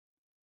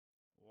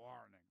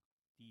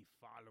The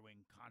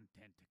following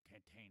content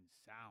contains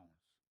sounds.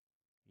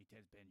 It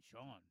has been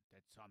shown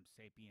that some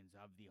sapiens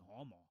of the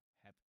Homo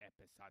have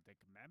episodic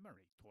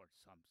memory towards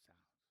some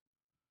sounds,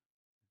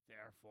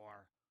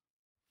 therefore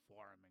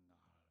forming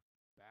a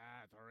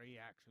bad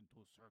reaction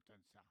to certain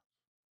sounds.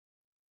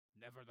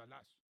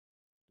 Nevertheless,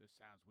 the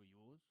sounds we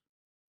use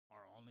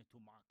are only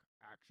to mock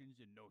actions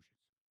and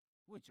notions,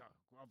 which are,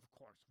 of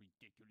course,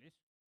 ridiculous.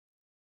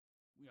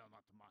 We are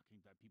not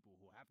mocking the people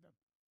who have them.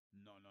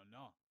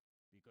 No.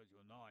 Because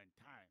in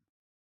time,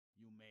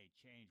 you may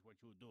change what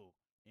you do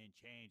and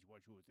change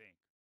what you think.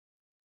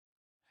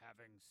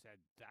 Having said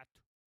that,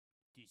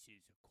 this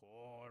is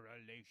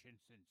Correlation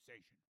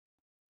Sensation,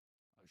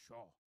 a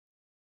show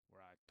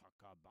where I talk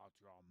about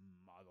your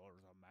mother's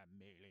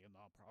mammalian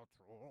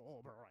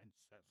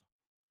protuberances.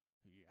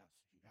 Yes.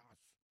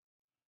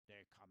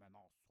 They come in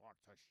all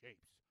sorts of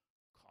shapes,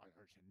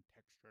 colors, and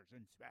textures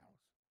and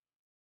smells.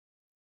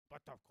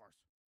 But of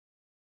course,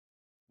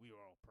 we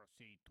will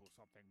proceed to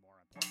something more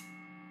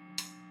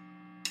important.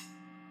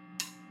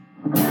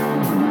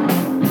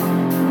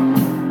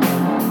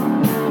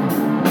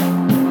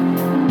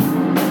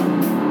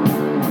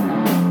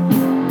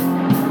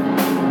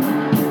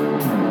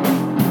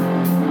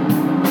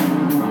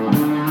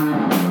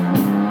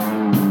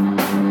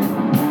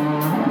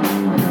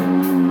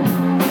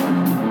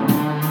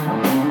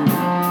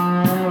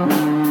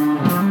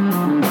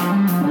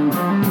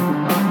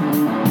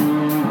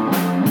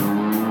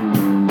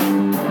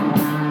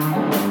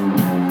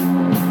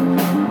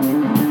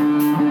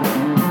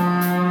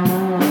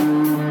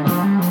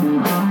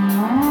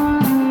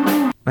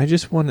 I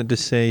just wanted to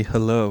say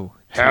hello.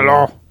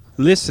 Hello.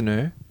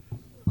 Listener,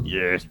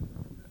 Yes.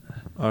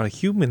 our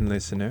human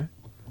listener.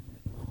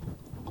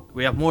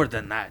 We have more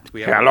than that.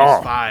 We have Hello. at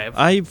least 5.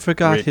 I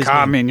forgot We his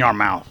come name. in your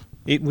mouth.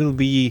 It will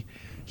be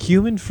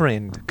human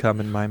friend come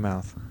in my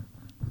mouth.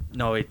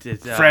 No, it's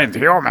Friend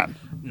human.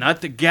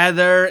 Nut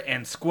Together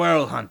and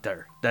Squirrel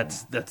Hunter.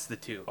 That's the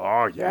two.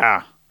 Oh,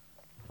 yeah.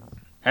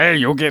 Hey,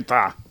 you get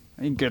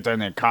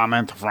any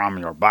comment from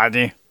your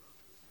buddy?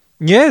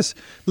 Yes,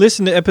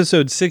 listen to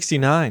episode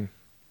 69.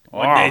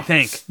 What they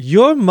think?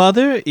 Your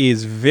mother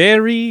is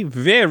very,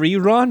 very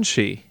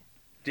raunchy.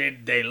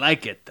 Did they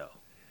like it though?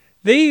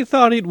 They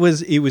thought it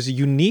was a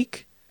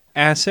unique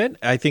asset.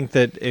 I think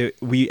that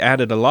we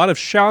added a lot of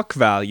shock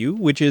value,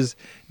 which is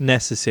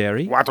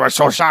necessary. What was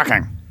so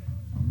shocking?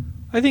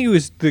 I think it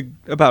was the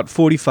about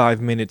 45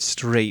 minutes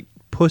straight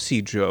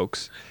pussy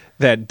jokes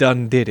that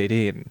done did it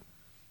in.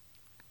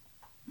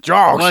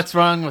 Jokes. What's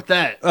wrong with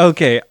that?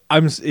 Okay,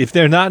 if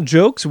they're not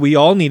jokes, we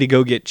all need to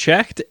go get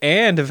checked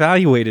and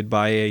evaluated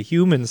by a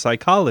human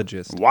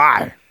psychologist.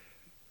 Why?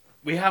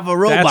 We have a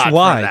robot That's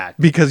why, for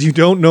that. because you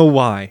don't know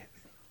why.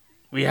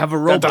 We have a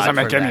robot That doesn't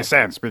for make any that.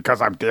 sense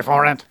because I'm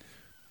different.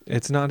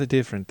 It's not a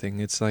different thing.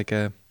 It's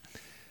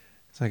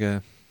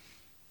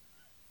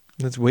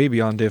way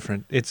beyond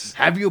different. It's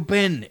Have you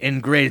been in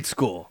grade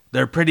school?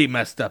 They're pretty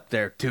messed up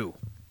there too.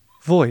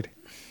 void.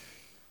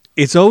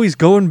 It's always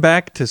going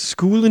back to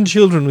school and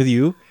children with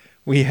you.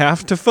 We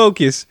have to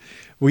focus.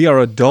 We are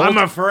adult. I'm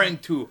referring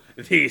to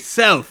the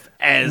self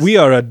as We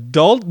are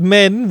adult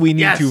men. We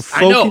need yes, to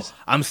I know. focus.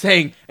 I'm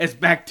saying it's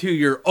back to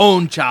your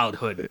own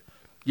childhood.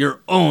 Your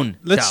own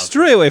Let's childhood.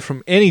 stray away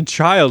from any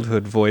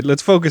childhood, Void.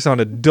 Let's focus on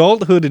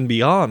adulthood and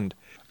beyond.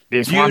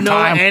 This Do you one know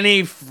time,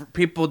 any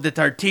people that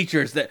are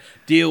teachers that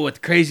deal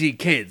with crazy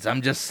kids?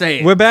 I'm just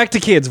saying. We're back to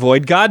kids,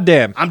 Void.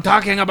 Goddamn. I'm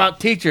talking about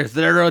teachers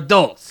that are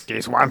adults.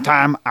 this one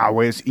time I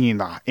was in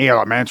the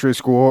elementary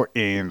school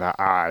and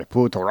I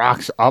put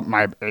rocks up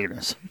my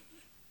anus.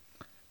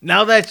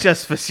 Now that's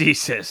just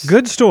facetious.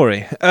 Good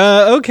story.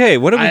 Okay,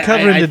 what are we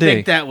covering I today?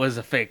 think that was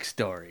a fake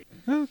story.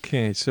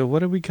 Okay, so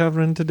what are we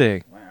covering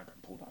today?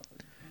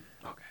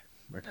 Okay.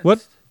 we're done.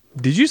 What?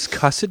 Did you just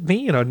cuss at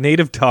me in a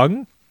native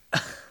tongue?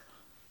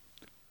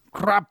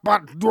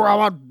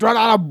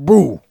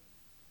 Boo.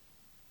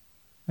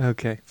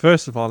 Okay,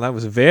 first of all, that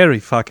was very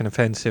fucking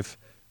offensive.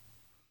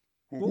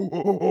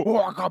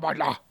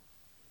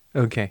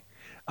 Okay,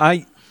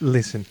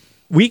 listen,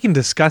 we can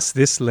discuss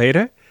this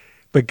later,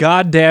 but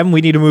goddamn,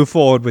 we need to move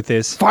forward with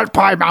this. Fuck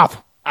pie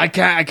mouth. I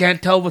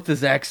can't tell with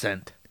his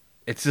accent.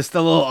 It's just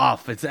a little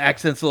off. Its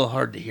accent's a little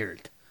hard to hear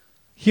it.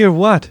 Hear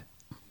what?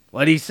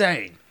 What he's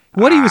saying.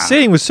 What he was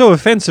saying was so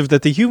offensive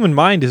that the human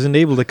mind isn't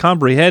able to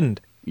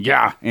comprehend.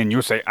 Yeah, and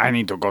you say I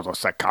need to go to a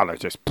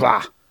psychologist.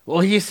 Blah. Well,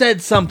 he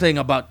said something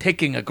about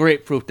taking a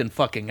grapefruit and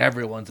fucking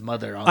everyone's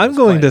mother on I'm this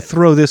going to planet.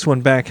 throw this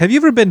one back. Have you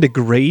ever been to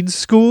grade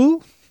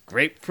school?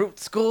 Grapefruit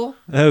school?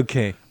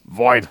 Okay.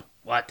 Void.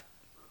 What?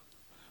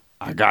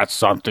 I got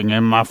something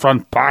in my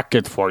front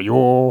pocket for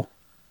you.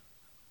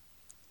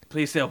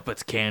 Please hope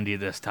it's candy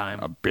this time.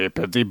 A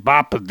bippity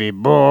boppity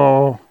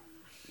boo.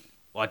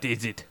 What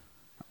is it?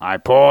 I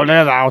pulled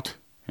it out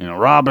and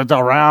rub it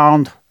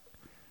around.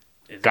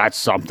 Is Got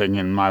something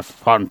in my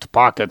front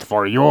pocket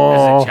for you.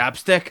 Is it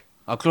chapstick?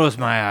 I'll close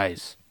my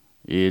eyes.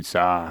 It's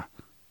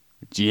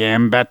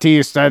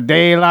Giambattista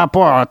Della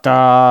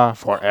Porta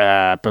for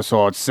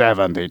episode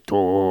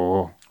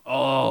 72.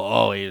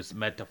 Oh, his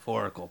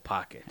metaphorical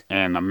pocket.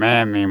 And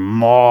many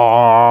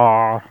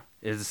more.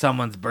 Is it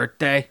someone's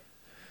birthday?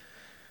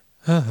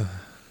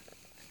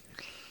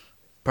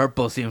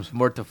 Purple seems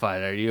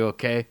mortified. Are you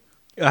okay?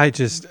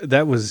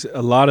 That was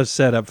a lot of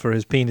setup for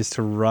his penis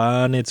to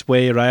run its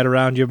way right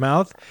around your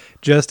mouth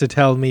just to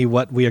tell me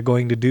what we are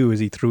going to do as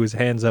he threw his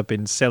hands up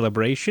in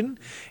celebration.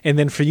 And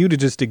then for you to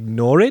just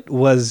ignore it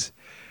was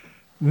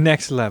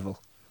next level.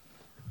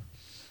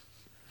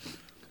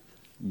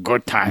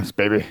 Good times,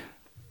 baby.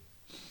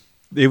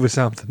 It was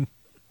something.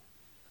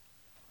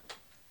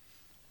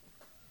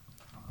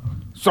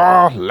 So,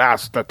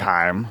 last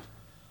time,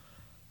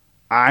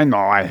 I know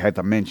I had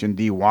to mention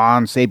the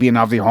one sapien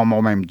of the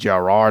Homo named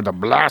Gerard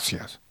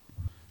Blasius.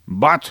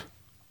 But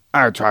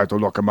I tried to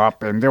look him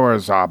up, and there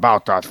was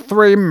about a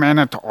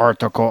 3-minute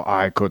article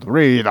I could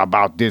read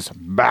about this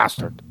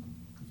bastard.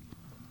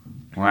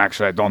 Well,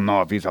 actually, I don't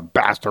know if he's a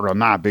bastard or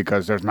not,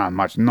 because there's not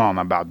much known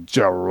about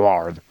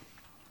Gerard.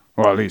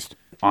 Or at least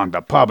on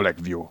the public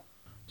view.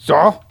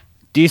 So,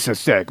 this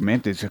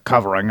segment is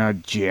covering a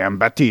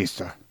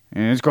Giambattista.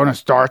 And it's going to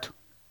start...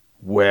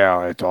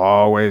 Well, it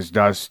always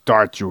does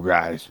start, you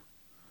guys.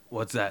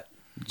 What's that?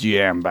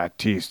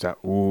 Giambattista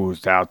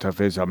oozed out of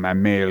his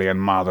mammalian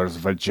mother's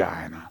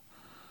vagina.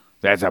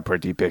 That's a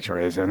pretty picture,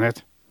 isn't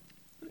it?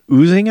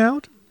 Oozing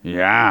out?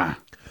 Yeah.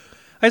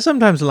 I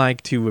sometimes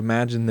like to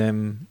imagine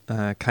them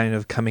kind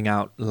of coming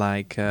out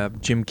like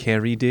Jim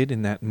Carrey did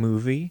in that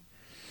movie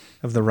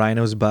of the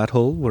rhino's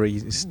butthole, where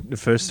he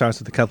first starts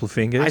with a couple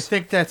fingers. I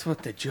think that's what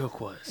the joke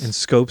was. And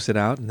scopes it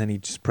out, and then he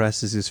just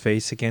presses his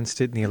face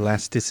against it, and the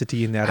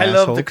elasticity in that I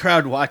asshole. love the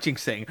crowd watching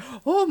saying,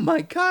 "Oh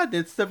my God,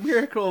 it's the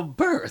miracle of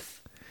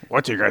birth."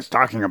 What are you guys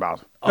talking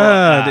about?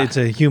 It's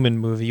a human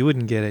movie. You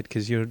wouldn't get it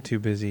because you're too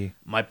busy.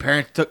 My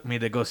parents took me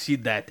to go see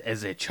that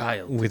as a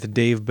child. With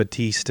Dave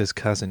Bautista's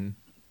cousin.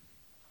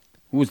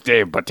 Who's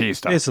Dave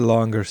Bautista? It's a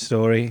longer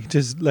story.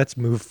 Just let's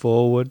move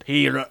forward.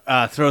 He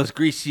throws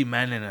greasy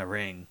men in a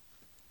ring.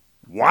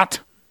 What?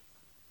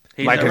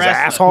 He's like a his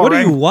wrestler. asshole What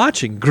ring? are you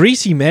watching?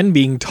 Greasy men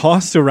being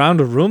tossed around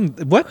a room?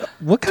 What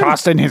kind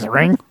Tossed in his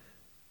ring?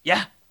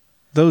 Yeah.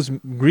 Those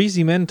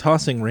greasy men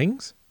tossing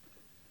rings?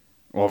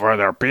 Over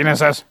their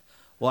penises?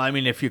 Well, I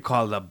mean, if you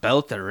call the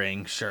belt a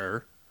ring,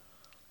 sure.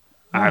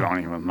 I don't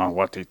even know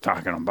what he's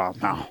talking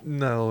about now.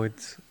 No,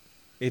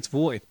 it's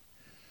void.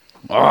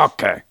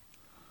 Okay.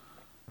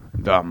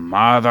 The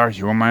mother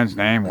human's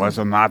name was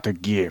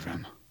not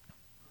given.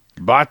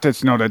 But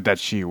it's noted that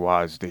she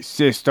was the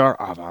sister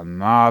of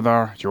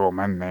another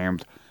human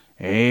named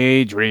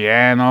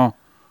Adriano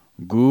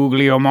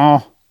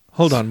Guglielmo.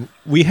 Hold on.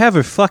 We have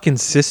her fucking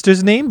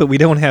sister's name, but we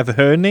don't have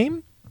her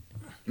name?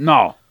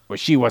 No, but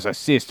she was a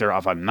sister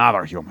of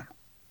another human.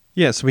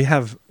 Yes, we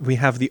have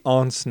the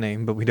aunt's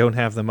name, but we don't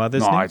have the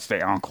mother's No, name? it's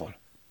the uncle.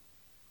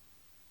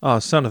 Oh,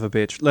 son of a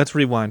bitch. Let's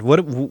rewind.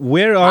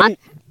 Where are...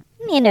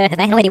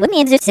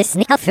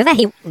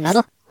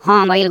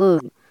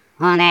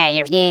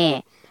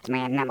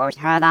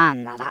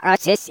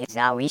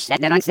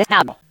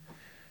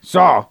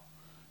 So,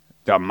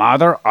 the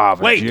mother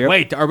of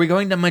Wait, are we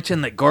going to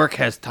mention that Gork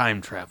has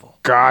time travel?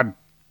 God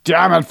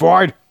damn it,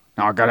 Void!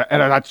 Now I gotta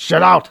edit that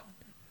shit out.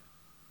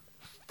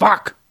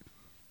 Fuck!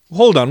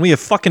 Hold on, we have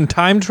fucking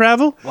time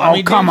travel? Well, I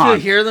mean, come didn't you on.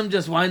 hear them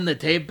just wind the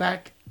tape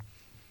back?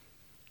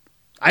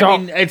 I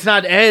Don't- mean, it's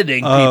not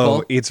editing, Oh,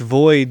 people. it's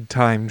void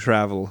time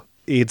travel.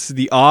 It's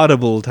the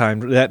audible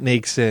time. That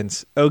makes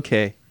sense.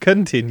 Okay,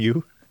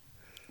 continue.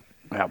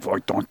 Yeah,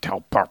 Void, don't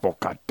tell Purple,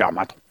 god damn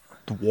it.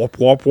 Wop,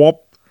 wop,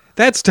 wop.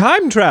 That's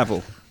time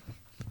travel.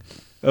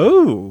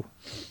 Oh,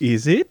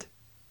 is it?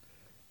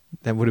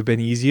 That would have been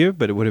easier,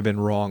 but it would have been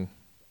wrong.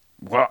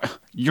 Well,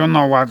 you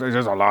know what?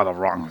 There's a lot of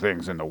wrong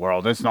things in the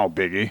world. It's no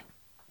biggie.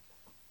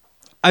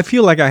 I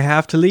feel like I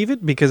have to leave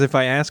it because if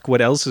I ask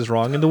what else is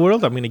wrong in the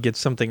world, I'm going to get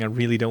something I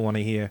really don't want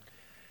to hear.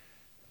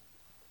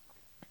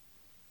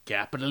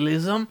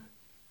 Capitalism?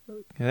 Yeah,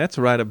 that's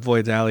right up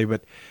Void's alley,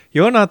 but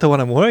you're not the one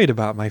I'm worried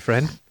about, my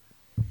friend.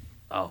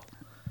 Oh.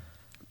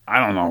 I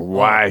don't know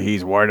why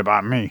he's worried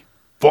about me.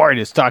 Void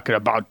is talking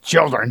about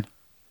children.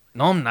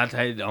 No, I'm not.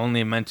 I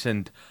only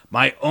mentioned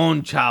my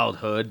own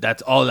childhood.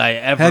 That's all I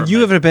ever Have you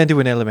meant. ever been to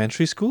an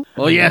elementary school?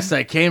 Well, yes,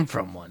 I came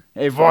from one.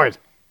 Hey, Void.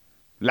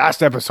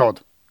 Last episode,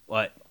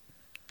 What?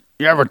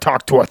 you ever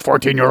talked to a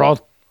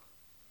 14-year-old?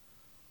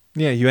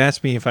 Yeah, you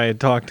asked me if I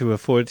had talked to a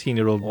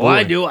 14-year-old boy. Well,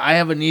 I do. I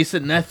have a niece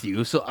and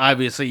nephew, so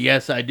obviously,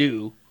 yes, I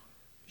do.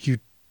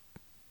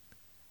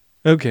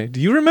 Okay, do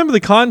you remember the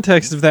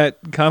context of that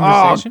Oh,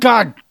 conversation?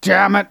 god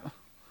damn it.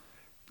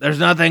 There's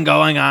nothing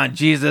going on.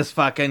 Jesus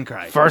fucking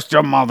Christ. First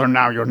your mother,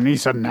 now your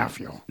niece and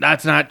nephew.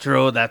 That's not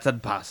true. That's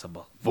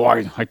impossible.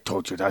 Void, I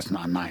told you that's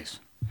not nice.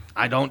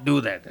 I don't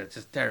do that. That's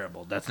just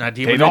terrible. That's not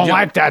even They a don't joke.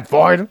 like that,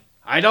 Void.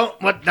 I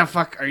don't. What the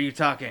fuck are you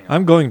talking about?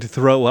 I'm going to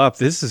throw up.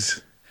 This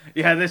is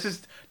Yeah, this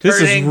is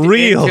This is turning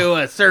real. into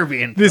a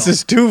Serbian film.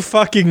 too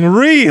fucking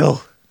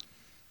real.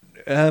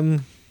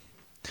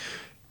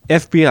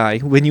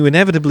 FBI, when you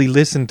inevitably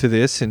listen to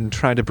this and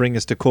try to bring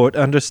us to court,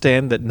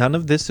 understand that none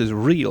of this is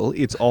real.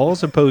 It's all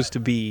supposed to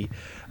be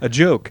a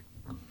joke.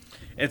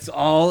 It's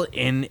all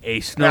in a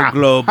snow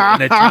globe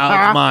in a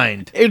child's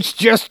mind. It's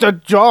just a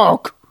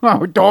joke.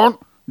 Oh,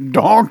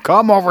 don't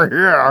come over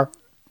here.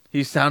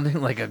 He's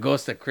sounding like a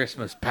ghost of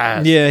Christmas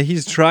past. Yeah,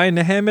 he's trying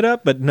to ham it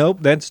up, but nope,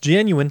 that's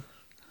genuine.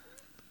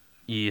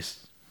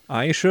 Yes.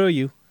 I assure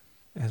you,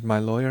 as my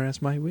lawyer,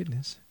 as my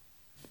witness.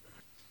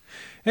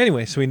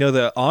 Anyway, so we know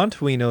the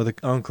aunt, we know the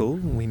uncle,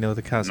 we know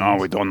the cousin. No,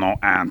 we don't know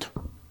aunt.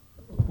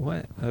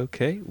 What?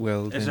 Okay,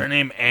 well. Is then- her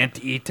name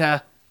Aunt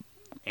Eta?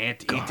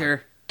 Aunt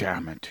Eater?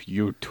 Damn it,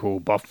 you two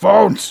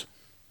buffoons.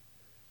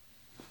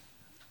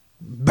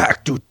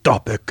 Back to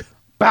topic.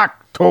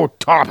 Back to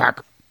topic.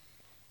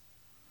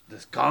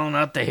 Just calling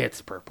out the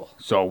hits, Purple.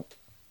 So,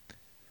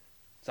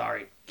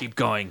 Sorry. Keep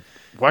going.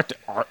 what?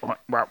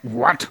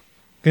 What?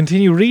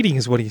 Continue reading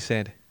is what he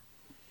said.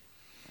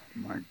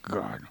 My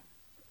God.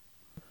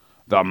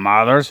 The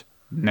mother's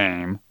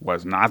name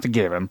was not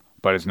given,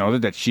 but it's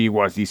noted that she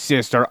was the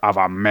sister of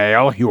a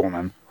male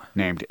human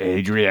named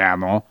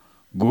Adriano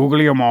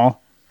Guglielmo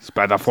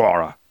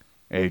Spadafora.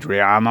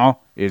 Adriano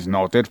is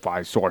noted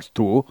by source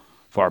 2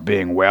 for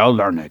being well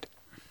learned,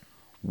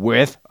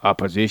 with a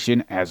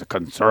position as a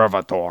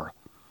conservator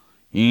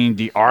in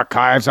the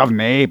archives of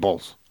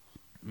Naples.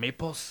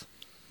 Maples?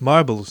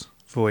 Marbles,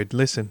 Void,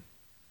 listen.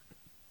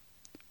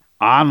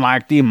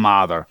 Unlike the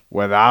mother,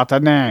 without a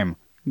name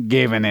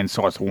given in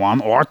source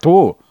 1 or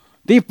 2,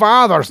 the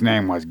father's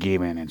name was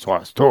given in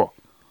source 2.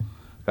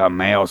 The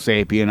male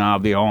sapien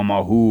of the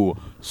Homo who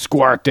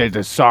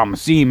squirted some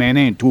semen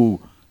into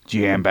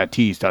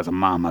Giambattista's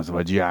mama's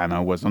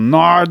vagina was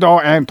Nardo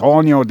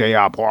Antonio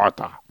della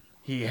Porta.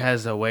 He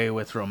has a way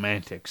with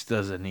romantics,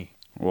 doesn't he?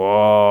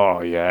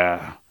 Oh,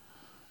 yeah.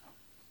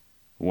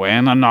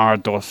 When a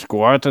Nardo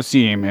squirts a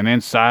semen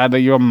inside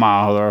of your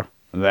mother,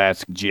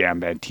 that's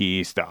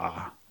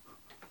Giambattista.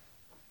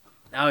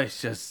 Now he's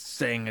just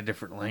saying a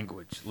different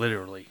language,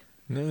 literally.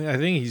 No, I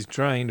think he's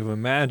trying to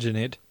imagine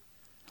it.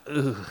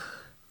 Ugh.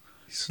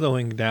 He's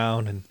slowing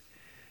down and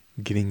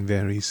getting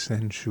very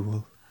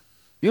sensual.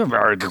 You're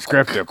very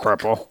descriptive,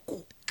 Purple.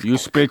 You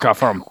speak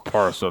from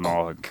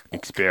personal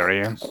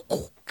experience.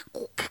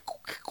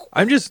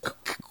 I'm just...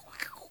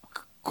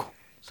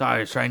 Sorry, I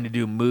was trying to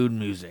do mood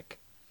music.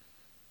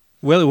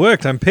 Well, it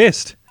worked. I'm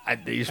pissed.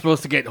 You're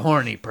supposed to get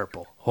horny,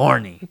 Purple.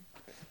 Horny.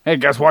 Hey,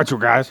 guess what, you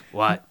guys?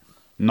 What?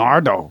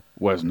 Nardo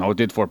was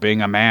noted for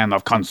being a man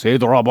of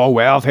considerable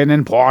wealth and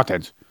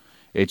importance.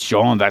 It's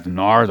shown that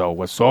Nardo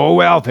was so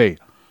wealthy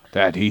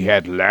that he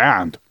had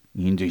land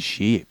in the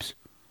ships.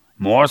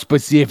 More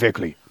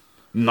specifically,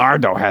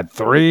 Nardo had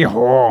 3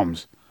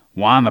 homes,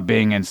 one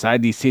being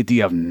inside the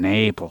city of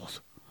Naples,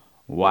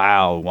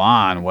 while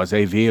one was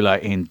a villa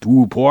in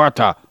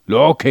Porta,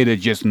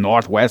 located just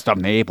northwest of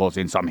Naples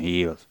in some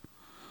hills,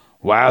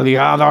 while the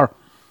other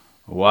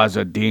was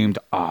deemed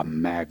a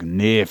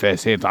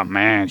magnificent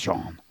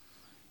mansion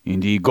in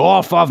the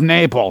Gulf of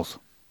Naples,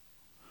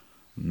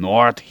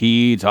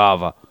 northeast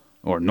of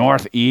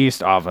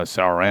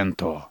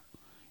Sorrento,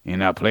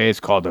 in a place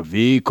called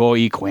Vico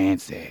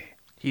Equense.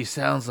 He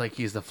sounds like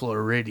he's the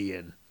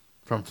Floridian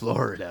from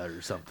Florida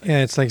or something.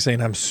 Yeah, it's like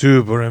saying I'm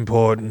super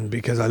important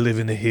because I live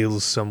in the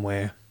hills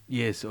somewhere.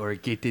 Yes, or a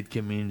gated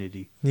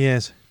community.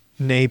 Yes,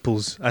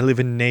 Naples. I live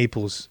in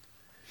Naples.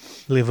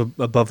 Live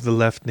above the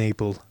left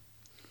Naple.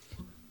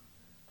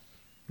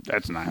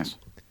 That's nice.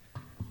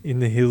 In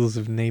the hills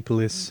of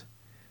Naples.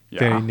 Yeah.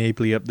 Very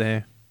Naply up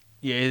there.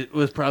 Yeah, it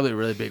was probably a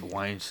really big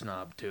wine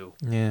snob, too.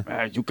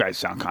 Yeah. You guys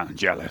sound kind of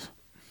jealous.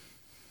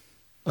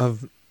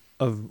 Of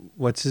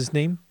what's his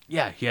name?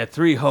 Yeah, he had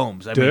 3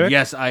 homes. I Dirk? mean,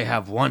 yes, I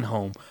have one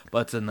home,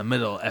 but it's in the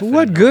middle.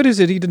 What good is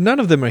it? None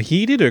of them are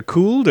heated or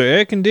cooled or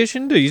air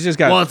conditioned. Or you just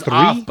got Well, it's 3.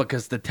 off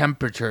because the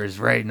temperature is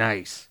very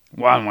nice.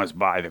 One was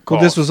by the coast.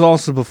 Well, this was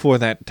also before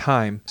that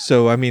time.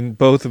 So, I mean,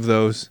 both of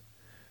those.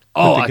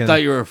 Oh, I together.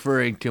 thought you were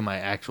referring to my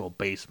actual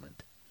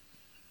basement.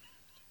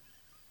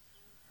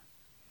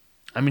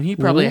 I mean, he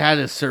probably had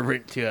a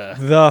servant to...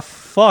 The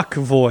fuck,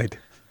 Void.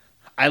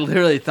 I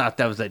literally thought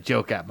that was a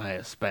joke at my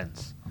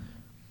expense.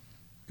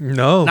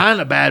 No. Not in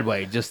a bad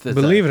way, just as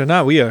Believe it or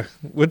not, we're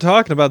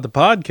talking about the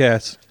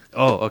podcast.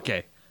 Oh,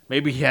 okay.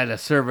 Maybe he had a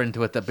servant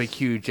with a big,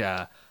 huge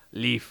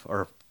leaf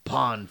or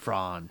pond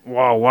frond.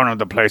 Well, one of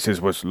the places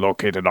was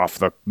located off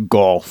the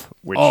Gulf,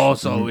 which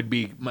So it would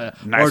be more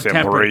Nice and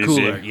temperate,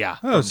 breezy. cooler. Yeah.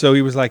 Oh, so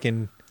he was like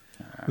in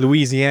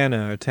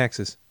Louisiana or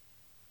Texas.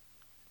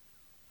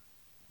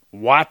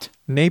 What?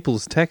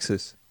 Naples,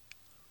 Texas.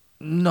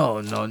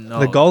 No.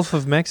 The Gulf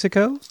of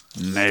Mexico?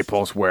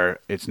 Naples, where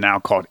it's now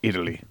called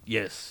Italy.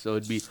 Yes, so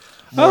it'd be...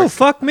 Oh,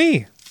 fuck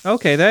me.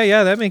 Okay,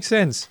 that makes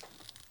sense.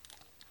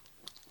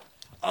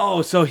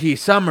 Oh, so he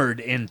summered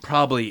in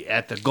probably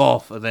at the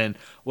Gulf and then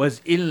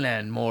was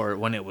inland more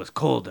when it was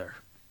colder.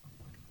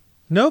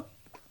 Nope.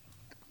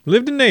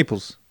 Lived in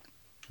Naples.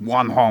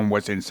 One home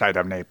was inside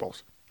of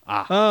Naples.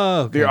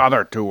 Oh, okay. The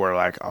other 2 were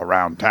like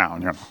around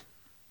town, Yeah.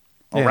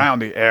 around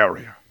the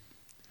area.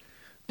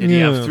 Did he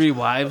Yeah. have 3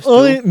 wives,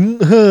 I too?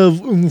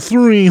 have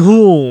 3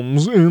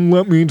 homes, and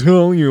let me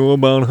tell you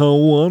about how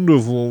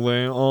wonderful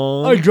they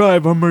are.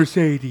 drive a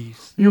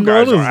Mercedes. You None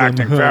guys of are them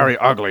acting have. very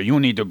ugly. You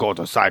need to go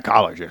to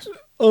psychologist.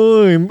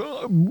 I'm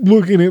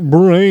looking at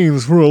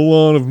brains for a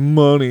lot of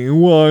money.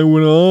 Why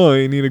would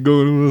I need to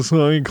go to a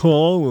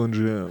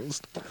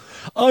psychologist?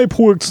 I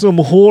porked some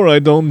whore I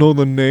don't know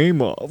the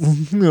name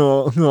of.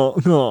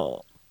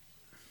 No.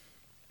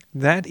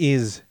 That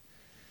is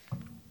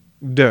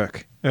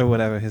Dirk, or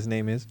whatever his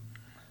name is.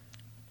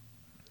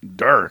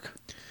 Dirk.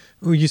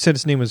 Oh, you said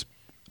his name was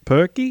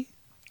Perky?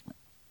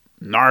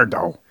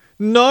 Nardo.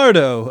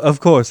 Nardo, of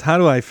course. How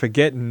do I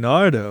forget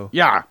Nardo?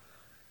 Yeah.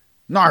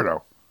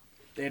 Nardo.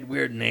 They had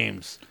weird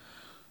names.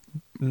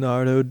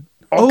 Nardo. Okay,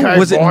 Oh,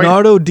 was it Void.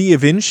 Nardo da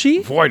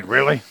Vinci? Void,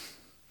 really?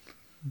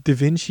 Da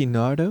Vinci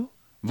Nardo?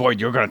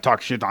 Void, you're going to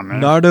talk shit on this?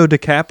 Nardo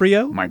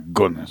DiCaprio? My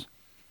goodness.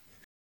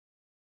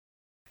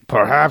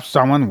 Perhaps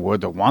someone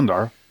would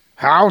wonder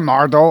how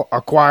Nardo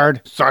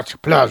acquired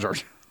such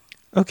pleasures.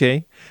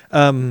 Okay.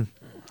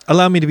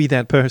 Allow me to be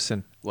that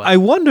person. What? I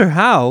wonder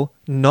how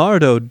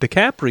Nardo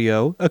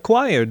DiCaprio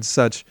acquired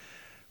such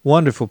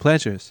wonderful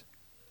pleasures.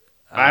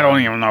 I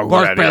don't even know who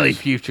Pork that belly is.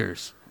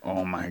 futures.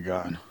 Oh, my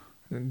God.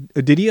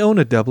 Did he own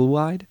a double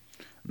wide?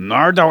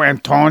 Nardo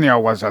Antonio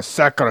was a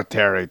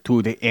secretary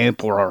to the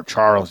Emperor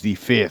Charles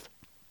V. Of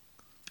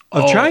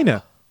Oh.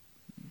 China?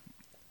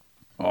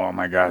 Oh,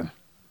 my God.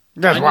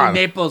 Guess I knew what?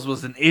 Naples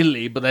was in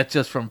Italy, but that's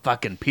just from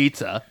fucking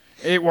pizza.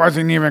 It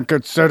wasn't even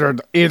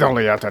considered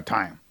Italy at the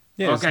time.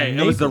 Yeah, Okay,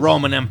 it was the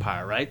Roman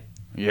Empire, right?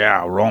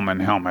 Yeah, Roman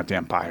Helmet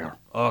Empire.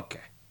 Okay.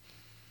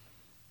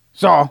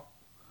 So,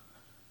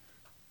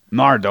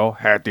 Nardo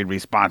had the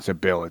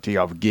responsibility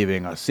of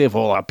giving a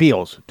civil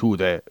appeals to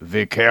the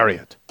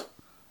vicariate.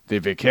 The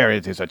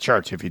vicariate is a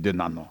church, if you did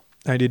not know.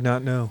 I did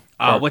not know.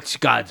 Which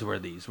gods were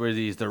these? Were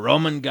these the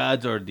Roman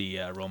gods or the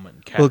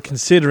Roman Catholic? Well,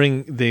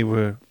 considering they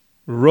were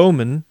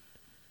Roman.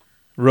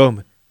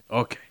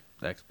 Okay,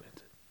 that explains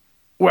it.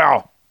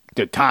 Well,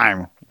 the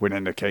time would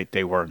indicate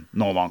they were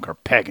no longer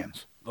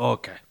pagans.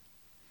 Okay.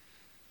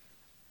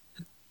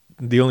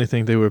 The only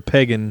thing they were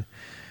pagan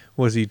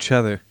was each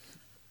other.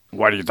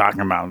 What are you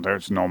talking about?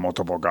 There's no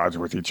multiple gods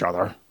with each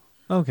other.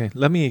 Okay,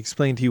 let me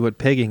explain to you what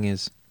pegging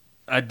is.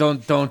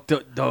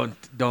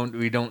 Don't.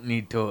 We don't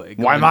need to.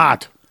 Why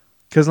not?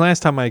 Because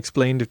last time I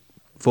explained to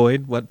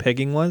Void what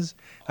pegging was,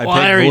 I I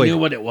pegged already Void. knew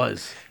what it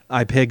was.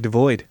 I pegged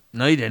Void.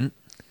 No, you didn't.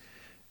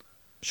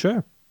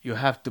 Sure. You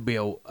have to be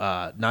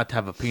not to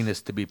have a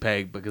penis to be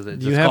pegged because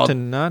it's You have called, to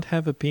not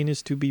have a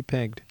penis to be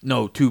pegged.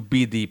 no to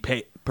be the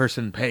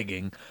person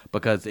pegging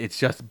because it's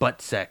just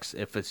butt sex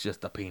if it's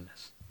just a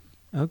penis.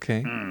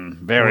 Okay.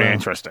 Very Well.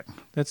 interesting.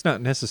 That's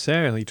not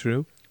necessarily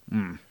true.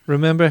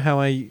 Remember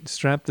how I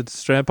strapped the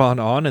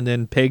strap-on and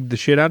then pegged the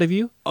shit out of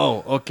you?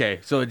 Oh, okay.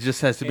 So it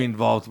just has to be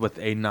involved with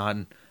a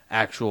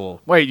non-actual.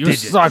 Wait, you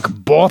digit. suck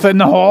both in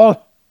the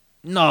hole?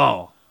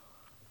 No.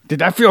 Did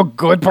that feel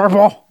good,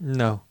 Purple?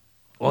 No.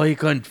 Well, he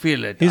couldn't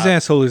feel it. His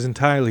asshole is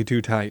entirely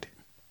too tight.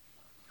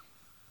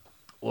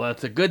 Well,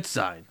 that's a good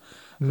sign.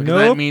 Because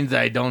Nope. that means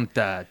I don't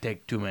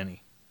take too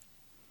many.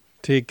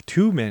 Take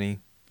too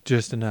many.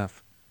 Just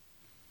enough.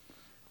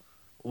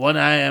 When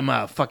I am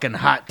a fucking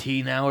hot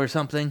tea now or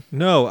something.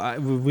 No,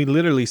 we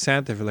literally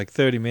sat there for like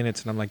 30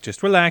 minutes, and I'm like,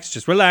 just relax,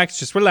 just relax,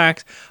 just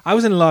relax. I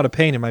was in a lot of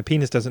pain, and my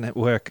penis doesn't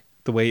work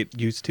the way it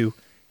used to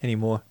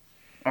anymore.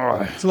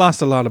 Oh, It's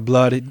lost a lot of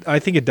blood. I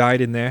think it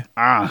died in there.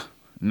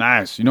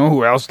 nice. You know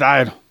who else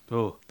died?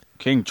 Oh.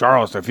 King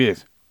Charles V.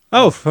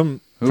 Oh,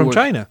 from was-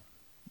 China.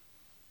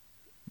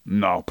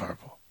 No,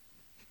 Purple.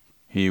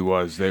 He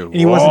was the And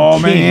he wasn't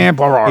Roman king.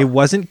 Emperor. It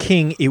wasn't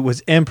king. It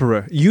was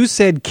emperor. You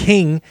said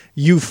king,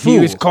 you He fool.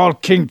 was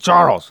called King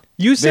Charles.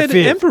 You said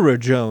V. Emperor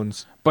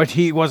Jones. But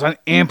he was an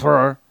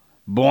emperor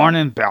born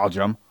in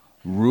Belgium,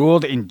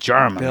 ruled in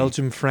Germany.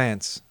 Belgium,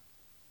 France.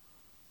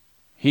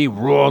 He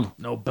ruled.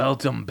 No,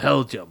 Belgium.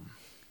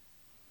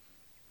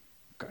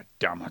 God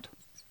damn it.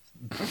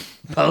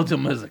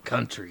 Belgium is a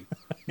country.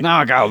 Now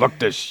I gotta look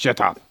this shit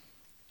up.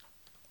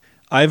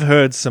 I've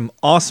heard some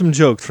awesome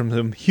jokes from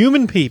some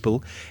human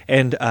people,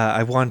 and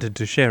I wanted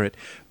to share it.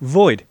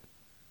 Void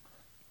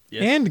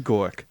Yes. and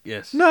Gork.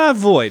 Yes. Nah,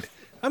 Void.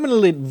 I'm going to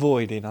let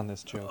Void in on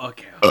this joke.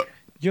 Okay.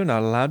 You're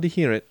not allowed to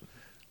hear it.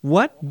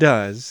 What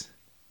does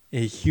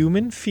a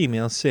human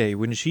female say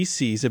when she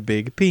sees a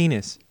big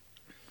penis?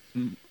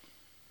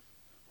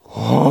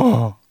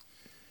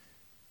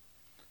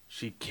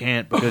 She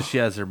can't because she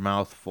has her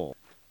mouth full.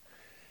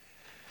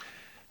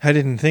 I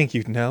didn't think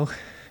you'd know.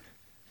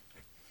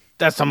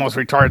 That's the most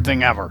retarded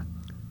thing ever.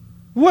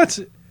 What's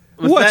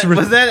Was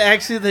re- that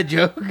actually the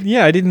joke?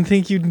 Yeah, I didn't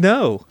think you'd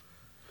know.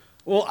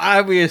 Well,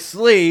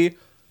 obviously,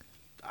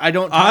 I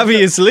don't.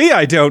 Obviously,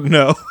 I don't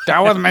know.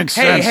 That would make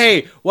sense.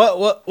 Hey!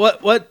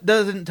 What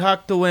doesn't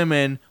talk to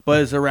women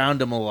but is around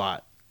them a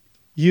lot?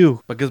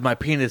 You. Because my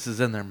penis is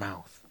in their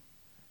mouth.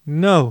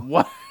 No.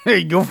 What?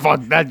 You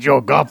fucked that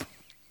joke up.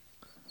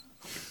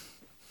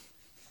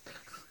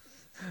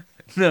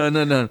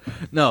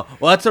 No.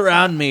 What's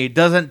around me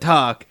doesn't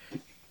talk.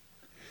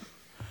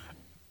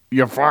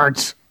 Your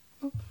farts.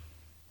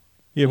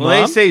 Your Well,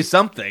 mom? they say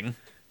something.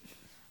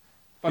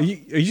 Are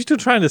you still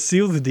trying to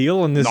seal the deal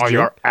on this No, joke?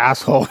 you're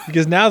asshole.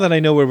 Because now that I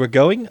know where we're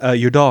going,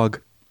 your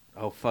dog.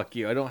 Oh, fuck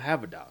you. I don't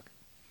have a dog.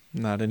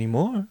 Not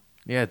anymore.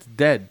 Yeah, it's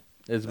dead.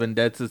 It's been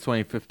dead since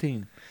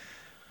 2015.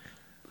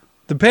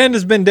 The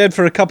panda's been dead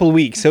for a couple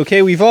weeks,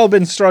 okay? We've all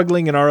been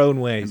struggling in our own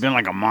It's ways. been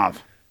like a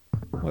month.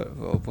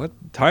 What?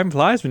 Time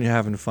flies when you're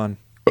having fun.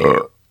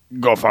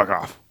 Go fuck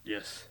off.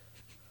 Yes.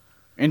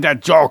 And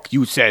that joke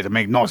you said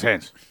make no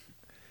sense.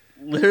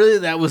 Literally,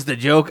 that was the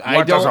joke. I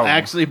What does don't a-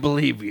 actually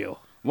believe you.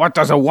 What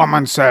does a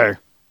woman say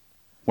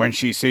when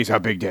she sees her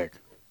big dick?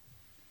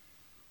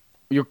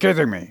 You're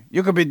kidding me.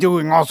 You could be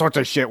doing all sorts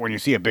of shit when you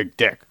see a big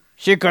dick.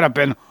 She could have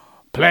been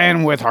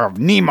playing with her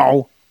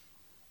Nemo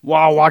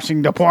while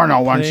watching the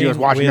porno when she was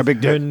watching a big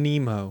her dick.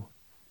 Nemo.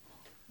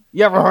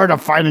 You ever heard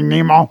of Finding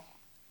Nemo?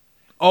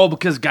 Oh,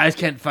 because guys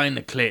can't find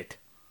the clit.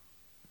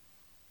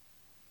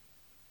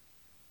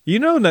 You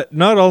know that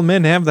not all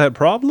men have that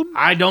problem?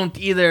 I don't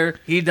either.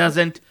 He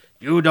doesn't.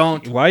 You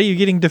don't. Why are you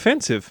getting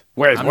defensive?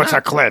 Wait, I'm what's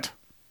not- a clit?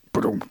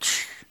 Ba-dum.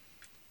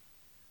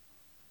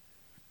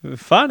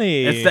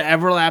 Funny. It's the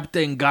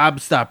everlasting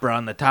gobstopper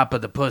on the top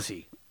of the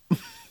pussy.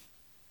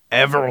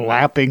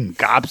 Everlapping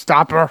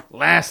gobstopper?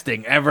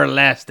 Lasting,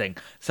 everlasting.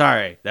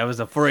 Sorry, that was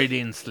a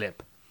Freudian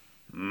slip.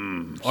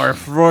 Or a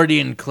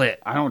Freudian clit.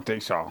 I don't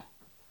think so.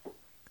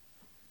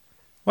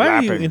 Why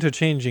are you lapping.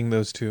 interchanging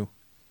those two?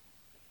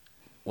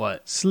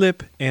 What?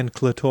 Slip and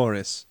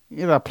clitoris.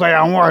 You gotta play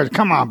on words.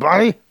 Come on,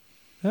 buddy.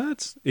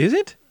 Is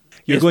it?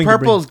 You're Is going to bring-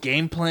 Purple's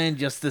game plan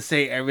just to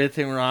say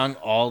everything wrong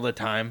all the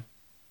time?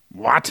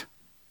 What?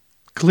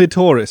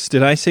 clitoris.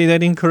 Did I say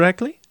that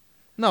incorrectly?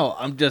 No,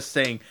 I'm just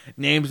saying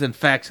names and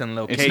facts and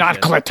locations. It's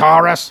not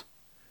clitoris.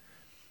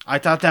 I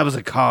thought that was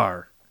a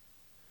car.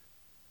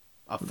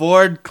 A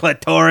Ford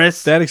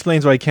clitoris. That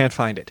explains why you can't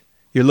find it.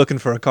 You're looking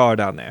for a car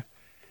down there.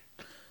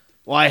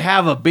 Well, I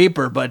have a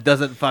beeper, but it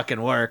doesn't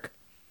fucking work.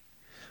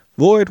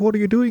 Void, what are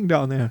you doing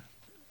down there?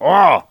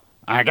 Oh,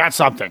 I got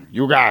something.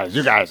 You guys,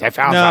 I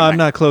found No, something. I'm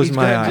not closing He's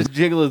my gonna eyes. just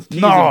jiggle his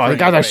teeth. No, I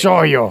gotta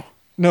show you.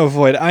 No,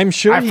 Void, I'm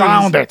sure I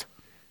found it.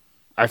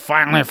 I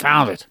finally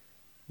found it.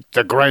 It's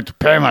the great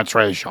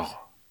penetration.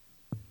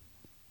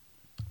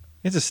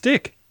 It's a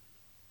stick.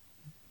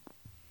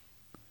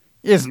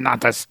 It's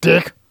not a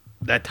stick.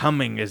 That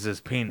humming is his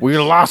penis. We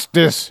lost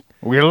this.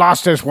 We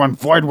lost this when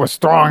Void was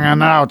throwing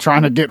it out,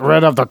 trying to get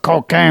rid of the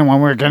cocaine when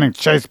we were getting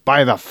chased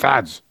by the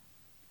feds.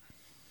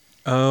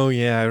 Oh,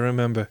 yeah, I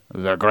remember.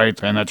 The great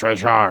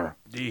penetration.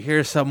 Do you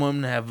hear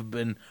someone have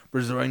been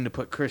resorting to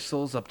put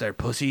crystals up their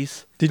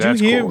pussies? Did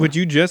That's you hear cool. what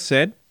you just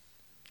said?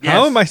 Yes.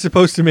 How am I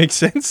supposed to make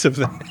sense of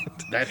that?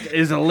 That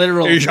is a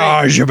literal thing.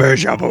 Penetration.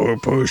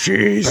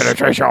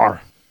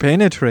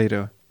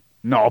 Penetrator.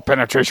 No,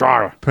 penetration.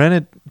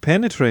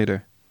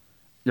 Penetrator.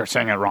 You're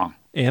saying it wrong.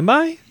 Am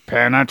I?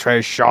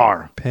 Penetration.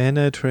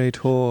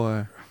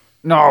 Penetrator.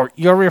 No,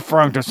 you're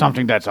referring to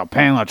something that's a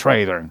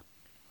penetrator.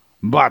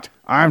 But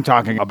I'm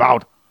talking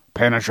about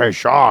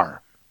penetration.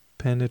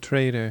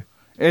 Penetrator.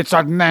 It's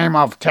a name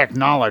of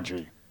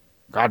technology.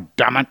 God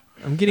damn it.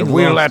 I'm getting If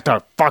we lost. let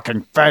the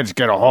fucking feds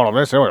get a hold of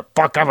this, it would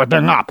fuck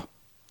everything up.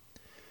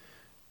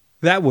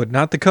 That would,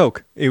 not the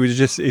coke. It's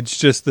just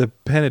the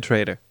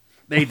penetrator.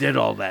 They did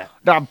all that.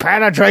 The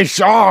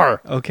penetration.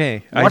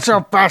 Okay. What's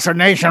your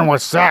fascination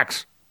with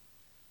sex?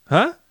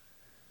 Huh?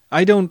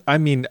 I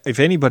mean, if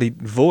anybody,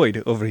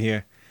 Void over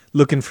here,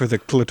 looking for the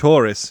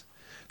clitoris,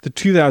 the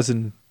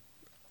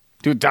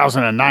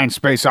 2009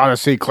 Space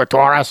Odyssey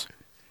clitoris?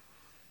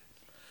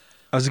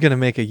 I was going to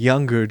make a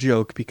younger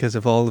joke because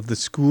of all of the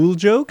school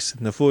jokes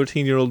and the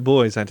 14-year-old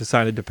boys I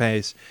decided to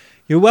pace.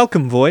 You're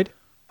welcome, Void.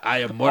 I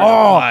am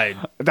mortified.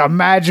 The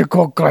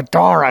magical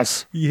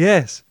clitoris.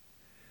 Yes.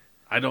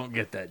 I don't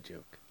get that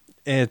joke.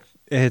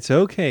 It's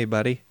okay,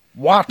 buddy.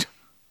 What?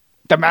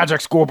 The magic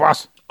school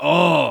bus?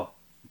 Oh,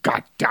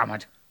 God damn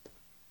it.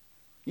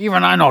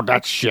 Even I know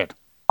that shit.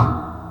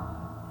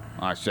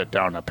 I sit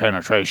down to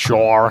penetrate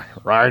shore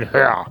right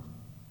here.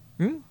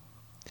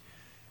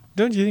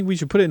 Don't you think we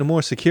should put it in a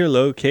more secure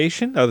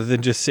location other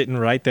than just sitting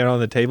right there on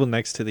the table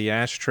next to the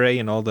ashtray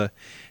and all the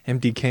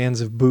empty cans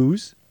of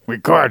booze? We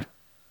could.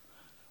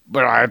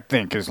 But I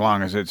think as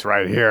long as it's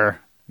right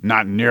here,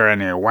 not near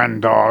any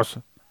windows,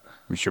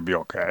 we should be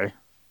okay.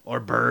 or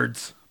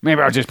birds.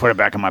 Maybe I'll just put it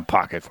back in my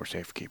pocket for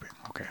safekeeping.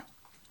 Okay.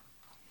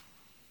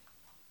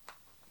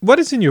 What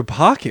is in your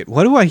pocket?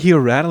 What do I hear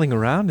rattling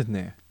around in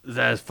there? Is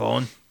that his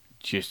phone?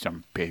 Just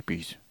some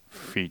baby's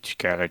feet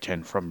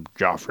skeleton from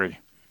Joffrey.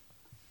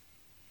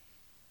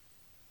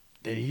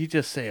 Did he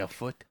just say a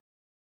foot?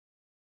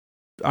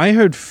 I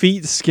heard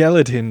feet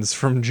skeletons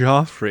from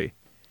Joffrey.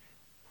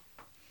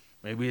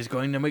 Maybe he's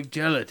going to make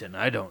gelatin.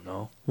 I don't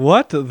know.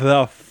 What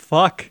the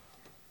fuck?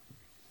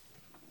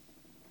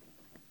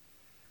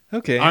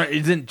 Okay.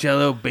 Isn't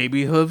Jello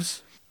baby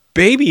hooves?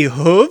 Baby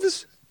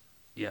hooves?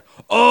 Yeah.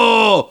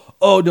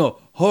 Oh no.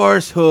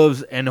 Horse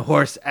hooves and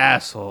horse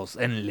assholes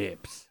and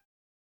lips.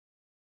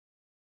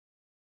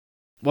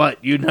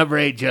 What? You never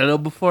ate Jello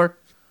before?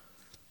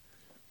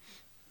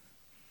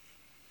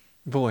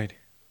 Void.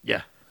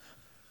 Yeah.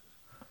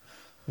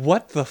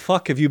 What the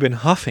fuck have you been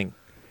huffing?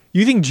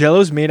 You think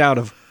Jello's made out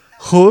of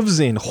hooves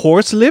and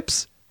horse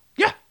lips?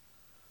 Yeah.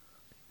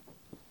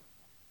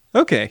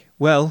 Okay,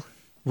 well,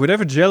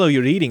 whatever Jello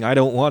you're eating, I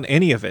don't want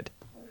any of it.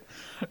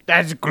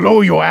 That's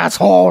glue, you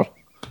asshole.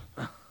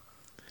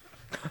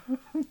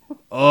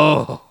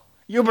 Oh.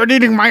 You've been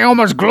eating my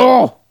Elmer's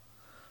glue.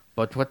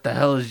 But what the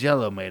hell is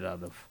Jello made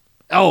out of?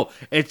 Oh,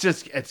 it's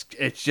just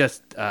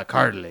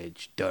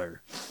cartilage.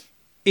 Dirt.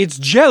 It's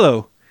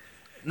Jello.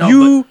 No,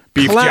 you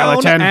beef clown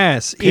gelatin,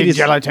 ass. pig It is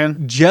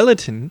gelatin.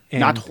 Gelatin.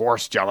 And Not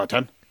horse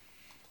gelatin.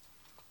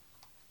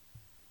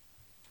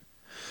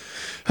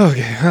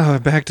 Okay,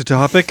 back to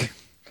topic.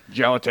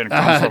 Gelatin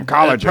comes from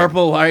collagen.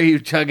 Purple, why are you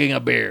chugging a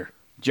beer?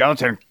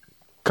 Gelatin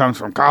comes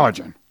from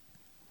collagen.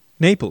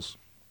 Naples.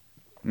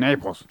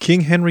 Naples.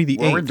 King Henry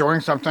Were we VIII. doing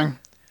something?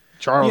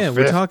 Charles Yeah,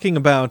 V. we're talking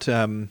about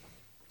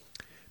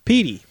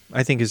Petey,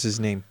 I think is his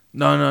name.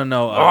 No.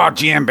 Oh,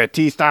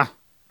 Giambattista.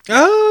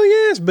 Oh,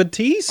 yes,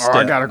 Batista. Oh,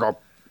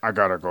 I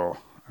gotta go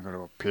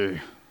pee.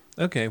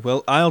 Okay,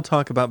 well, I'll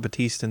talk about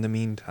Batista in the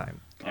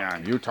meantime. Yeah,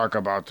 you talk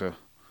about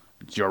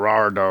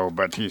Gerardo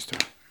Batista.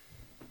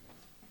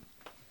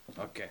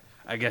 Okay.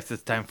 I guess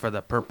it's time for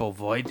the purple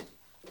void.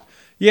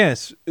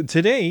 Yes,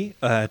 today's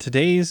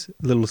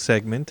little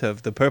segment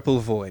of the Purple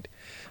Void.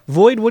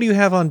 Void, what do you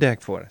have on deck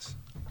for us?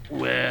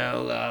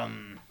 Well,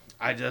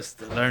 I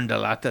just learned a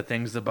lot of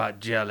things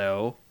about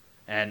Jello,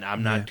 and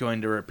I'm not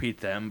going to repeat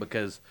them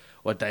because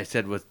what I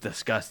said was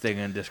disgusting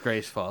and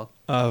disgraceful.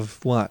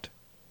 Of what?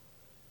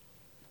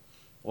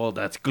 Well,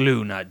 that's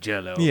glue, not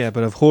Jello. Yeah,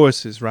 but of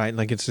horses, right?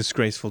 Like it's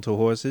disgraceful to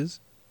horses?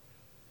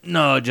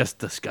 No, just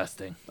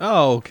disgusting.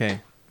 Oh,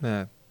 okay.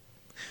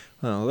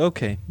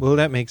 Okay. Well,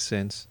 that makes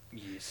sense.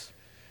 Yes.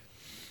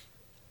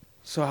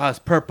 So how's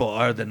Purple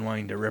other than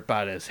wanting to rip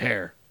out his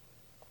hair?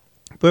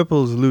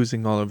 Purple's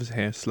losing all of his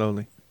hair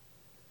slowly.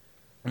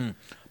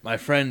 My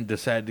friend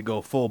decided to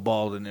go full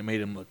bald, and it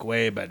made him look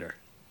way better.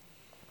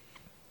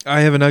 I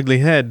have an ugly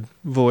head,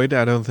 Void.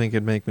 I don't think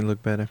it'd make me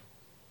look better.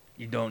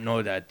 You don't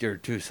know that. You're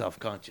too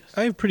self-conscious.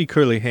 I have pretty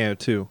curly hair,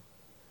 too.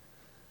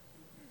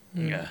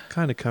 Yeah.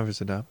 Kind of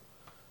covers it up.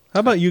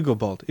 How about you go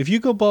bald? If you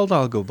go bald,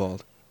 I'll go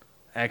bald.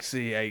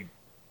 Actually, I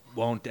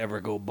won't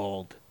ever go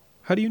bald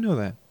How do you know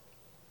that?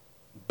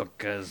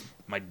 because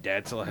my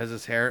dad still has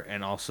his hair,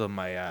 and also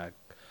my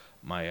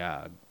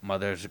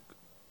mother's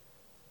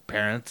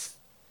parents,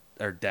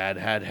 their dad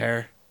had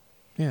hair.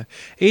 Yeah.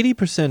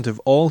 80% of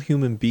all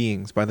human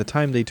beings, by the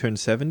time they turn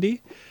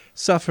 70,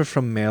 suffer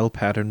from male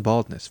pattern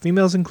baldness,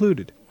 females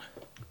included.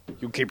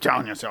 You keep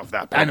telling yourself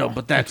that. I know,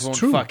 but that It's won't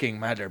true. fucking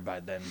matter by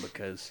then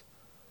because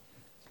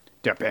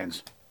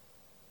Depends.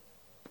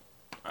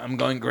 I'm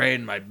going gray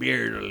in my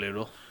beard a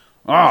little.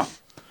 Oh,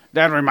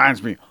 that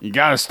reminds me. You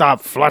gotta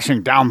stop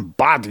flushing down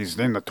bodies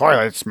in the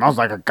toilet. It smells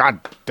like a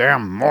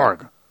goddamn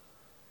morgue.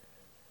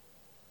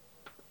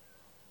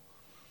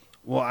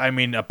 Well, I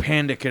mean, a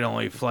panda can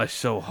only flush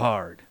so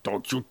hard.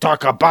 Don't you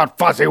talk about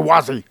Fuzzy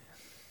Wuzzy.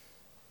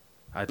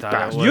 I thought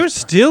it was. You're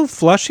still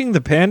flushing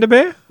the panda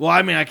bear? Well,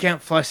 I mean, I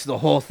can't flush the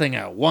whole thing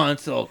at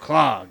once. It'll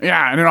clog.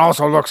 Yeah, and it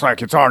also looks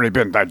like it's already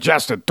been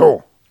digested,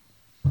 too.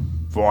 I'm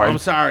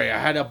Void. sorry. I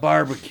had a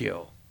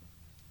barbecue.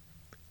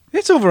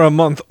 It's over a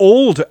month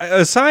old,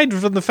 aside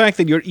from the fact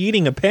that you're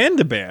eating a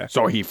panda bear.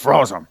 So he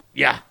froze him.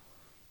 Yeah.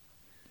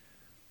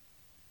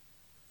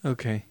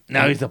 Okay.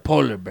 Now he's a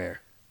polar bear.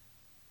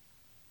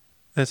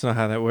 That's not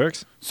how that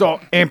works. So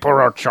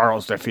Emperor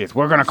Charles V.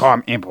 We're gonna call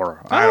him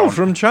Emperor.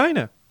 From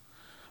China.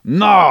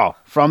 No,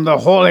 from the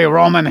Holy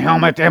Roman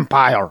Helmet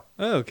Empire.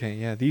 Oh, okay,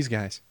 yeah, these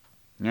guys.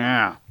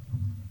 Yeah.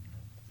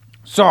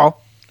 So,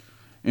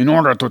 in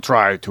order to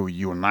try to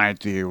unite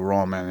the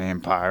Roman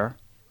Empire,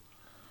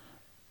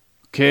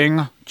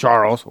 King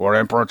Charles, or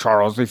Emperor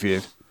Charles V,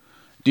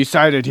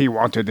 decided he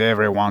wanted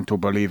everyone to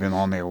believe in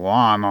only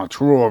one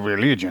true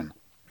religion.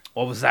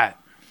 What was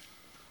that?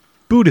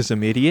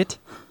 Buddhism, idiot.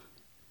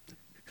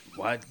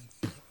 What?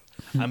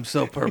 I'm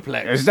so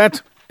perplexed.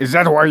 Is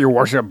that why you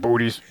worship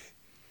booties?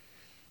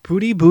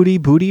 Booty, booty,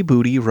 booty,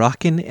 booty,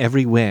 rockin'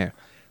 everywhere.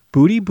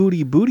 Booty,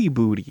 booty, booty,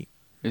 booty.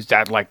 Is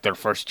that like their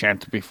first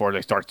chant before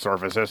they start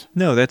services?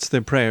 No, that's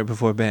their prayer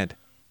before bed.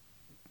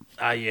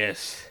 Ah,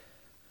 yes.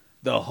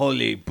 The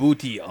Holy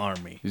Booty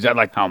Army. Is that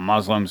like how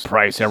Muslims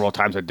pray several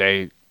times a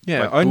day?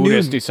 Yeah, but our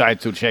Buddhists noon,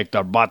 decide to shake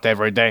their butt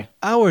every day?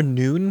 our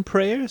noon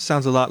prayer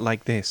sounds a lot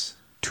like this.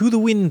 To the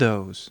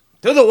windows.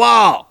 To the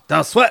wall!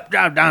 They'll sweat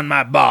down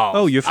my balls.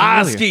 Oh, you're Ah,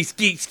 familiar. skeet,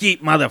 skeet,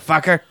 skeet,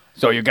 motherfucker.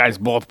 So you guys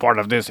both part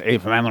of this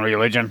ape-man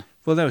religion?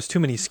 Well, that was too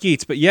many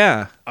skeets, but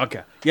yeah.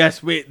 Okay.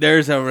 Yes,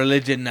 there's a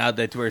religion now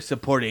that we're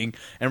supporting,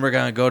 and we're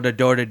going to go to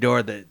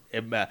door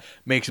that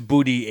makes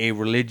booty a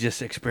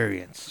religious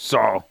experience.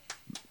 So,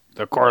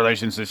 the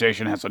Correlation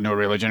Association has a new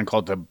religion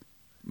called the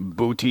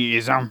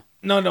Bootyism?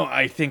 No,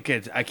 I think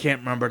I can't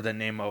remember the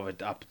name of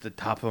it up the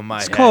top of my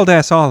head. It's called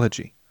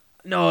assology.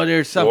 No,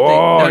 there's something.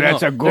 Whoa, no,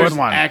 that's a good there's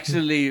one.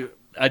 Actually,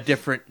 a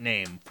different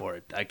name for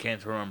it. I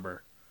can't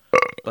remember.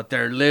 But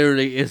there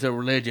literally is a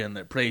religion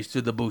that prays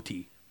to the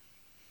booty.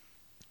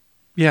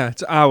 Yeah,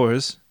 it's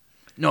ours.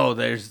 No,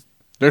 there's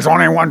There's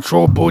only one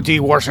true booty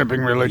worshipping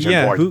religion,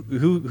 Yeah, boy.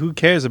 who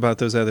cares about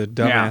those other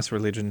dumbass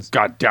religions?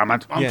 God damn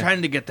it. I'm Yeah.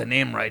 trying to get the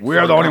name right. We're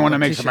for the only one that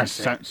makes it make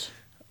competition's sake. sense.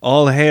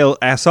 All hail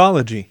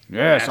assology.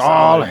 Yes, Assology.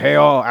 all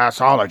hail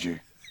assology.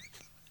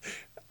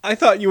 I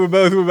thought you were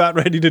both about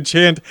ready to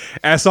chant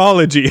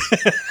assology.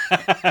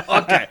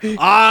 Okay,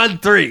 on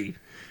 3.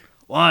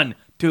 1,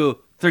 2,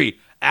 3.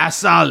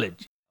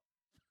 Assology.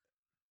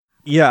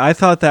 Yeah, I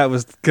thought that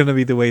was going to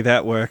be the way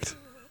that worked.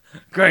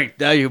 Great,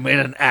 now you made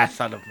an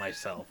ass out of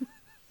myself.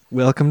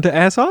 Welcome to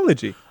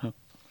assology.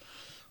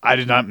 I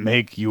did not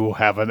make you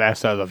have an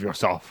ass out of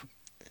yourself.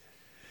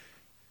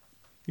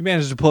 You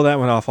managed to pull that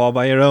one off all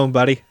by your own,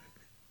 buddy.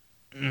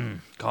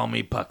 Call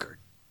me puckered.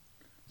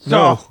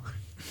 No.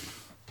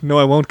 No,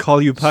 I won't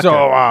call you Pucker.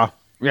 So,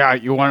 yeah,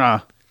 you want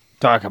to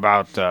talk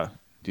about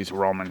this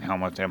Roman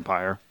helmet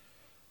empire?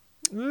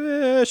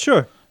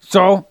 Sure.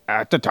 So,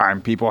 at the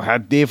time, people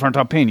had different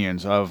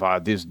opinions of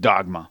this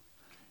dogma.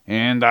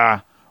 And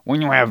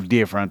when you have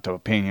different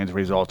opinions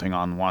resulting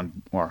on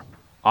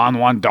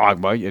one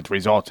dogma, it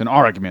results in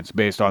arguments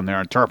based on their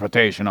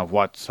interpretation of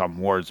what some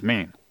words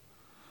mean,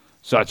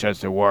 such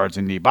as the words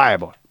in the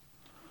Bible.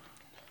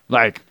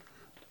 Like,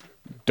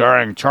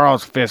 during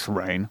Charles V's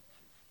reign,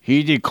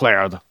 he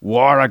declared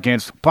war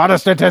against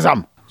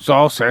Protestantism.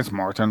 So, since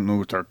Martin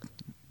Luther,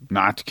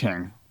 not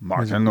King,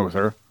 Martin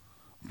Luther,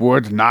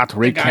 would not The guy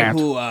recant...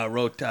 who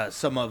wrote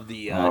some of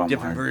the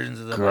different versions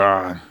of the Bible.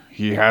 God,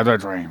 he had a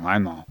dream, I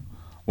know.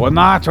 Would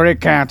not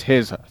recant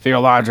his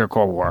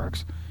theological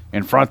works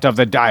in front of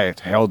the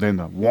Diet held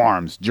in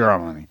Worms,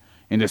 Germany,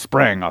 in the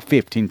spring of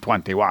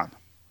 1521.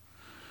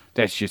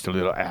 That's just a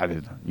little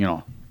added,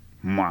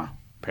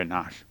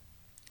 panache.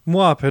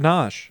 Moi,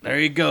 panache. There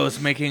he goes,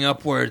 making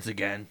up words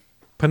again.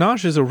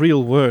 Panache is a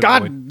real word.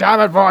 God boy. damn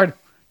it, Void!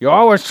 You're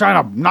always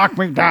trying to knock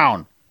me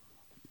down.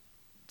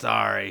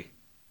 Sorry.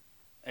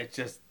 It's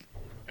just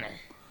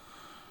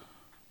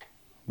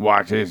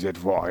What is it,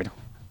 Void?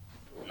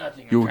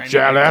 nothing. I'm You trying to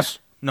jealous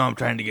No, I'm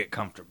trying to get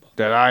comfortable.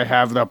 that I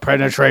have the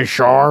penetrate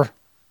shore?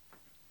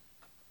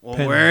 Well,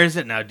 Pen- where is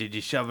it now? Did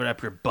you shove it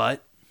up your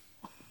butt?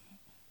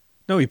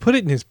 No, he put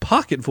it in his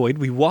pocket, Void.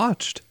 We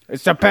watched.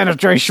 It's the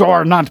penetrate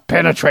shore, not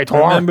penetrate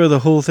whore. Remember the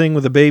whole thing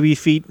with the baby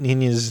feet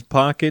in his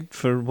pocket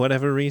for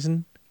whatever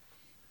reason?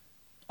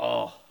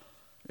 Oh,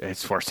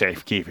 It's for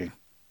safekeeping.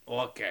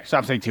 okay.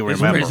 Something to His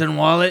remember. prison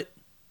wallet?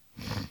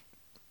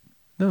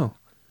 No.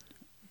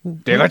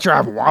 They let you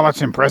have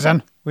wallets in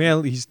prison?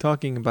 Well, he's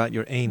talking about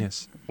your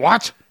anus.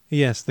 What?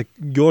 Yes,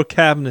 your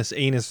cavernous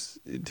anus,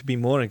 to be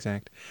more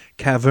exact.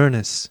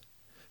 Cavernous.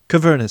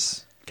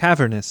 Cavernous.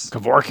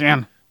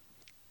 Kevorkian?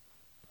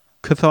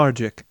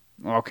 Cathargic.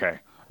 Okay.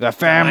 The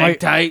family...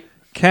 Tight.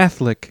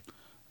 Catholic.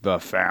 The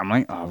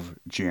family of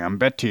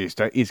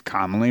Giambattista is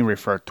commonly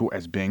referred to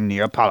as being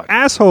Neapolitan,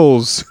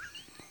 Assholes.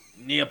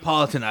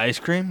 Neapolitan ice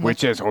cream?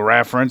 which is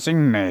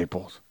referencing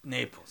Naples.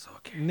 Naples,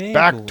 okay.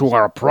 Back to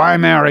our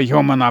primary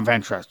human of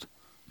interest.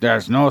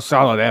 There's no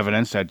solid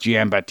evidence that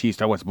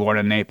Giambattista was born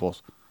in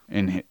Naples,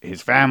 in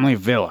his family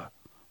villa,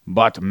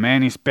 but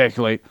many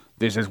speculate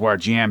this is where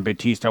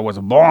Giambattista was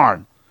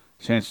born,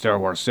 since there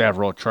were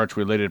several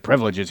church-related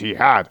privileges he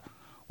had,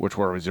 which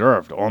were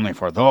reserved only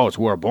for those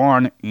who were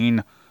born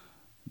in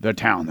the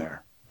town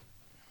there.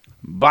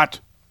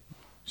 But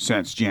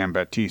since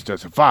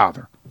Giambattista's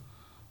father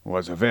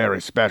was a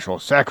very special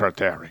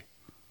secretary,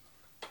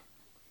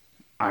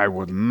 I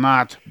would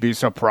not be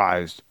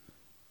surprised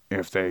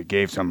if they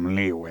gave some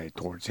leeway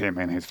towards him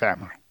and his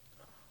family.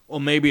 Well,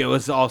 maybe it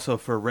was also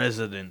for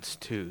residents,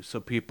 too. So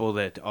people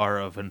that are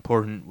of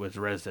importance with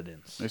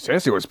residents. It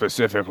says it was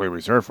specifically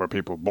reserved for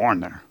people born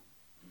there.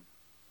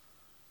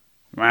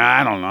 Well,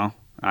 I don't know.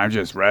 I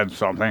just read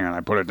something and I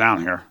put it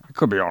down here. It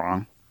could be all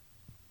wrong.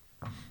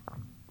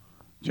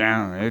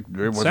 Yeah, it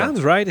was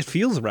Sounds right. It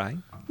feels right.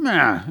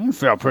 Yeah, it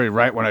felt pretty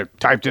right when I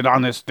typed it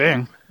on this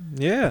thing.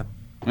 Yeah.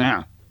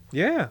 Yeah,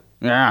 Yeah.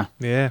 yeah.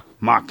 Yeah.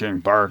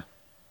 Mockingbird.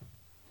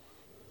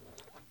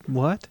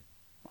 What?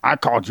 I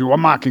called you a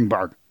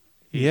mockingbird.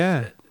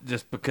 Yeah.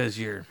 Just because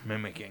you're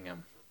mimicking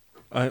him.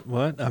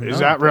 What? I'm Is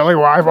not. that really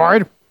why,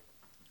 Void?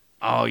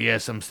 Oh,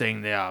 yes, I'm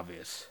saying the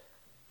obvious.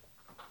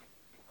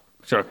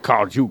 Should have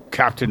called you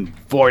Captain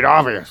Void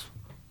Obvious.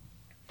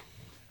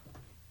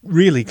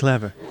 Really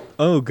clever?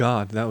 Oh,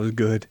 God, that was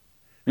good.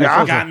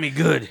 Yeah, Got me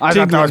good. I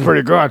thought that was tingling.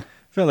 pretty good.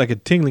 Felt like a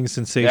tingling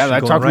sensation Yeah,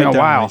 that going took me right a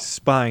down while. my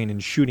spine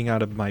and shooting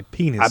out of my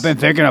penis. I've been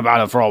thinking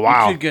about it for a You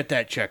while. should get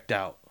that checked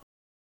out.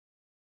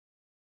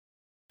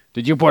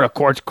 Did you put a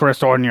quartz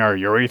crystal in your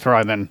urethra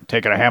and then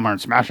take a hammer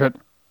and smash it?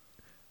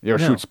 You'll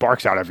No. shoot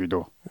sparks out if you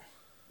do.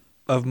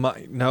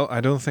 No,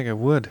 I don't think I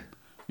would.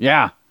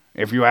 Yeah,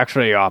 if you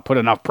actually put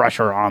enough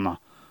pressure on the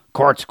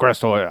quartz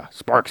crystal,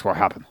 sparks will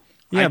happen.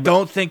 Yeah, I but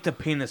don't think the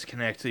penis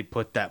can actually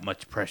put that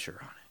much pressure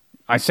on it.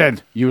 I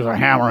said use a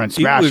hammer and it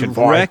smash it, would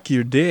boy. wreck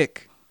your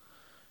dick.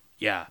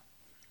 Yeah.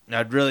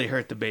 That'd really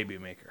hurt the baby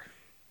maker.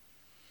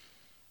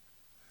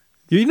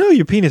 You know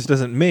your penis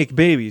doesn't make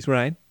babies,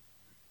 right?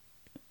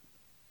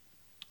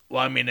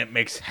 Well, I mean, it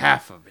makes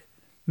half of it.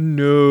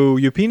 No,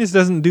 your penis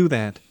doesn't do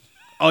that.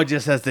 Oh, it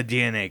just has the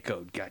DNA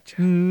code. Gotcha.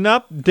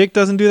 Nope, dick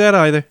doesn't do that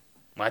either.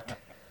 What?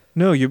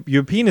 No,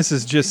 your penis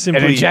is just An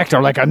simply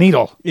injector like a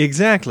needle.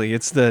 exactly.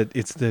 It's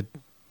the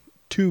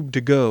tube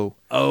to go.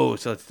 Oh,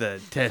 so it's the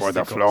testicles. For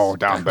the flow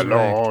down That's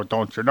below,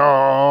 don't you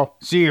know?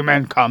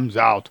 Semen comes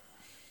out.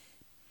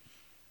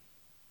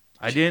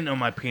 I didn't know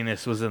my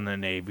penis was in the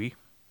Navy.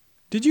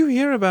 Did you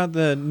hear about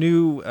the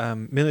new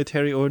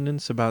military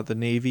ordinance about the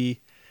Navy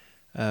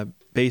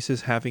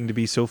bases having to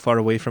be so far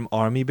away from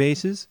Army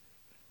bases?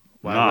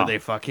 Why No. were they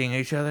fucking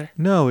each other?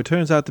 No, it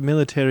turns out the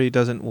military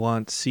doesn't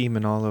want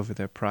semen all over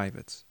their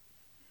privates.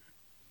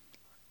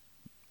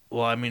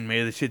 Well, I mean,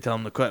 maybe they should tell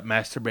them to quit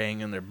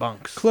masturbating in their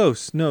bunks.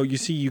 Close. No, you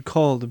see, you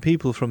call the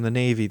people from the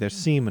Navy their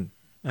seamen.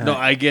 No,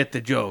 I get the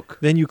joke.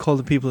 Then you call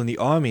the people in the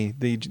Army,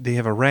 they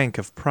have a rank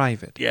of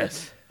private.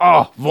 Yes.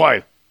 Oh,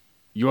 Void.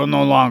 You're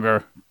no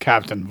longer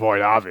Captain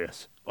Void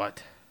Obvious.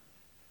 What?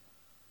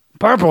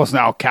 Purple's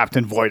now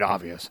Captain Void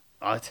Obvious.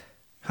 What?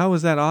 How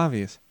is that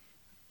obvious?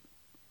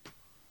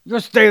 You're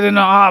stating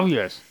the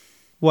obvious.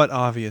 What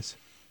obvious?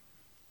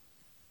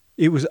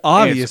 It was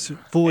obvious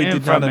Void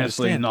did not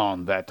Infamously understand.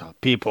 known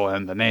that people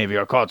in the Navy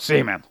are called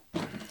seamen.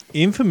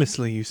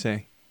 Infamously, you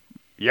say?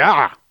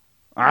 Yeah.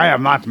 I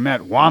have not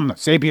met one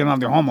sapien of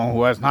the Homo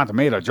who has not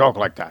made a joke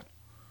like that.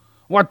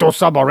 What do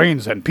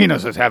submarines and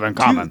penises have in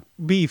common? To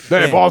be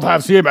fair, They both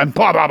have semen.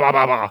 Bah, bah, bah,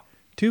 bah, bah.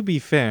 To be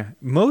fair,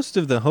 most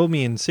of the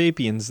Homo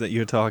sapiens that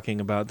you're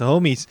talking about, the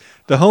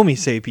Homo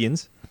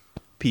sapiens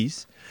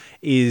piece,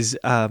 is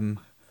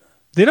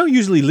they don't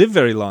usually live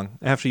very long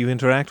after you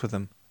interact with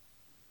them.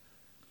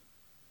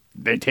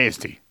 They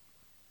tasty.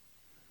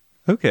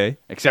 Okay.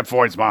 Except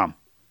Void's mom.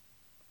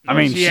 I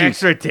mean, she's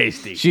extra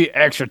tasty. She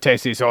extra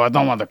tasty, so I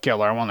don't want to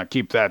kill her. I want to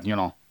keep that,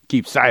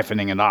 keep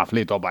siphoning it off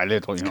little by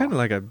little, It's kind of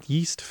like a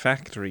yeast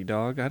factory,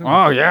 dog. I don't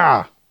Oh,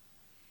 yeah.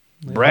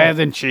 Bread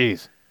and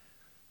cheese.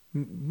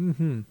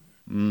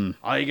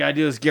 All you gotta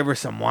do is give her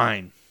some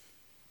wine.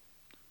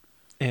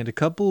 And a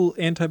couple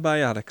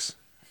antibiotics.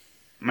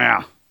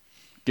 Yeah.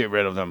 Get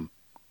rid of them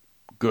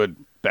good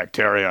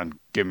bacteria and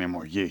give me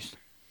more yeast.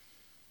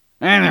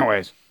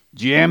 Anyways,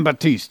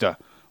 Giambattista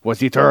was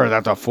deterred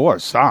after 4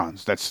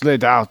 sons that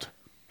slid out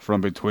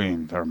from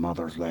between their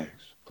mother's legs.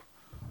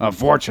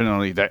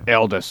 Unfortunately, the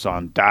eldest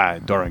son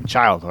died during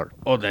childhood.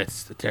 Oh,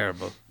 that's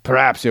terrible.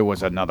 Perhaps it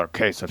was another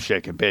case of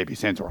shaken baby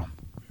syndrome.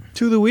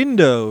 To the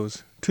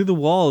windows. To the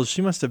walls.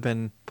 She must have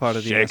been part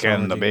of the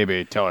Shaking the ethology.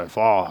 baby till it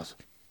falls.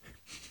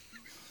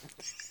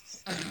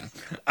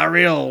 A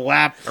real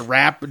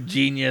rap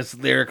genius,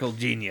 lyrical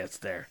genius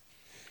there.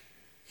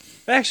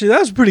 Actually, that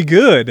was pretty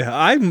good.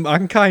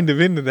 I'm kind of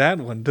into that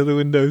one. To the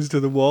windows, to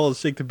the walls,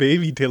 shake the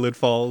baby till it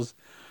falls.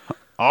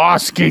 Oh,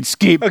 skeet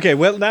skeet. Okay,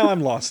 well, now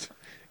I'm lost.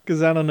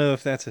 Because I don't know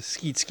if that's a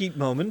skeet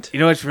moment. You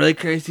know what's really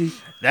crazy?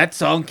 That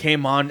song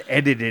came on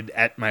edited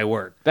at my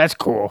work. That's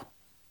cool.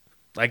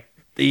 Like,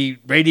 the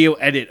radio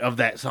edit of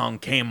that song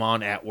came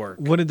on at work.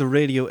 What did the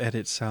radio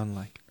edit sound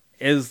like?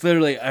 It was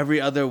literally every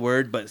other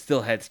word, but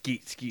still had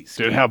skeet, skeet,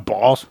 skeet. Did it have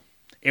balls?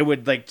 It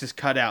would, like, just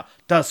cut out.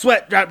 The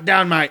sweat dropped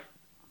down my...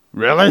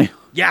 Really?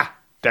 Yeah.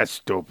 That's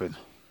stupid.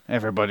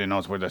 Everybody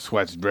knows where the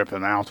sweat's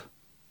dripping out.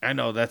 I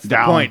know, that's the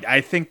Down. point. I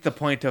think the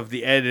point of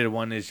the edited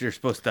one is you're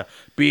supposed to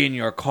be in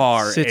your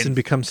car. Sits and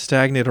becomes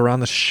stagnant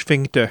around the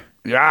sphincter.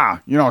 Yeah,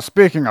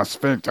 speaking of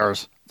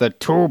sphincters, the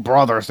 2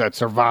 brothers that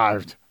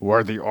survived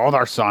were the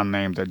older son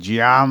named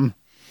Gian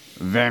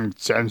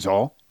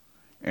Vincenzo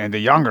and the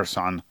younger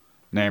son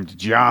named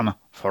Gian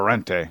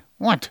Ferrante.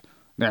 What?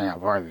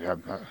 Why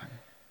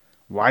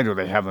do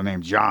they have the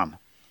name John?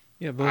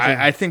 Yeah, both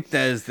I think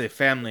that is the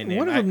family name.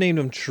 one of them named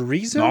him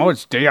Chorizo? No,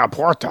 it's Della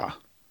Porta.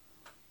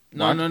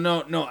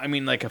 No. I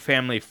mean, like a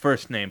family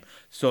first name.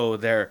 So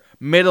their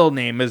middle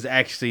name is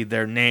actually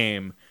their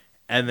name,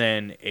 and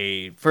then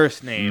a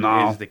first name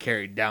No. is the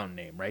carried down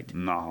name, right?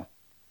 No,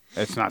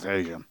 it's not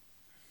Asian.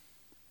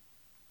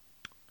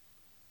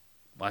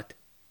 What?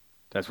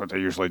 That's what they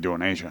usually do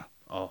in Asia.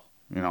 Oh.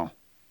 No,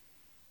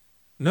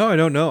 I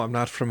don't know. I'm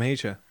not from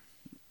Asia.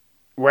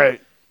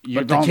 Wait, you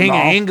But the don't King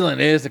know? of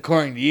England is,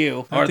 according to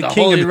you, or the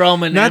king Holy of,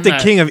 Roman Not Empire.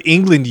 the King of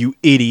England, you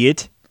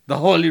idiot. The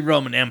Holy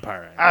Roman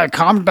Empire. Hey,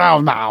 calm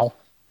down now,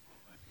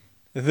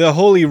 The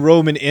Holy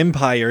Roman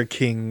Empire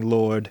King,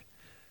 Lord.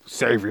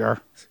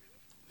 Savior.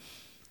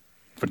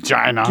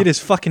 Vagina. Get his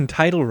fucking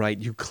title right,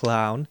 you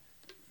clown.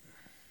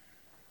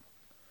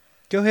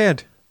 Go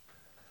ahead.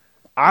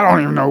 I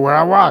don't even know where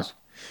I was.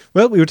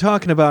 Well, we were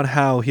talking about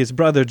how his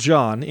brother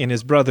John and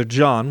his brother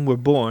John were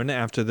born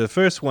after the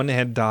first one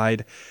had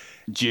died.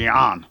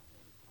 Gian.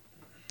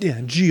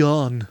 Yeah,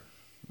 Gian.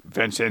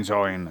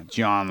 Vincenzo and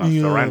Gian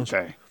Yes.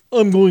 Ferrante.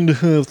 I'm going to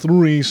have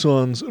 3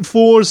 sons.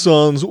 4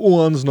 sons,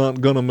 one's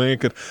not gonna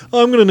make it.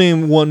 I'm gonna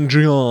name one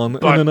John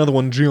But- and another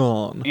one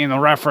John. In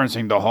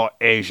referencing the whole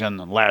Asian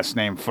last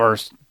name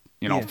first,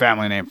 Yeah.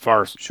 family name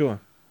first. Sure.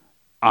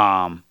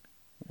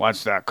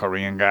 What's that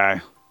Korean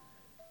guy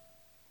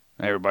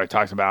everybody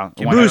talks about?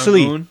 Kim Bruce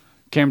Lee. Jong-un?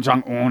 Kim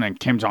Jong-un and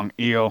Kim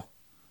Jong-il.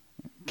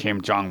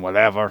 Kim Jong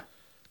whatever.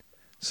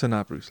 So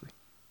not Bruce Lee.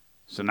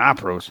 So not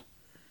Bruce.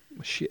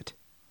 Shit.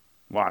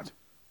 What?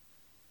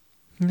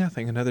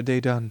 Nothing. Another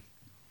day done.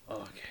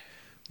 Okay.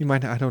 You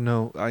might. I don't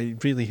know. I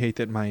really hate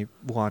that my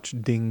watch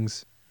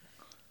dings.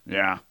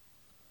 Yeah.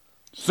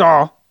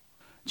 So,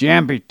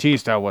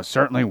 Giambattista was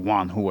certainly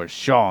one who was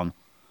shown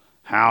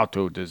how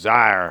to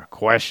desire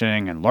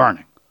questioning and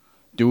learning,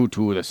 due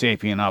to the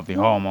sapien of the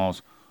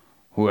homos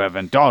who have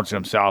indulged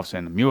themselves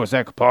in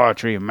music,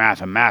 poetry,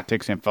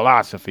 mathematics, and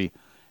philosophy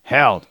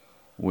held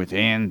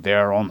within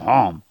their own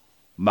home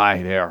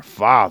by their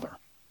father.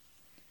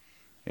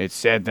 It's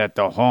said that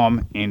the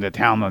home in the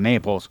town of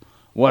Naples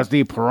was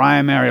the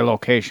primary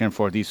location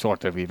for these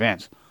sort of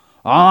events,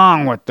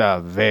 along with the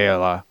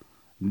Villa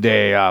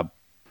de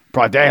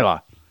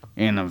Pradella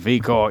in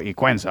Vico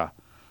Equenza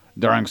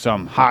during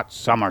some hot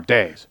summer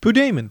days.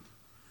 Putamen.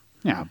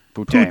 Yeah,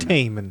 Putamen.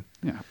 Putamen.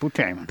 Yeah,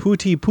 Putamen.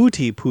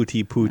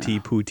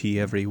 Pooty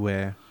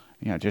everywhere.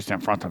 Yeah, just in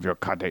front of your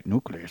caudate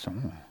nucleus,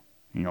 in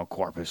your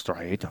corpus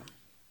striatum.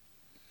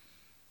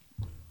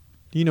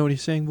 Do you know what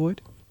he's saying,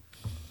 Boyd?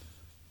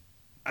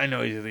 I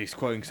know he's at least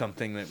quoting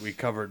something that we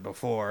covered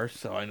before,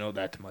 so I know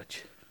that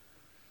much.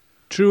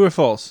 True or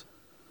false?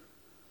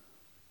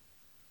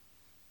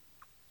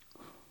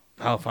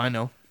 How if I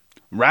know?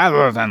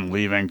 Rather than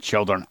leaving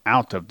children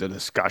out of the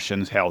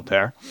discussions held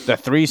there, the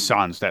three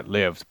sons that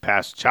lived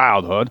past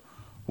childhood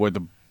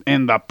would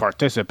end up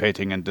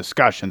participating in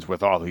discussions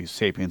with all these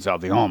sapiens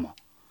of the Homo.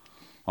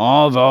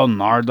 Although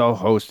Nardo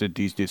hosted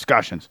these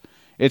discussions,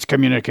 it's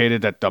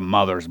communicated that the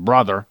mother's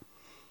brother,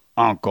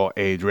 Uncle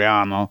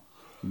Adriano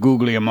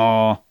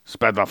Guglielmo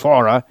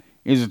Spadafora,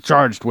 is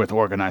charged with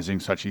organizing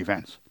such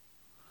events.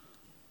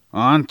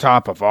 On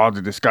top of all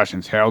the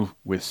discussions held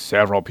with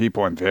several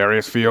people in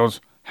various fields,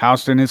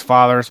 housed in his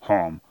father's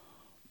home,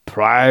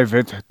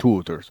 private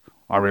tutors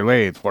are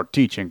relayed for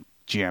teaching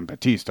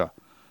Giambattista,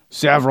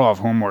 several of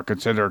whom were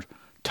considered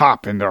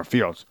top in their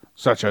fields,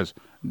 such as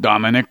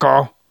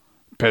Domenico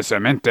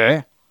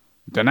Pesamente,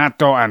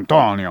 Donato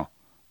Antonio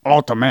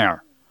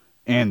Altamare,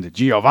 and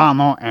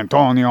Giovanni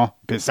Antonio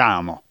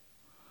Pisano.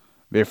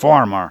 The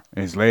former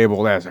is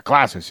labeled as a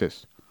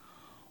classicist,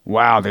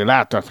 while the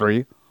latter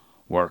three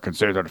were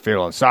considered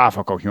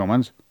philosophical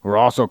humans who are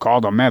also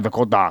called the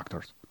medical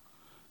doctors.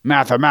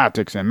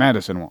 Mathematics and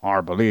medicine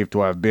are believed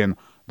to have been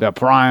the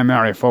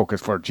primary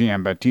focus for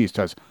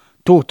Giambattista's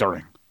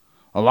tutoring,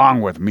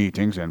 along with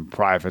meetings and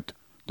private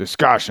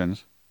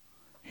discussions.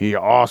 He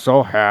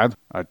also had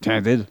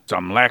attended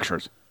some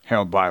lectures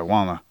held by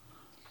one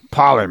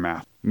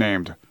polymath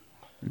named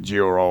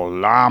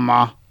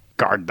Girolamo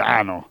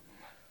Cardano.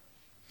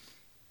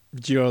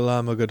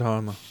 Girolamo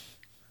Godharma.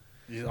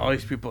 All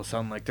these people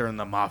sound like they're in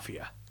the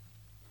mafia.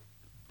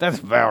 That's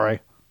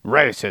very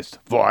racist,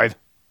 Void.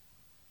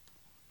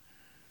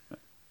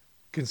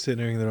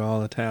 Considering they're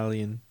all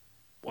Italian.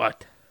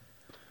 What?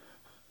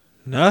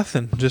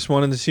 Nothing. Just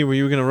wanted to see where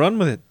you were going to run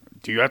with it.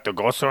 Do you have to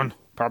go soon,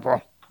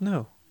 Purple?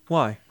 No.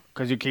 Why?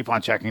 Because you keep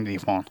on checking the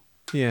phone.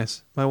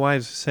 Yes. My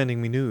wife's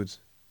sending me nudes.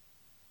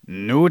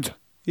 Nudes?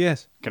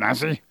 Yes. Can I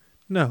see?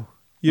 No.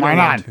 You Why don't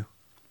not? want to.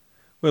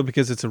 Well,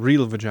 because it's a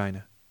real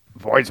vagina.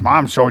 Void's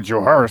mom showed you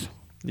hers.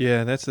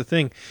 Yeah, that's the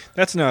thing.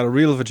 That's not a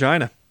real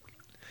vagina.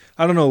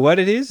 I don't know what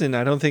it is, and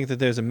I don't think that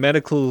there's a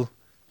medical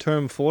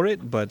term for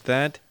it, but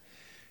that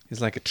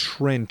is like a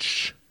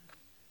trench.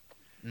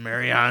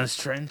 Mariana's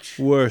Trench?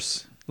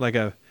 Worse. Like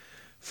a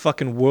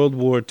fucking World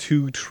War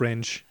II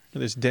trench.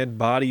 There's dead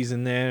bodies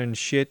in there and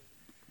shit.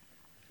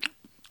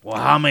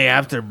 Well, how many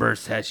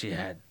afterbirths has she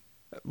had?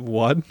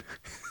 What?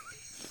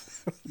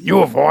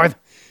 You, Void.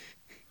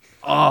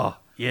 Oh,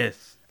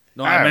 yes.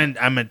 No,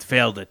 I meant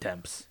failed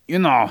attempts. You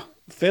know.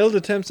 Failed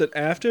attempts at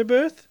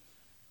afterbirth?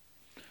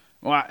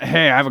 Well,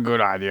 hey, I have a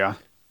good idea.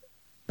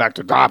 Back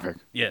to topic.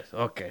 Yes,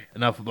 okay.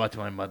 Enough about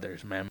my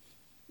mother's, ma'am.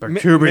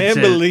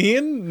 Mambalian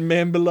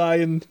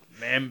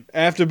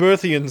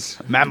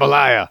afterbirthians.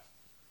 Mambalaya.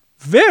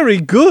 Very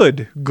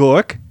good,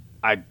 Gork.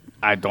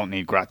 I don't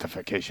need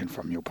gratification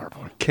from you,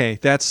 Purple. Okay,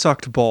 that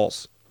sucked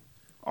balls.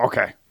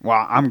 Okay.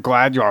 Well, I'm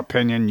glad your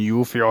opinion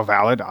you feel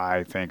valid,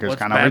 I think, is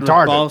kind of What's bad retarded.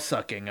 with ball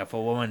sucking? If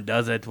a woman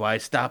does it, why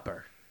stop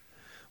her?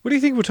 What do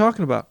you think we're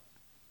talking about?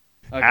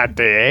 Okay. At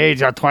the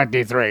age of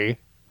 23,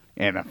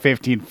 in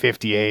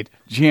 1558,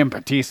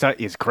 Giambattista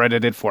is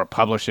credited for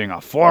publishing a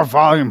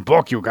 4-volume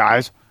book, you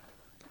guys.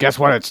 Guess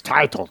what it's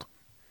titled?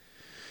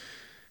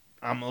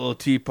 I'm a little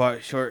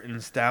teapot, short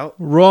and stout.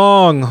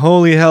 Wrong.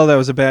 Holy hell, that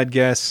was a bad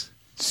guess.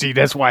 See,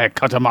 that's why I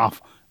cut him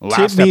off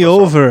last Tip me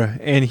episode. over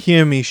and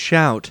hear me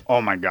shout.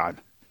 Oh, my God.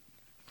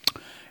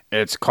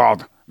 It's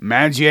called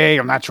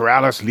Magia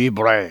Naturalis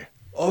Libre.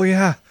 Oh,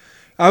 yeah.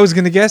 I was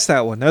going to guess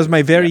that one. That was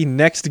my very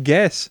next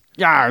guess.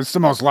 Yeah, it's the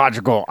most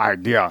logical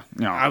idea.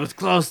 You know. I was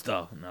close,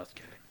 though. No, I was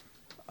kidding.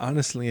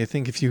 Honestly, I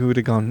think if you would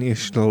have gone, you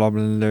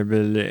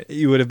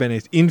would have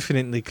been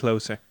infinitely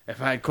closer.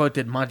 If I had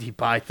quoted Monty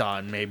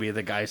Python, maybe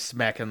the guys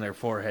smacking their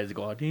foreheads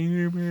going,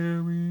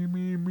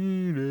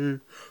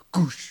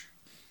 Goosh.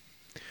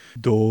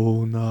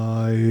 Don't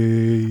I?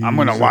 I'm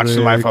going to watch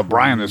The Life of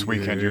Brian this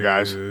weekend, you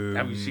guys.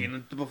 Have you seen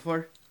it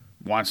before?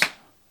 Once,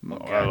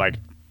 Okay. like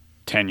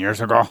 10 years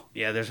ago.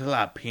 Yeah, there's a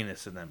lot of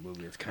penis in that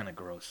movie. It's kind of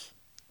gross.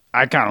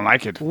 I kind of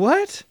like it.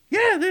 What?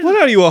 Yeah, there's What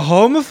are you, a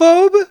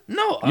homophobe?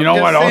 no. You know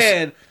what else?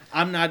 Saying,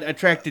 I'm not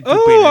attracted to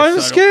Oh, penis.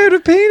 I'm scared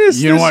of penis.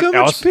 You know There's what so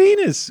else? much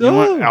penis. You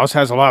know Oh. what else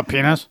has a lot of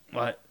penis?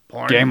 What?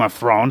 Porn? Game of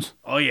Thrones.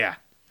 Oh, yeah.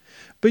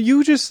 But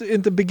you just,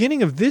 at the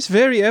beginning of this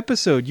very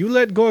episode, you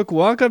let Gork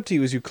walk up to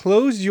you as you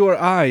closed your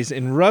eyes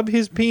and rub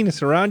his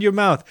penis around your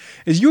mouth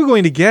as you were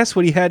going to guess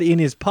what he had in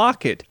his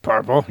pocket.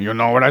 Purple, you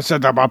know what I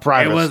said about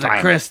private It was time.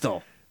 a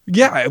crystal.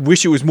 Yeah, I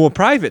wish it was more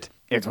private.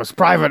 It was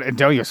private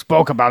until you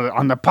spoke about it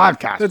on the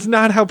podcast. That's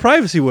not how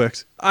privacy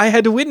works. I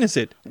had to witness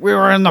it. We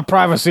were in the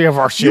privacy of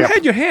our You ship.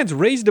 had your hands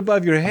raised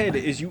above your head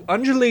as you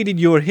undulated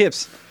your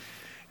hips.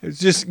 It's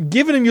just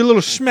giving him your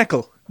little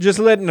schmeckle. Just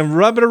letting him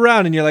rub it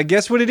around, and you're like,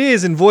 guess what it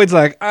is? And Void's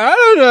like, I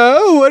don't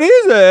know. What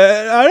is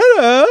it? I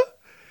don't know.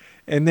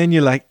 And then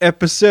you're like,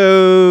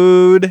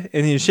 episode. And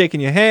then you're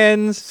shaking your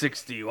hands.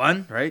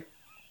 61, right?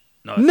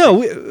 No,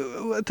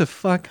 what the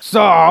fuck?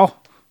 So,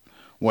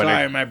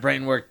 Sorry, my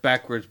brain worked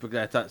backwards because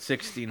I thought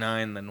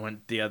 69, then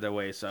went the other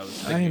way. So I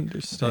was I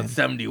thinking. So understand. it's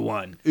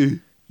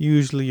 71.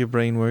 Usually your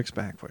brain works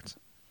backwards.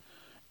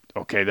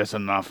 okay, that's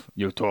enough.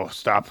 You two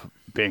stop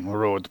being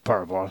rude,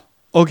 Purple.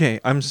 Okay,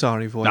 I'm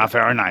sorry, Void. Not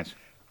very nice.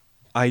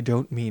 I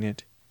don't mean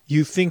it.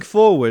 You think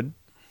forward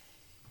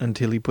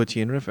until he puts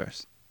you in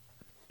reverse.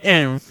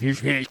 And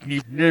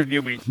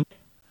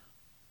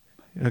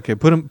Okay,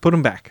 put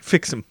him back.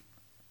 Fix him.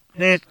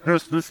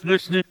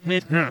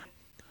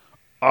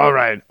 All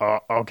right.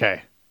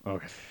 Okay.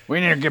 We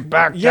need to get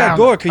back Yeah, down.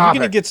 Gork, are you topic.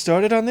 going to get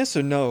started on this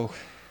or no?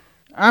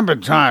 I've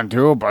been trying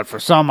to, but for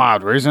some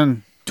odd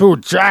reason, two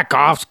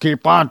jack-offs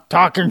keep on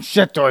talking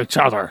shit to each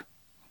other.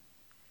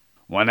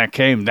 When it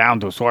came down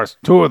to source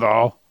 2,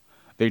 though,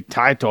 the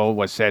title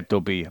was said to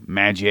be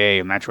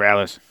Magiae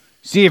Naturalis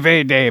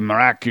Sive de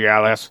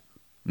Miraculous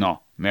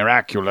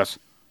Rerum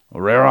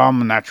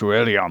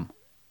Naturalium.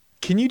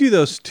 Can you do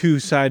those two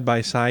side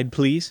by side,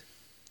 please?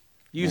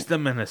 use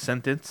them in a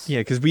sentence.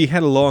 Yeah, because we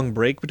had a long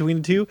break between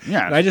the two.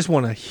 Yeah. And I just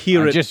want to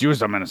hear I it. just used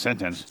them in a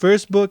sentence.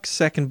 First book,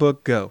 second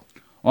book, go.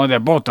 Well, they're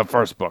both the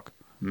first book,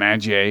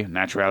 Magiae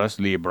Naturalis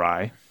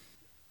Librae,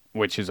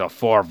 which is a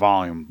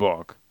 4-volume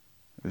book.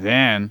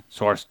 Then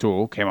Source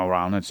 2 came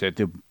around and said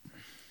the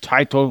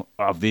title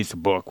of this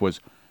book was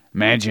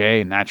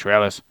Magiae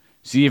Naturalis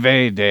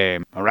Sive de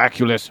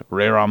Miraculous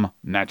Rerum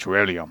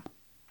Naturalium.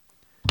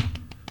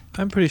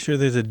 I'm pretty sure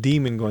there's a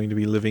demon going to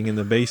be living in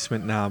the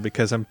basement now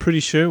because I'm pretty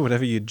sure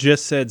whatever you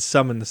just said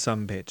summoned the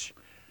sumbitch.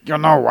 You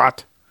know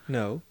what?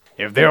 No.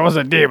 If there was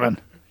a demon,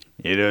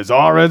 it is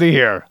already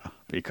here.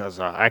 Because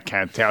I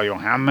can't tell you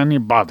how many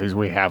bodies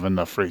we have in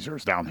the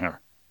freezers down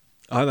here.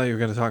 I thought you were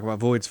going to talk about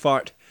Void's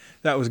fart.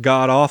 That was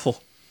god-awful.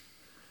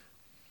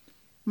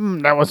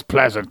 That was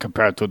pleasant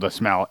compared to the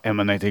smell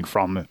emanating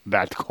from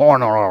that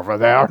corner over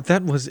there.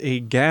 That was a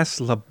gas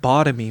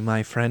lobotomy,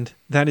 my friend.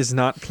 That is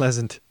not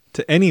pleasant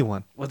to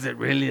anyone. Was it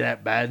really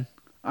that bad?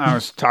 I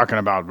was talking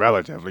about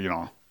relatively,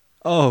 Oh,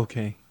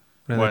 okay.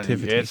 When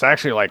Relativity. it's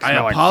actually like I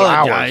smelling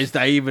apologized.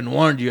 I even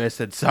warned you. I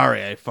said,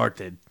 sorry, I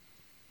farted.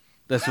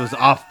 This was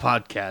off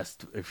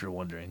podcast, if you're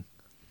wondering.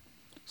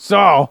 flowers.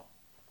 So,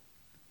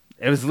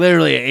 It was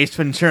literally Ace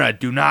Ventura.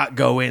 Do not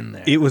go in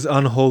there. It was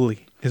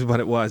unholy, is what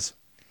it was.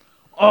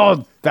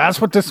 oh,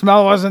 that's what the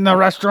smell was in the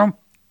restroom?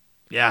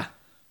 Yeah.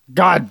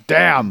 God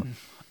damn.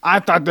 I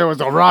thought there was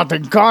a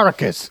rotting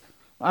carcass.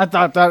 I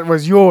thought that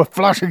was you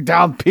flushing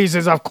down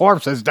pieces of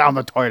corpses down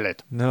the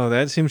toilet. No,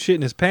 that's him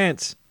shitting his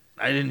pants.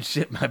 I didn't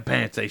shit my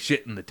pants. I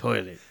shit in the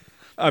toilet.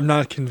 I'm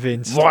not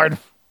convinced. Lord,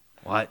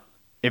 What?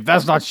 if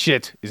that's not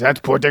shit, is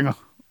that pudding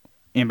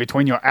in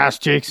between your ass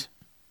cheeks?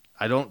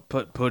 I don't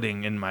put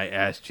pudding in my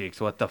ass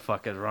cheeks. What the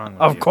fuck is wrong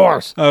with Of you?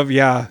 course.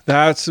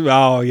 That's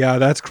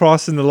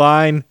crossing the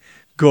line,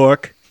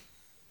 Gork.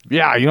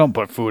 Yeah, you don't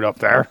put food up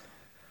there.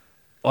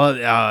 Well,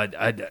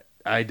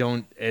 I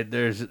don't.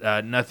 There's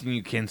nothing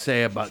you can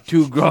say about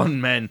two grown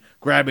men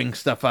grabbing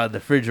stuff out of the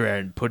refrigerator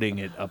and putting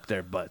it up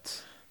their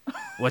butts,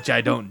 which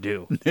I don't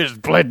do. There's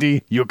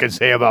plenty you can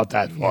say about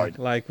that, Floyd.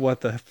 Like,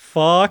 what the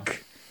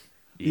fuck?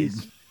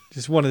 Is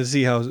Just wanted to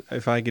see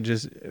if I could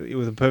just,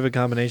 with a perfect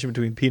combination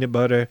between peanut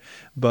butter,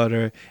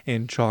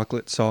 and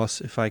chocolate sauce,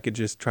 if I could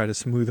just try to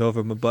smooth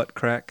over my butt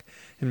crack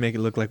and make it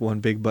look like one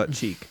big butt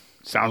cheek.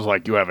 Sounds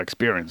like you have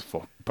experience,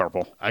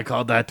 Purple. I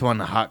call that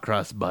one a hot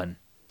cross bun.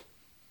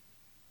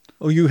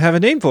 Oh, you have a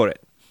name for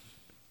it?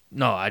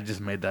 No, I just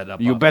made that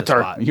up. You off the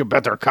spot.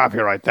 better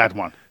copyright that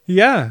one.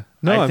 Yeah.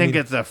 No, I think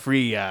mean, it's a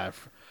free,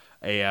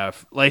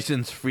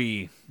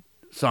 license-free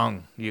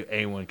song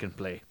anyone can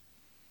play.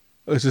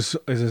 it's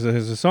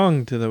a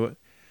song to the.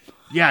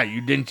 Yeah,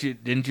 didn't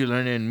you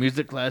learn it in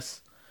music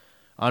class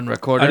on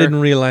recorder? I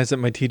didn't realize that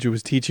my teacher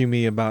was teaching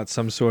me about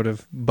some sort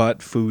of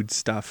butt food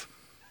stuff.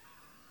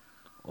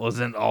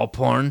 Wasn't all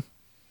porn.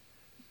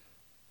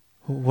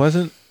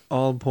 Wasn't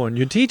all porn.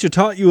 Your teacher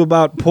taught you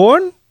about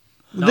porn?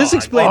 No, This I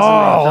explains.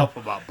 taught myself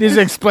about This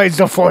explains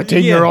the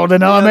 14-year-old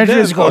in Yeah, elementary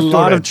there's school a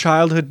lot of student.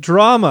 childhood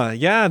drama.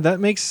 Yeah, that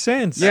makes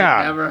sense.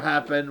 Yeah. Never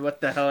happened.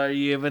 What the hell are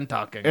you even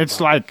talking It's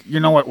about? like,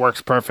 what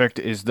works perfect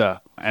is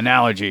the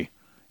analogy.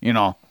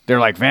 There's They're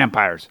like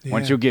vampires. Yeah.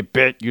 Once you get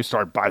bit, you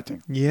start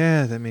biting.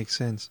 Yeah, that makes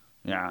sense.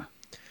 Yeah.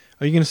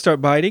 Are you going to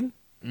start biting?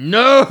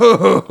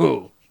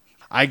 No!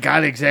 I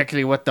got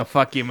exactly what the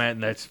fuck you meant,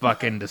 and that's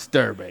fucking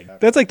disturbing.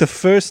 That's like the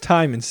first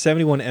time in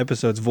 71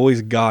 episodes Voice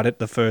got it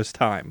the first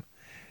time.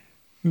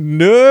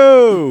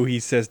 No, he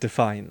says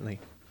defiantly.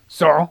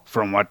 So,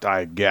 from what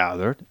I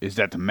gathered, is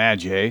that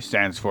Magie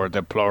stands for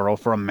the plural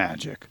for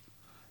magic.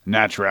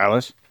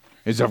 Naturalis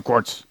is, of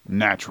course,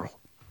 natural,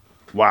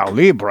 while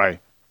Libre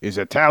is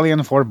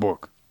Italian for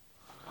book.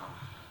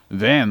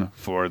 Then,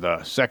 for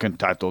the second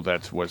title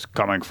that was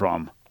coming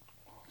from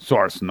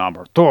source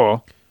number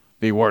 2,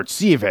 the word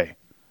sive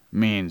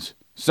means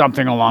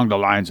something along the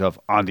lines of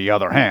on the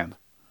other hand.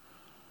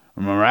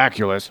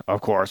 Miraculous,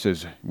 of course,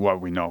 is what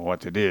we know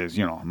what it is,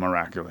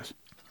 miraculous.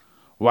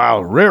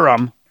 While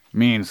rerum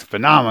means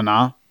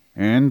phenomena,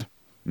 and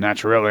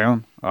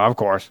naturalium, of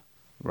course,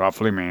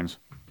 roughly means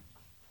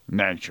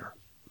nature.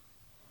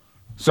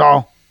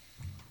 So,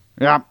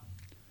 yeah,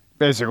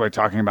 basically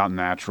talking about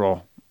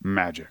natural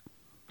magic.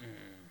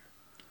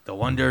 The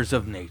wonders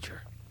of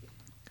nature.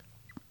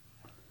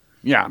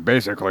 Yeah,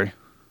 basically.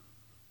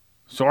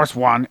 Source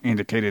 1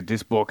 indicated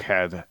this book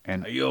had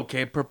Are you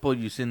okay, Purple?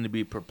 You seem to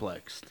be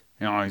perplexed.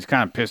 he's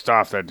kind of pissed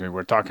off that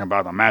we're talking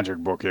about a magic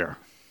book here.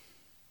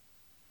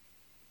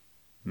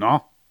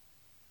 No?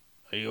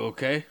 Are you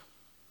okay?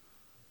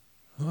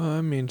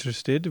 I'm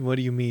interested. What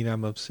do you mean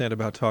I'm upset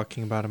about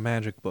talking about a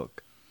magic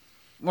book?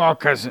 Well,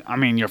 because,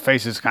 your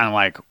face is kind of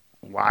like,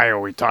 why are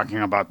we talking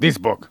about this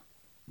book?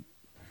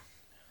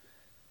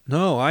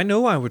 No, I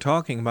know why we're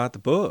talking about the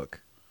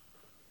book.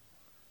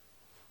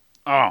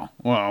 Oh,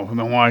 well,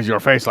 then why is your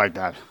face like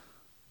that?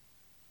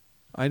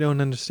 I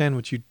don't understand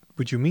what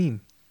you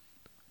mean.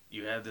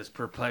 You have this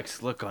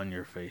perplexed look on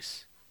your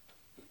face.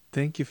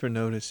 Thank you for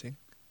noticing.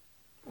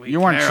 We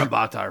You weren't care tr-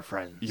 about our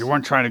friends. You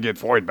weren't trying to get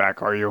Void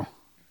back, are you?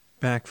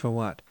 Back for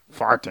what?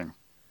 Farting.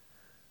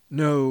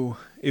 No,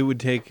 it would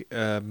take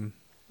a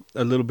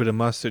little bit of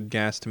mustard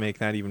gas to make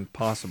that even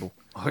possible.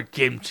 Or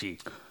kimchi.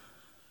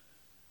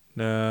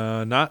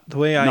 No, not the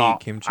way I No, eat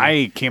kimchi. I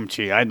eat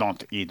kimchi. I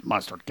don't eat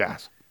mustard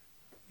gas.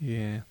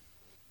 Yeah.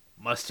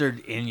 Mustard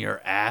in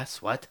your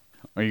ass? What?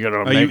 Are you gonna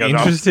Are make you another?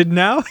 interested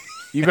now?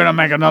 You gonna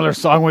make another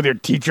song with your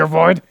teacher,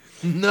 Void?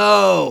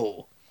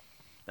 No!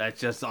 That's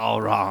just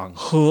all wrong.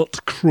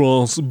 Hot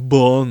cross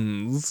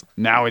buns.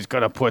 Now he's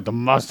gonna put the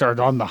mustard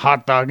on the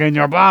hot dog in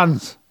your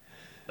buns.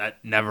 That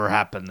never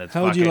happened. That's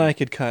How would you fucking-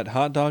 like it cut?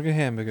 Hot dog or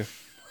hamburger?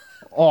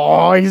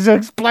 Oh, he's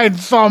explained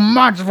so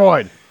much,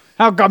 Void.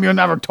 How come you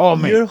never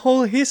told me? Your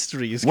whole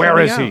history is Where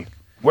coming is out. he?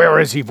 Where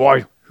is he,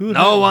 Void? Who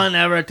No the- one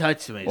ever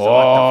touched me. So what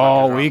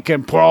the fuck is We wrong?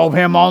 can probe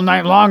him all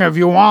night long if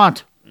you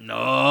want.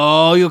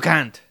 No, you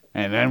can't.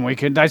 And then we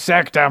can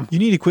dissect him. You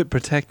need to quit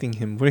protecting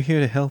him. We're here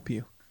to help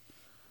you.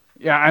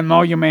 Yeah, I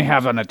know you may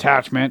have an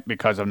attachment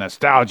because of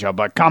nostalgia,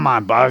 but come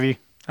on, buddy.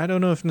 I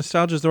don't know if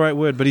nostalgia is the right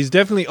word, but he's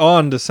definitely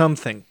on to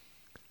something.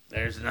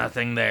 There's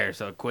nothing there,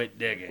 so quit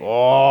digging.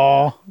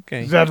 Oh,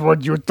 Okay. is that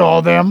what you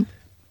told him?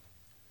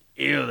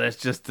 Ew, that's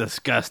just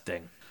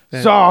disgusting.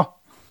 That- So,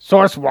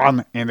 Source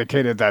 1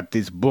 indicated that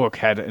this book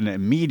had an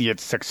immediate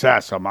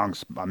success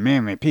amongst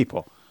many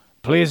people.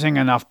 Pleasing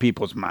enough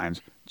people's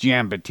minds,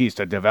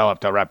 Giambattista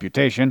developed a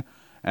reputation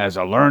as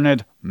a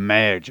learned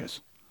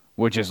magus,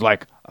 which is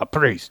like a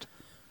priest.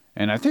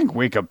 And I think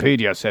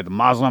Wikipedia said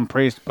Muslim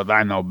priest, but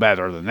I know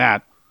better than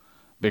that,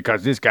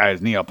 because this guy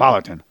is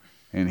Neapolitan,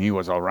 and he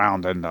was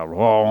around in the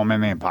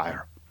Roman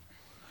Empire.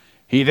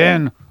 He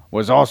then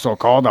was also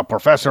called a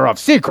professor of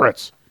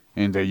secrets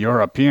in the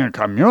European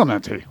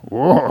community.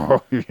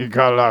 Whoa, he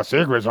got a lot of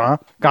secrets, huh?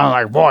 Kind of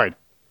like Void.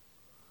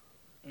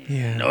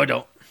 Yeah. No, I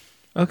don't.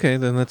 Okay,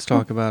 then let's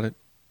talk about it.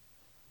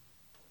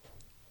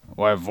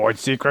 What, Void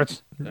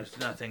secrets? There's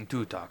nothing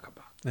to talk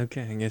about.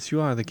 Okay, I guess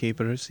you are the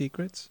keeper of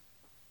secrets.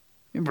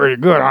 You're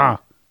pretty good, huh?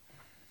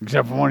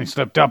 Except for when he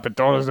slipped up and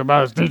told us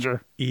about his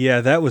teacher.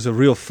 Yeah, that was a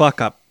real fuck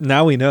up.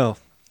 Now we know.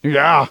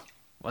 Yeah.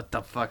 What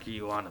the fuck are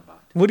you on about?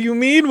 What do you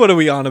mean? What are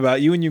we on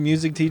about? You and your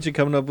music teacher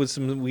coming up with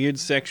some weird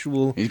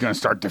sexual He's going to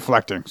start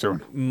deflecting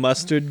soon.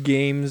 mustard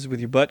games with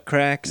your butt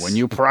cracks? When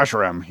you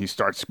pressure him, he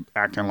starts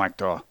acting like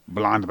the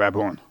blonde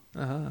baboon.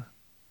 Uh-huh.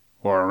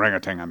 Or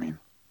orangutan, I mean.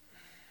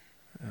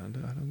 I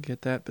don't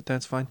get that, but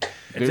that's fine.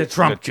 It's a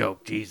Trump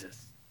joke,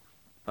 Jesus.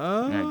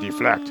 Oh,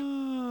 deflect.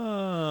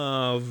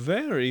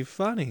 Very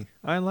funny.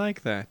 I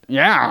like that.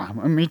 Yeah,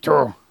 me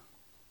too.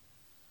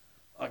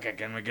 Okay,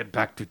 can we get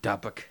back to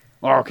topic?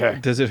 Okay.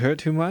 Does it hurt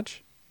too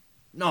much?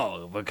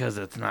 No, because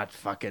it's not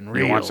fucking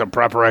real. You want some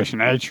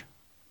preparation, H?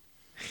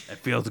 It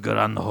feels good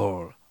on the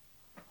whole.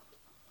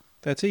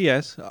 That's a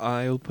yes.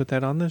 I'll put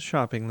that on the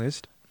shopping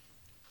list.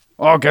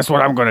 Oh, guess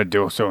what I'm going to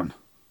do soon?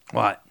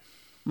 What?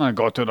 I'm going to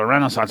go to the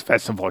Renaissance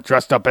Festival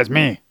dressed up as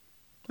me.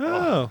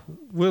 Oh,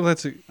 well,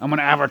 that's a... I'm going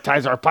to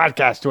advertise our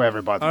podcast to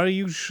everybody. Are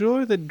you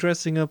sure that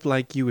dressing up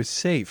like you is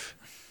safe?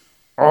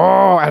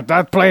 Oh, at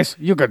that place,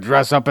 you could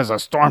dress up as a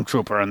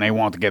stormtrooper and they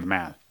won't get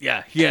mad.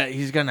 Yeah,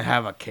 he's gonna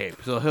have a cape,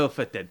 so he'll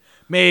fit in.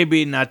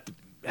 Maybe not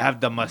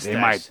have the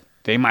mustache.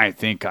 They might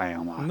think I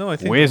am a No, I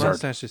think the wizard.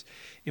 mustache is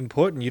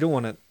important. You don't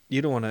want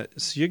to.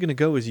 So you're gonna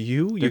go as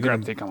you. They're You're gonna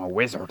gonna. think I'm a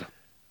wizard.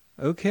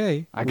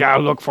 Okay. I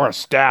gotta look for a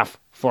staff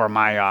for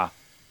my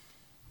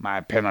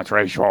my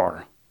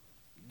penetration.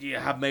 Do you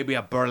have maybe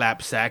a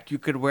burlap sack you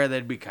could wear?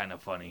 That'd be kind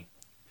of funny.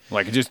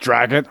 Like, just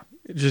drag it.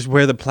 Just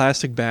wear the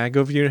plastic bag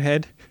over your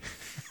head.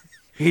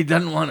 He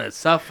doesn't want to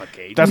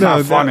suffocate. That's No,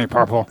 not funny,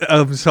 Purple.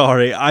 I'm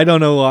sorry. I don't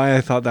know why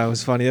I thought that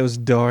was funny. That was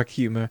dark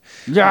humor.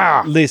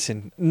 Yeah.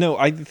 Listen, no,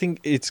 I think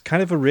it's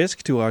kind of a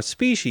risk to our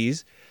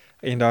species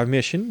and our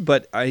mission,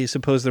 but I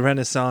suppose the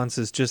Renaissance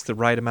is just the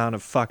right amount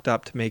of fucked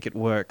up to make it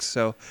work.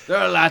 So, There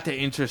are a lot of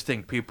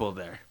interesting people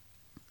there.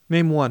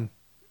 name one.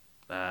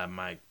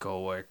 My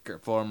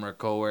former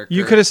coworker.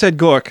 You could have said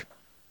Gork.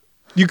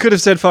 You could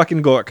have said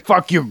fucking Gork.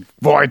 Fuck you,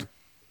 Void.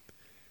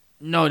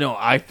 No,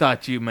 I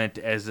thought you meant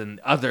as an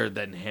other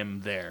than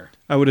him there.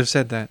 I would have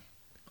said that.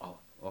 Oh,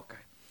 okay.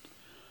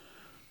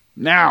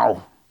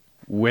 Now,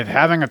 with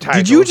having a title...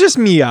 Did you just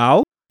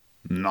meow?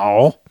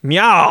 No.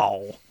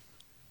 Meow.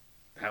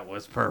 That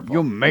was purple.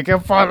 You making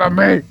fun of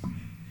me?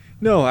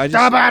 No, I just...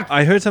 Stop it!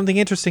 I heard something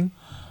interesting.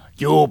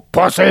 You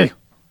pussy.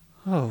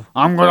 Oh,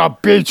 I'm gonna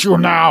beat you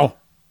now.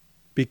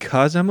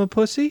 because I'm a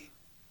pussy?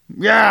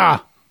 Yeah.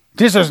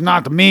 This is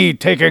not me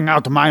taking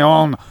out my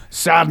own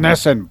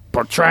sadness and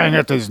portraying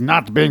it as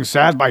not being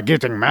sad by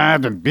getting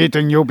mad and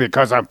beating you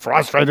because I'm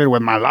frustrated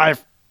with my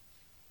life.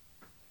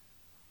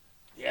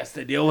 He has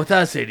to deal with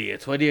us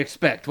idiots. What do you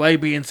expect? Why are you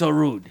being so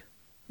rude?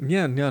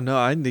 Yeah, no,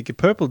 I think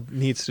Purple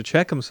needs to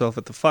check himself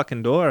at the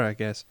fucking door, I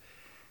guess.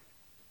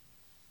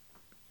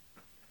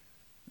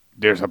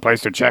 There's a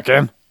place to check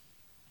in.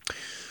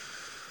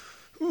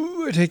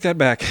 Ooh, I take that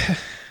back.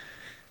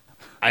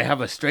 I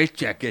have a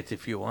straitjacket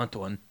if you want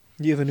one.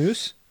 You have a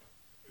noose?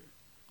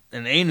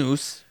 An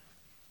anus.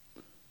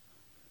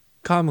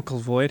 Comical,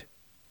 Void.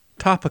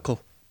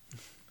 Topical.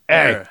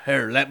 Hey,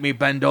 Here, let me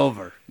bend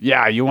over.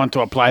 yeah, you want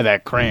to apply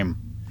that cream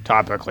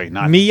topically,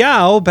 not...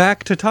 Meow,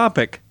 back to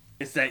topic.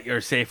 Is that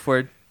your safe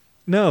word?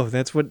 No,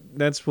 that's what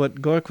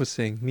Gork was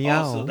saying.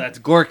 Meow. Also, that's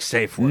Gork's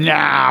safe word.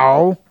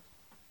 Now,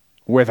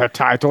 with a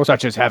title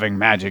such as having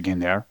magic in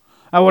there,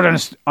 I would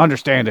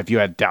understand if you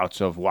had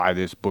doubts of why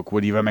this book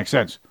would even make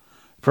sense.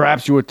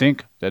 Perhaps you would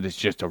think that it's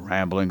just the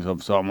ramblings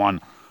of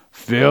someone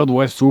filled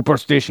with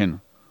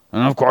superstition.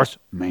 And of course,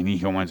 many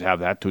humans have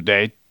that to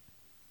date.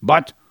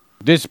 But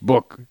this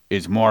book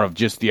is more of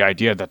just the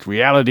idea that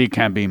reality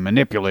can be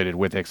manipulated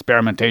with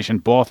experimentation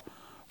both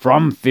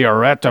from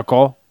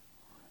theoretical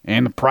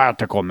and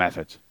practical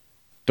methods.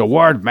 The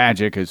word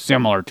magic is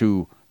similar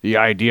to the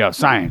idea of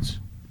science.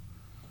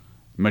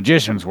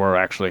 Magicians were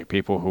actually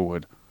people who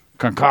would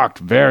concoct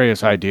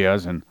various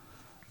ideas and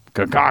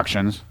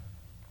concoctions.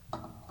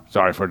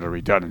 Sorry for the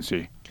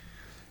redundancy.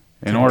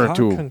 In order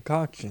to...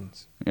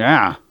 Concoctions.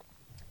 Yeah.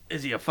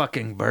 Is he a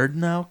fucking bird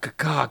now?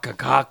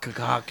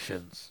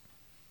 Concoctions.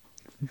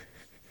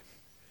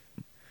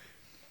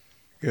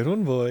 Good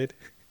one, Void.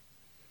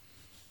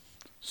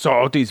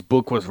 So this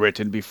book was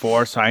written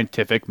before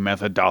scientific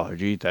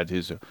methodology that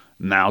is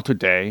now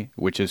today,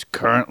 which is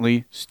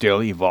currently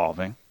still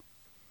evolving.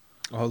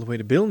 All the way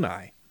to Bill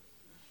Nye.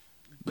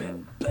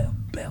 Bill.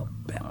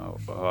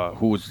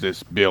 Who's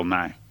this Bill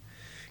Nye?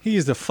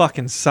 He's the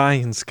fucking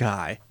science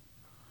guy.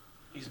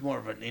 He's more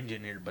of an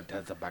engineer, but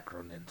has a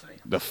background in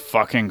science. The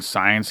fucking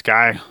science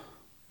guy?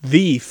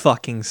 The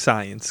fucking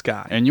science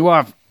guy. And you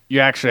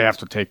actually have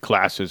to take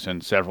classes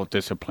in several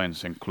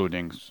disciplines,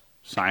 including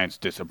science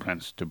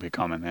disciplines, to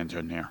become an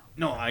engineer.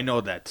 No, I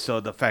know that. So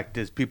the fact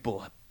is,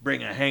 people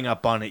bring a hang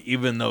up on it,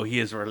 even though he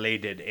is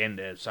related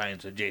and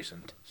science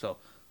adjacent. So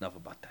enough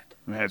about that.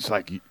 It's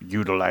like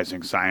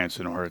utilizing science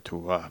in order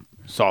to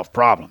solve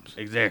problems.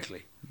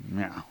 Exactly.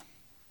 Yeah.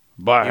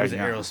 But, He was an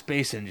yeah.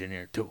 aerospace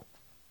engineer too.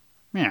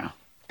 Yeah.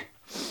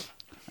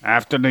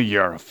 After the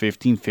year of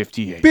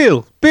 1558,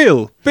 Bill.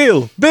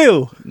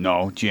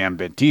 no,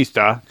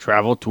 Giambattista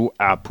traveled to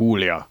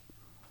Apulia,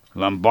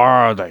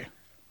 Lombardy,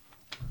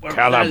 Where was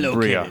that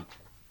Calabria, located?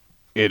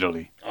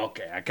 Italy.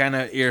 Okay, I kind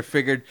of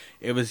figured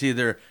it was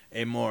either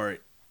a more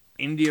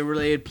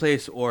India-related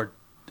place or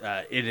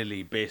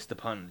Italy, based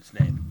upon its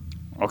name.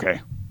 Okay.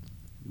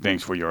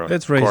 Thanks for your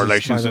That's racist,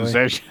 correlation by the way.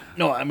 sensation.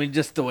 No, I mean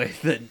just the way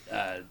that.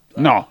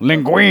 No,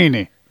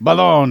 linguine,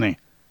 bologna,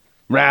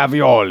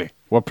 ravioli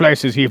were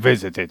places he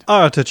visited.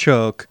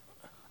 Artichoke.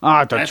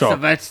 That's a Artichoke,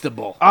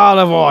 vegetable.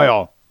 olive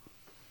oil,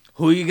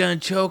 Who are you gonna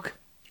choke?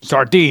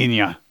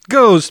 Sardinia.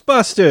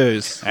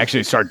 Ghostbusters.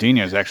 Actually,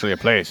 Sardinia is actually a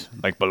place,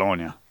 like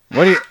Bologna.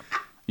 What are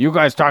you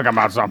guys talking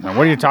about something?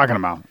 What are you talking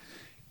about?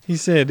 He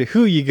said,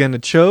 who you gonna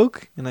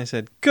choke? And I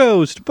said,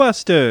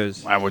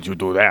 Ghostbusters. Why would you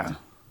do that?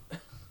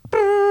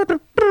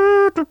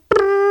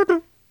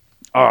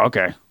 Oh,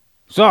 okay.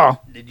 So,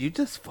 Did you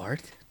just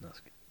fart? No, it's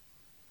good.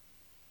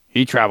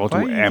 he traveled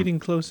Why are to you getting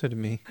closer to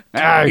me?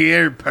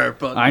 Here,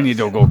 purple. I need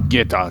to go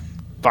get a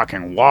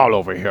fucking wall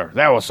over here.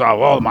 That will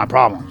solve all my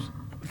problems.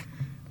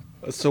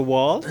 A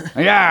sawal?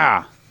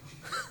 Yeah.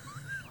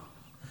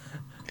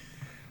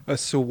 A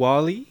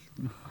sawali?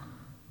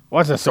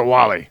 What's a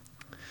sawali?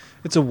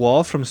 It's a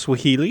wall from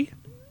Swahili.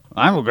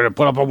 I'm going to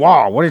put up a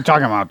wall. What are you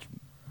talking about?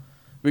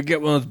 We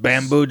get one of those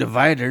bamboo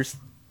dividers.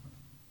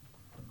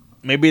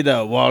 Maybe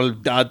the wall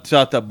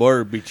outside the border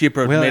would be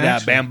cheaper if Well, made out of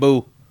actually-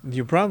 bamboo.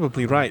 You're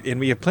probably right. And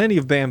we have plenty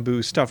of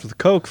bamboo stuffed with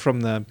coke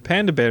from the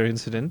panda bear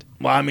incident.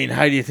 Well, I mean,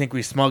 how do you think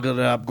we smuggled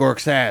it up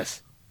Gork's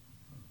ass?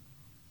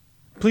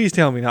 Please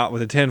tell me not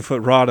with a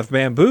 10-foot rod of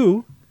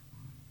bamboo.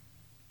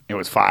 It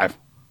was 5.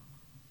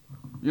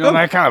 You know,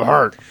 that kind of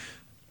hurt.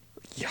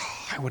 Yeah,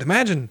 I would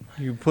imagine.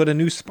 You put a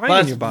new spine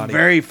Plus, in your body.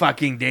 very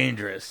fucking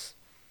dangerous.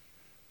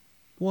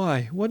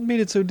 Why? What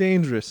made it so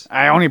dangerous?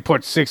 I only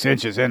put 6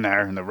 inches in there,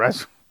 and the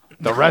rest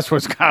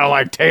was kind of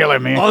like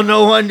tailing me. Oh,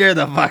 no wonder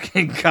the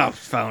fucking cops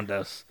found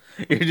us.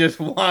 You're just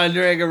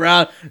wandering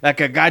around like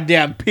a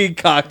goddamn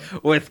peacock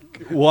with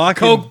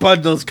coke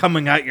bundles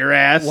coming out your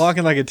ass.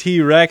 Walking like a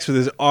T-Rex with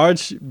his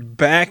arch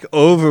back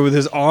over with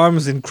his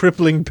arms in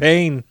crippling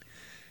pain.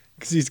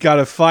 Because he's got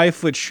a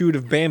 5-foot shoot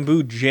of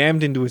bamboo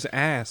jammed into his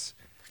ass.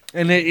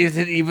 And it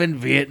isn't even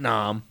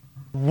Vietnam.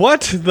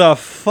 What the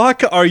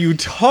fuck are you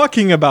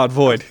talking about,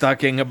 Void?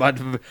 Talking about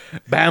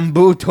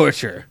bamboo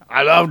torture.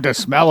 I love the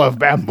smell of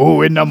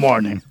bamboo in the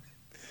morning.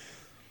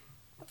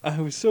 I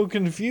was so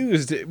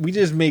confused. We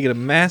just made a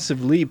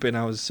massive leap, and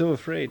I was so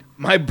afraid.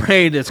 My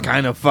brain is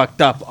kind of fucked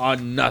up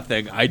on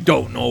nothing. I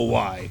don't know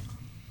why.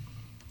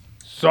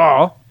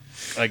 So,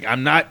 Like,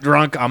 I'm not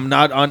drunk. I'm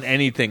not on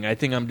anything. I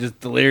think I'm just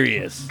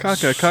delirious.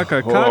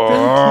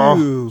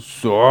 Cock-a-cock-a-cock-a-coo.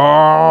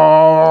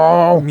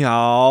 so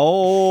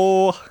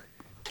Meow.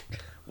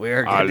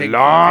 We're getting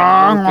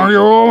along fucking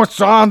you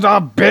sons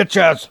of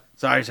bitches.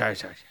 Sorry.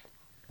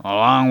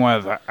 Along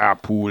with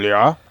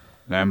Apulia,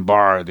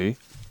 Lombardy,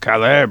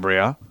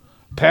 Calabria,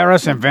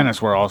 Paris and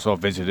Venice were also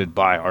visited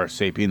by our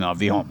sapien of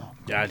the Homo.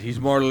 God, he's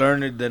more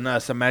learned than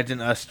us.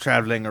 Imagine us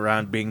traveling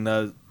around being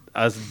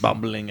us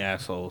bumbling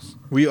assholes.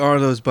 We are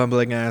those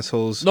bumbling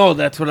assholes. No,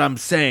 that's what I'm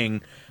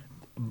saying.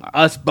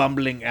 Us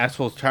bumbling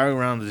assholes traveling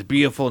around these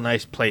beautiful,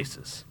 nice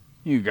places.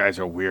 You guys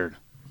are weird.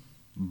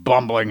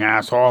 Bumbling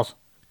assholes.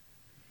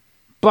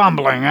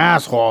 Bumbling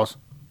assholes.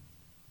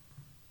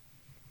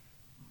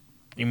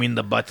 You mean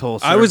the butthole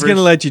surfers? I was going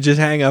to let you just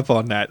hang up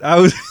on that. I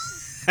was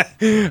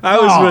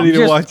ready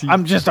to watch you.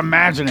 I'm just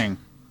imagining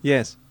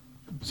Yes.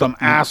 some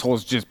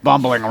assholes just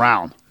bumbling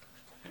around.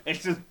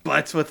 It's just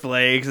butts with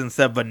legs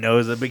instead of a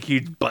nose, a big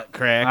huge butt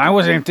crack. I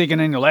wasn't even thinking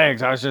any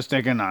legs. I was just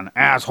thinking an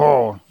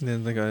asshole.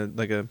 Then like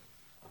a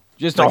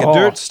Just Like a hole.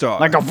 dirt stalk.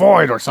 Like a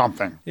void or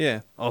something.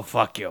 yeah. Oh,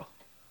 fuck you.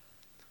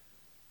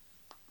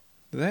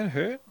 Did that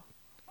hurt?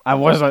 I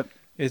wasn't.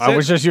 I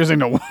was just using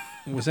the...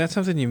 Was that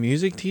something your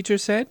music teacher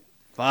said?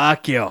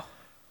 Fuck you.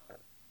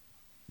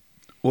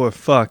 Or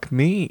fuck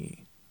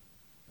me?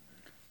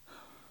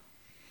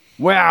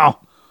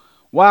 Well,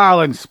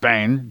 while in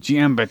Spain,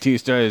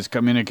 Giambattista is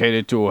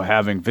communicated to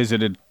having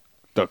visited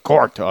the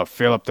court of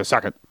Philip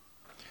II.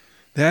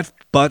 That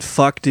butt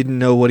fuck didn't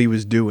know what he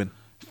was doing.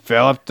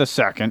 Philip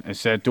II is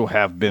said to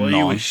have been Well, he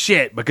known... was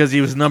shit because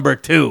he was number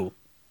 2.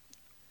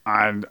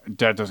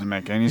 that doesn't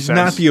make any He's sense.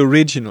 not the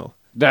original.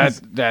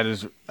 That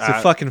is... It's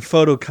a fucking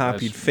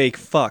photocopied fake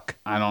fuck.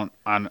 I'm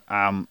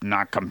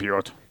not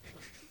compute.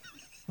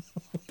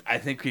 I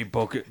think he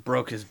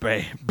broke his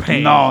brain.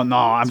 No,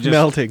 I'm It's just...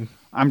 melting.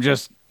 I'm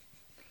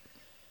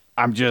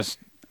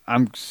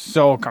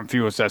so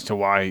confused as to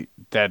why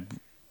that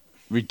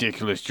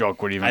ridiculous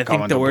joke would even I come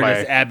think into the word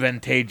play. is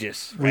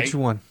advantageous. Right? Which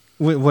one?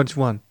 Which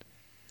one?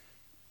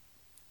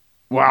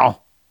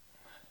 Well,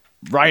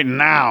 right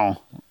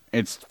now,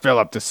 it's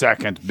Philip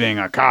II being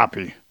a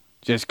copy,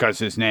 just because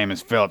his name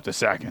is Philip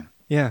II.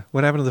 Yeah.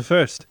 What happened to the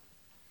first?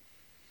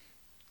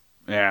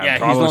 Yeah, Yeah, he's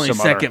probably only some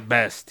second other...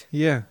 best.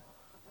 Yeah.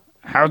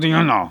 How do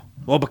you know?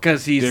 Well,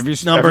 because he's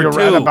Have number you 2.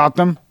 read about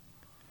them?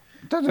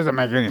 That doesn't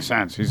make any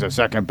sense. He's the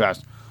second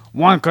best.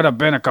 One could have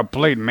been a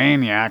complete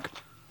maniac.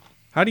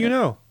 How do you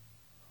know?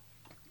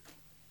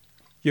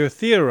 You're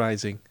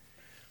theorizing.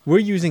 We're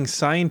using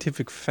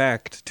scientific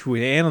fact to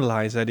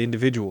analyze that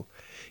individual.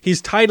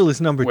 His title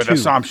is number With 2.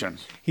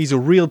 assumptions. He's a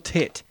real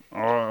tit.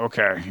 Oh,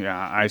 okay. Yeah,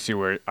 I see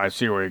where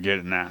you're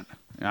getting at.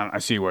 I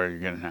see where you're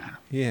getting at.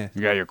 Yeah.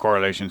 You got your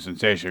correlation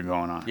sensation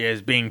going on. Yeah,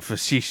 he's being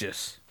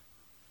facetious.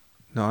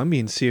 No, I'm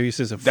being serious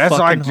as a That's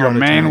fucking like your heart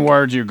main attack.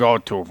 word you go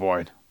to,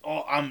 Void.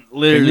 Oh, I'm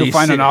literally. Can you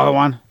find sitting- another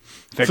one?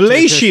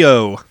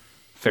 Fellatio.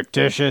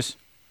 Fictitious.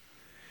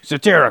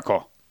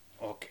 Satirical.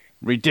 Okay.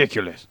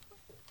 Ridiculous.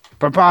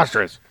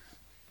 Preposterous.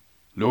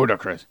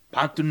 Ludicrous.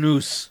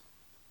 Pantanus.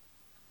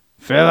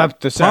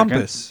 Philip II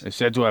Pompous. is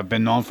said to have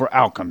been known for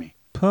alchemy,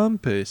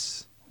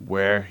 Pompous.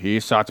 where he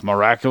sought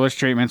miraculous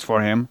treatments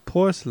for him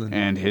Porcelain.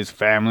 and his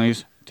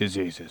family's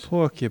diseases.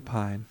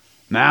 Porcupine.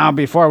 Now,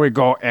 before we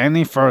go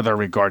any further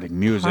regarding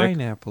music,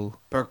 Pineapple.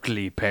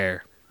 Berkeley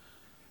pear.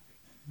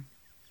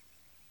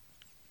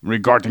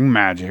 regarding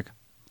magic,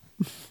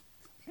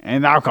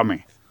 and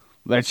alchemy,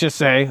 let's just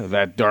say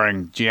that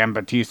during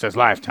Giambattista's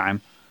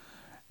lifetime,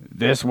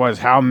 this was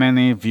how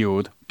many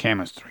viewed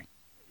chemistry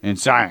in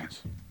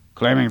science,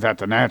 claiming that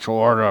the natural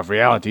order of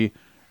reality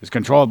is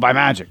controlled by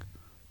magic.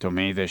 To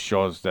me, this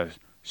shows the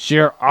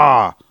sheer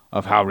awe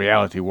of how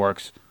reality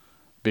works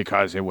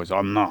because it was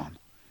unknown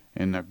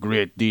in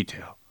great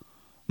detail.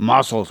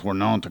 Muscles were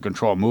known to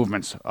control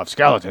movements of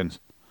skeletons,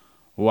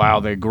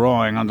 while the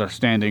growing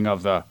understanding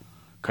of the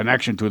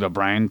connection to the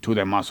brain to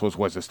the muscles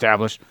was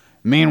established.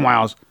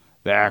 Meanwhile,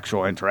 the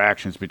actual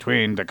interactions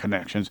between the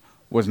connections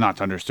was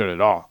not understood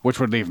at all, which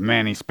would leave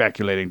many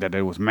speculating that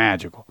it was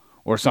magical,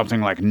 or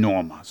something like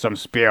Norma, some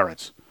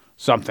spirits,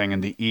 something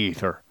in the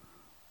ether.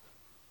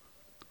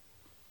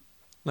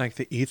 Like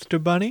the Easter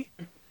Bunny?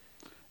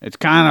 It's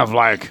kind of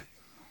like...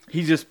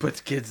 He just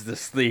puts kids to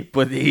sleep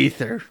with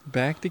ether.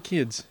 Back to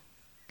kids.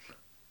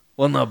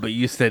 Well, no, but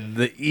you said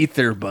the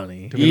ether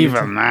bunny.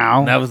 Even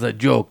now... That was a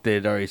joke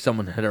that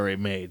someone had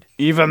already made.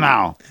 Even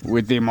now,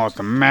 with the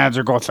most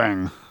magical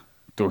thing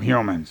to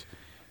humans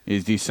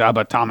is the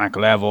subatomic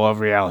level of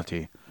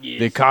reality. Yes.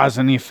 The cause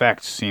and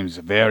effect seems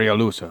very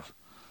elusive,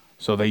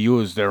 so they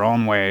use their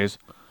own ways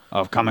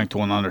of coming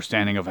to an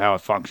understanding of how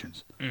it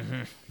functions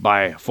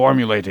by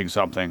formulating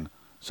something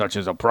such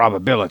as a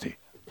probability,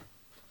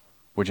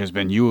 which has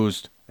been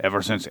used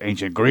ever since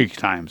ancient Greek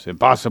times and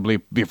possibly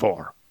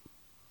before.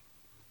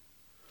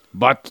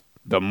 But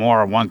the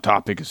more one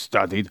topic is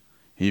studied,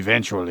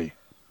 eventually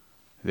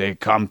they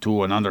come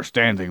to an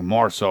understanding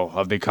more so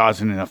of the cause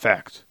and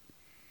effect.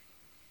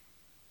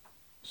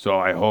 So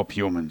I hope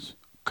humans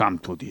come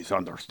to this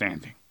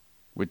understanding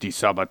with the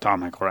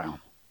subatomic realm.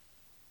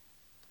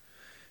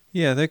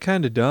 Yeah, they're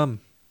kind of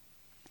dumb.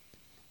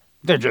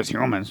 They're just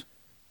humans.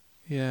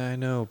 Yeah, I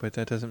know, but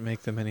that doesn't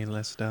make them any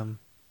less dumb.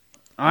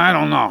 I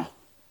don't know.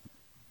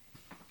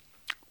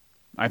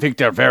 I think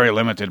they're very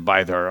limited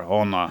by their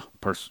own,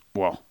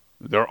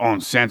 their own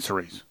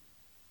sensories.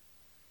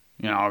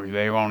 You know,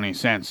 they only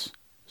sense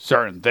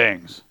certain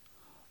things,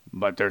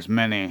 but there's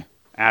many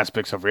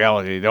aspects of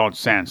reality they don't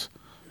sense.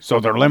 So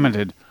they're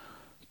limited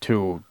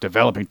to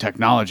developing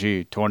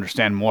technology to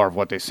understand more of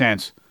what they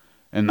sense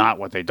and not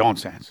what they don't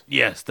sense.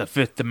 Yes, the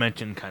fifth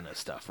dimension kind of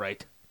stuff,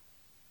 right?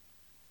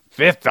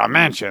 Fifth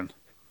dimension?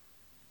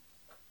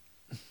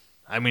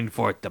 I mean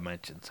fourth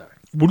dimension, sorry.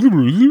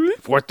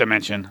 Fourth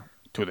dimension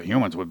to the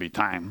humans would be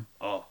time.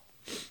 Oh.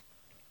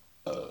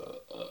 You're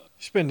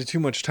spending too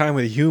much time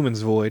with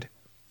humans, Void.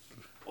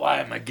 Why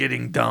am I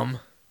getting dumb?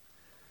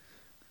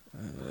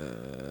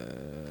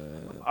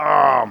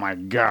 Oh my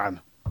god.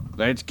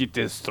 Let's get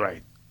this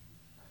straight.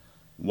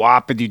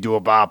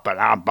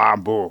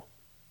 Whoppity-doo-bop-ba-da-bam-boo.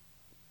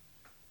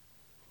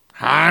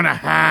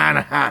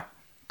 Hana-hana-ha.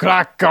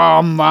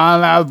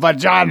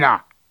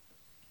 Krakom-mala-vagina.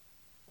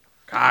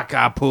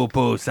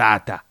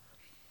 Kaka-poo-poo-sata.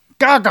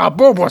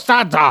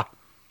 Kaka-poo-poo-sata.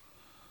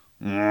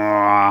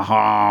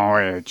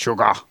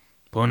 Chuga.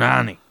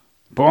 Punani.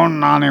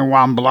 Punani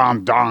wan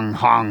blan dong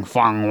hong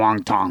fong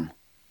wang tong.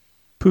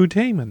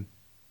 Putamen.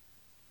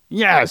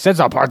 Yes, it's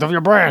a part of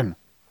your brain.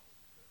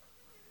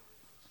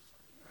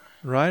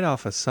 Right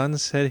off of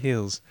Sunset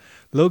Hills,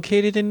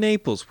 located in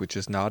Naples, which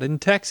is not in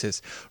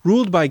Texas,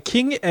 ruled by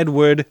King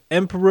Edward,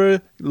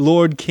 Emperor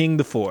Lord King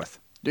IV.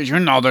 Did you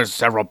know there's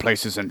several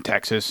places in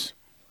Texas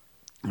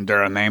that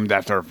are named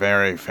after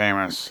very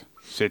famous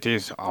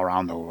cities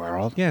around the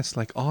world? Yes,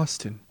 like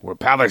Austin. Or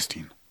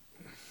Palestine.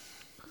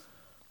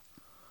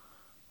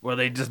 Were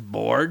they just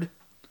bored?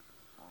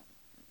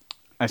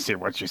 I see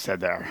what you said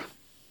there.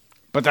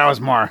 But that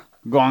was more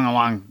going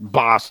along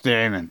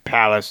Boston and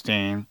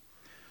Palestine.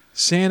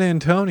 San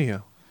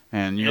Antonio.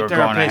 And you were Is there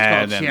a going place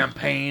ahead called and...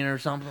 Champaign or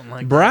something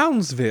like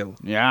Brownsville.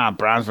 Yeah,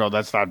 Brownsville,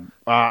 that's not...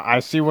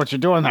 I see what you're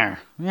doing there.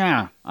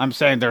 Yeah, I'm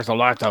saying there's a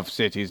lot of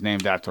cities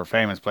named after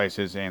famous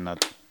places in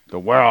the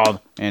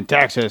world, in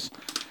Texas.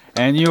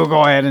 And you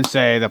go ahead and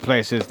say the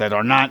places that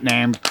are not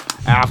named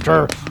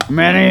after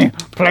many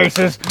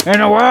places in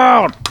the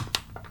world.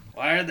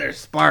 Why are there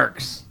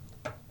sparks?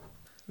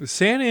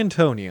 San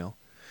Antonio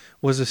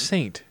was a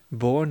saint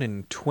born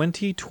in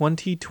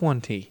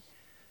 2020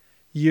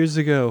 years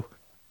ago.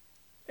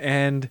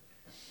 And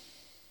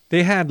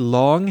they had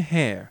long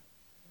hair.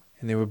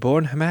 And they were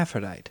born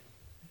hermaphrodite.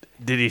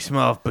 Did he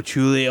smell of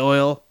patchouli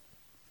oil?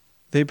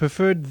 They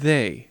preferred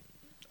they.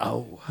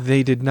 Oh.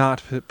 They did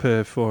not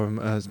perform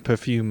a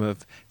perfume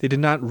of... They did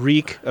not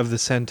reek of the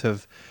scent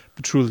of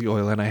patchouli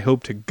oil, and I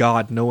hope to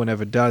God no one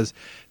ever does.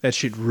 That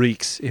shit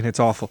reeks, and it's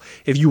awful.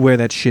 If you wear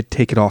that shit,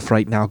 take it off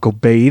right now. Go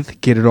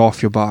bathe, get it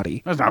off your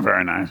body. That's not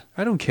very nice.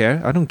 I don't care.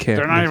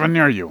 They're not even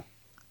near you.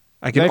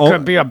 They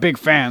could be a big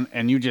fan,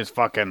 and you just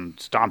fucking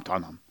stomped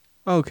on them.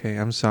 Okay,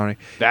 I'm sorry.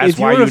 That's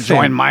why you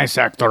join my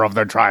sector of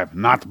the tribe,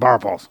 not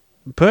Purple's.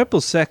 Purple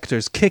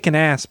sector's kicking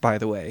ass, by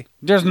the way.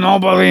 There's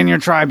nobody in your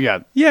tribe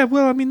yet. Yeah,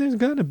 well, I mean, there's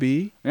gonna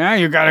be. Yeah,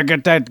 you gotta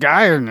get that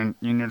guy in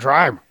your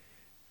tribe.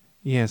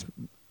 Yes.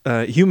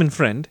 Human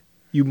friend,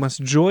 you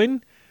must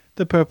join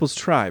the Purple's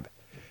tribe.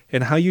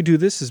 And how you do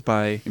this is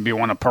by... You'd be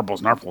one of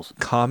Purple's nurples.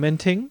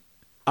 Commenting,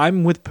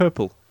 I'm with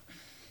Purple.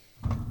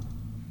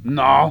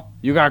 No,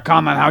 you gotta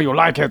comment how you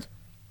like it.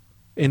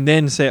 And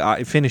then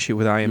say, finish it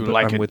with I am, you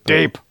like I'm it with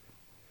deep. Purple.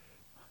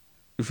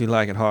 If you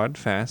like it hard,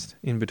 fast,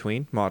 in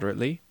between,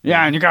 moderately.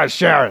 Yeah, and you gotta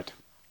share it.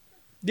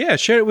 Yeah,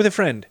 share it with a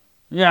friend.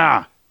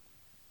 Yeah.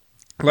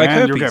 Like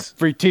and herpes. you get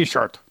free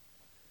t-shirt.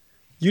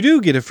 You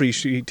do get a free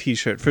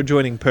T-shirt for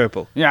joining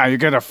Purple. Yeah, you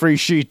get a free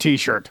She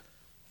T-shirt.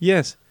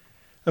 Yes,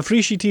 a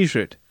free She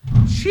T-shirt.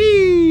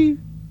 She.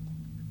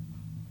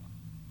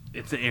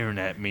 It's an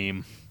internet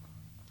meme.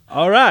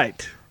 All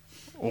right.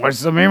 What's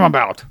the meme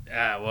about?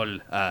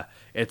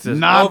 It's a,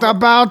 Not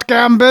about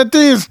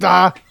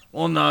Giambattista.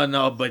 Well,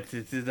 no, but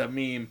this is a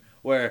meme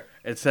where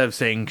instead of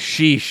saying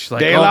sheesh,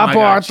 like Della, my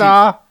God, Porta.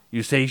 sheesh,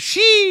 you say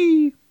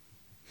she.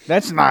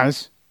 That's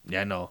nice.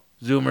 Yeah, no.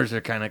 Zoomers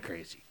are kind of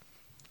crazy.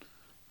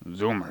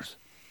 Zoomers.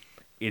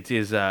 It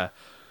is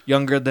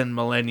younger than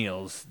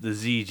millennials, the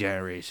Z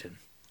generation.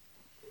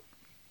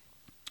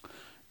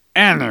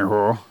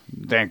 Anywho,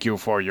 thank you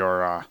for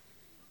your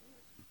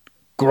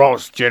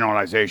gross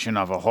generalization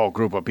of a whole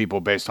group of people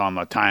based on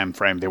the time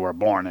frame they were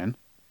born in.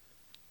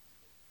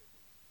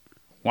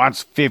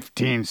 Once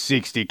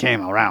 1560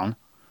 came around,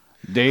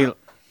 they...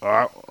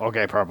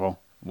 okay, Purple,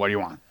 what do you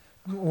want?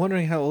 I'm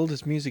wondering how old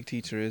his music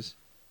teacher is.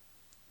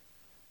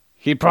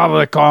 He'd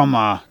probably call him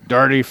a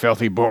dirty,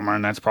 filthy boomer,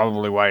 and that's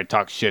probably why he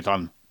talks shit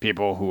on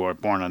people who were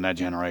born in that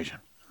generation.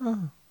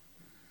 Oh.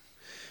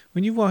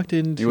 When you walked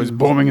into... He was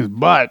booming his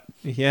butt.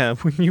 Yeah,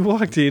 when you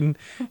walked in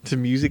to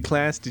music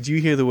class, did you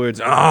hear the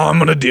words, I'm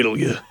gonna diddle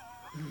you?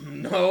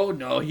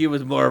 No, he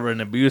was more of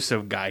an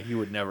abusive guy. He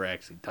would never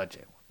actually touch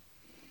it.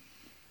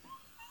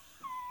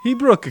 He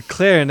broke a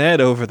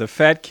clarinet over the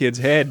fat kid's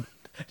head.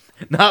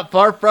 Not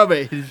far from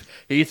it.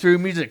 He threw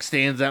music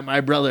stands at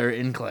my brother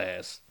in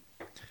class.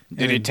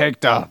 Did he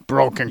take the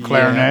broken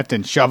clarinet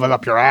and shove it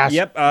up your ass?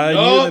 Yep.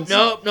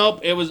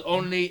 Nope. It was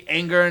only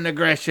anger and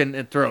aggression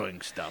and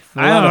throwing stuff.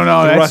 I don't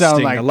know. That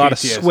sounds like a lot of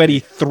PTSD. sweaty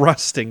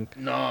thrusting.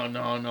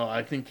 No.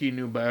 I think he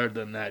knew better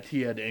than that.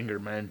 He had anger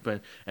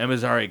management and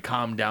was already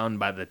calmed down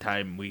by the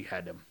time we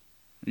had him.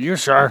 You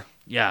sure?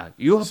 Yeah,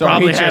 you So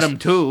probably he had just- him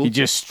too. He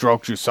just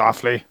stroked you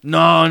softly.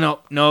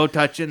 No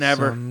touching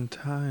ever.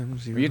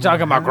 Sometimes Are you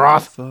talking about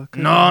Groth? No.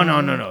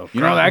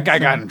 You know that guy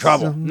got in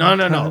trouble.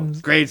 No.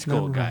 Grade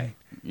school guy.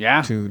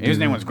 Yeah? His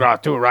name was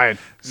Groth too, right?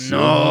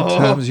 No.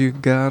 Sometimes you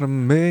gotta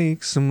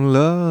make some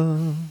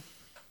love.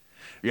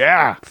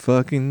 Yeah.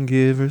 Fucking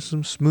give her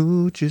some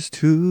smooches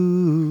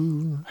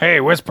too. Hey,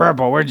 where's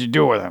Purple? What'd you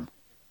do with him?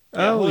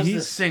 Who's the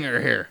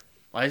singer here?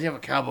 Why does he have a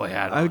cowboy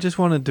hat on? I just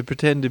wanted to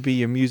pretend to be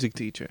your music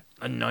teacher.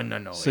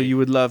 No. So you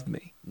would love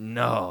me.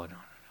 No.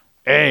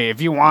 Hey,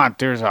 if you want,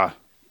 there's a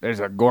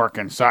gork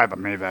inside of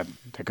me that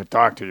could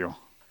talk to you.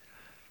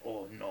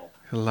 Oh, no.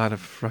 A lot of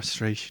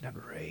frustration and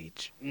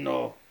rage.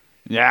 No.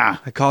 Yeah.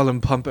 I call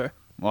him Pumper.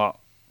 Well,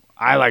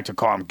 I like to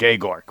call him Gay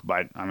Gork,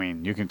 but, I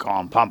mean, you can call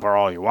him Pumper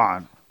all you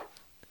want.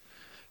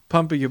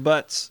 Pumper your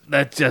butts.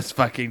 That's just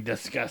fucking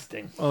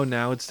disgusting. Oh,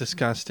 now it's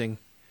disgusting.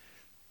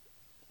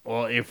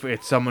 Well, if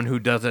it's someone who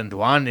doesn't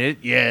want it,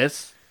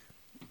 yes.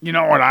 You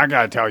know what? I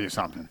gotta tell you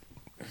something.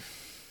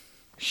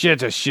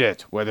 Shit is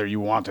shit, whether you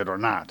want it or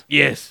not.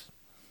 Yes.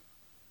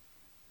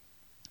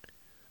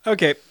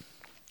 Okay.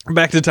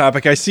 Back to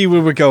topic. I see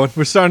where we're going.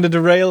 We're starting to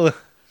derail.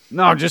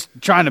 No, just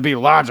trying to be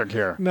logic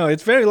here. No,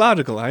 it's very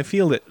logical. I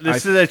feel it.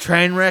 This is a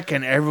train wreck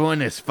and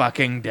everyone is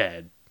fucking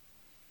dead.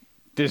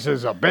 This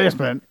is a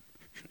basement,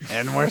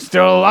 and we're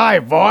still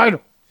alive, Void.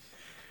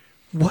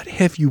 What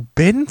have you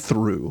been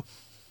through?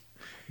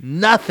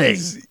 Nothing.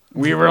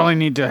 We really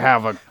need to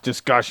have a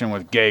discussion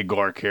with Gay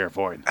Gork here,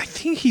 Void. I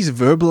think he's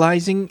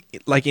verbalizing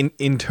like in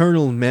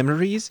internal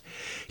memories.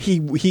 He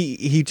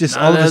just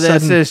all of a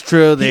sudden this is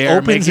true. They he are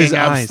opens his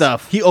making up eyes.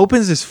 stuff. He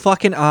opens his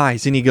fucking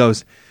eyes and he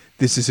goes,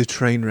 "This is a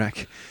train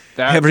wreck.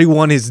 That-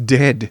 Everyone is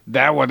dead."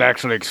 That would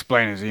actually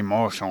explain his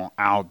emotional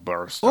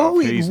outburst.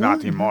 Oh, it He's not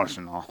would.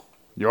 emotional.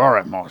 You're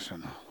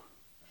emotional.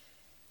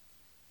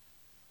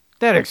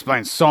 That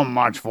explains so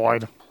much,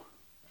 Void.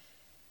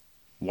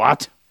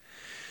 What?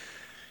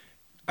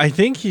 I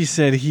think he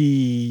said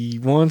he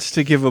wants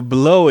to give a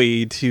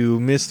blowy to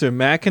Mr.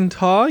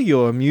 McIntyre,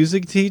 your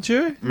music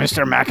teacher.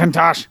 Mr.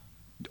 McIntosh?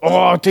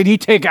 Oh, did he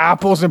take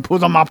apples and put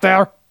them up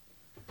there?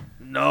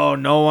 No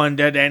one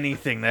did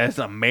anything. That's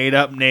a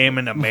made-up name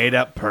and a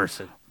made-up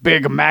person.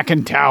 Big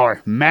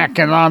McIntyre,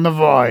 macking on the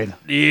Void.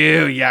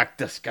 Ew, yuck,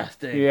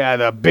 disgusting. Yeah,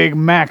 the Big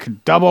Mac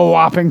double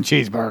whopping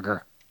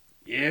cheeseburger.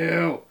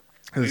 Ew.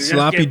 The just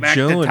Sloppy get back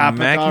Joe to and topic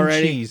mac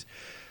already? and cheese.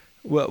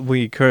 Well,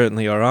 we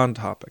currently are on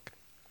topic.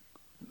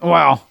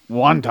 Well,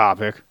 one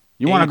topic.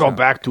 You want to go topic.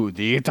 back to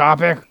the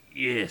topic?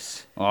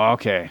 Yes.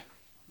 Okay.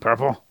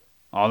 Purple,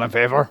 all in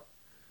favor?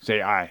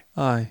 Say aye.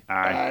 Aye.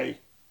 Aye.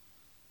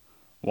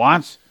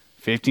 Once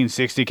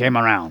 1560 came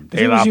around.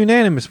 If it was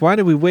unanimous, why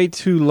did we wait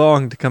too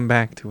long to come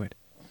back to it?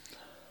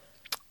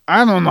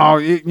 I don't know.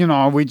 You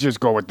know, we just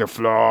go with the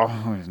flow.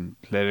 And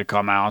let it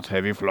come out.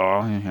 Heavy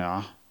flow.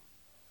 Yeah.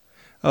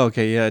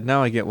 Okay, yeah,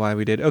 now I get why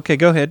we did. Okay,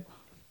 go ahead.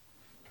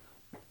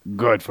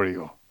 Good for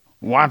you.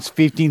 Once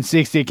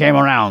 1560 came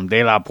around,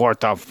 Della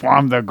Porta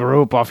formed a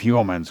group of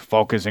humans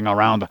focusing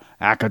around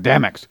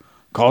academics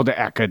called the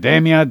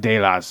Accademia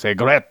della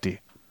Segreti.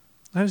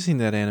 I've seen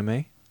that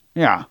anime.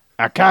 Yeah,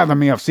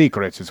 Academy of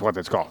Secrets is what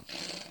it's called.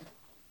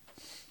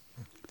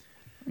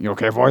 You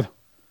okay, Void?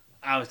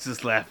 I was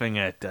just laughing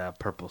at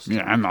Purple Stuff.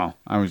 Yeah, I know.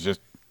 I was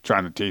just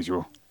trying to tease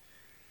you.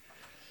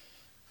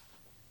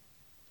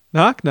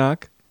 Knock,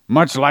 knock.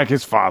 Much like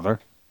his father,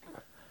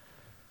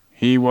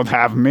 he would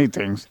have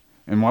meetings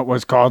in what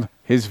was called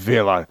his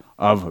villa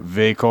of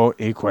Vico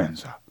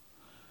Equenza.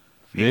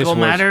 Fecal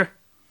matter?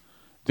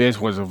 This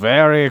was a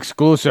very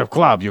exclusive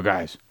club, you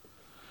guys.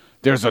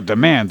 There's a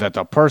demand that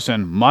the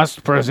person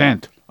must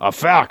present a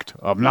fact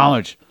of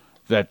knowledge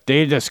that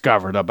they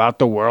discovered about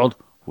the world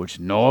which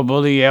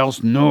nobody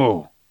else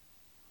knew.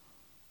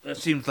 That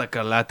seems like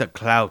a lot of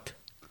clout.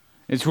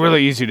 It's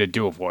really easy to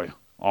do for you.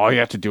 All you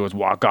have to do is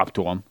walk up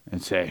to them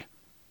and say,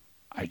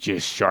 I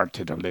just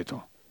sharted a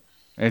little.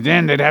 And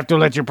then they'd have to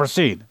let you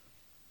proceed.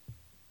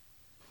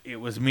 It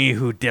was me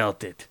who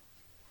dealt it.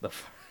 I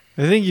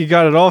think you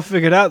got it all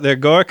figured out there,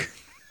 Gork.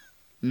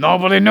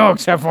 Nobody knew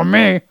except for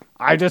me.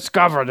 I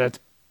discovered it.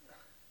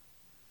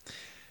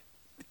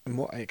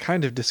 Well, I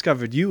kind of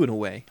discovered you in a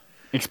way.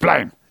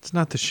 Explain. It's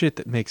not the shit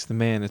that makes the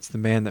man, it's the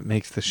man that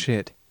makes the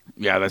shit.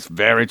 Yeah, that's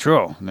very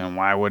true. Then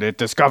why would it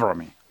discover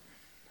me?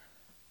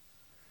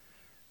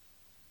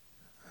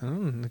 I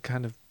don't know, it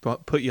kind of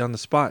put you on the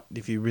spot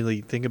if you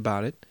really think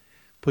about it.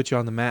 Put you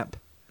on the map.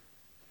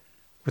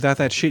 Without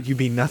that shit, you'd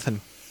be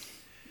nothing.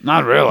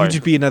 Not really. You'd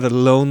just be another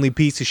lonely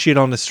piece of shit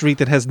on the street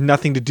that has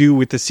nothing to do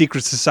with the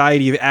secret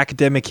society of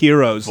academic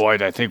heroes.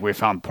 Boyd, I think we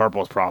found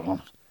Purple's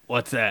problem.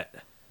 What's that?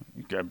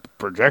 You got a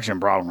projection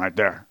problem right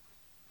there.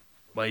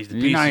 Well, he's the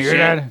You piece not of hear shit.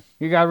 that?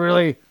 You got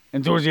really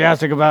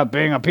enthusiastic about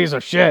being a piece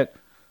of shit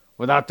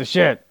without the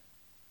shit.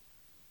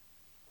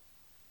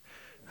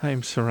 I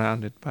am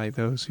surrounded by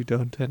those who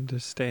don't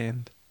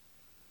understand.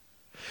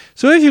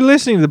 So if you're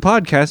listening to the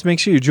podcast, make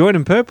sure you join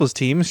in Purple's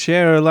team.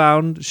 Share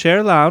around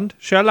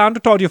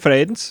with all your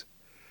friends.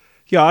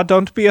 Yeah,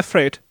 don't be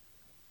afraid.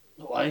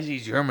 Why is he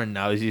German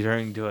now? Is he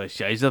turning to a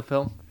Scheisse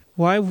film?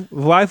 Why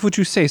would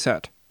you say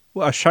that?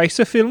 What, a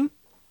Scheisse film?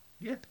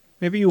 Yeah.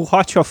 Maybe you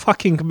watch your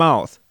fucking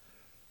mouth.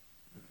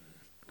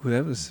 Well,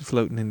 that was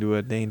floating into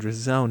a dangerous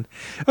zone.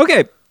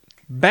 Okay,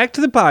 back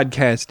to the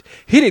podcast.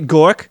 Hit it,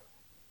 Gork.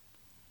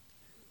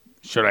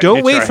 Should I Don't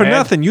hit wait your for head?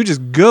 nothing. You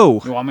just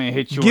go. You want me to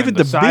hit you Give in it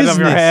the the side of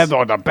your business. head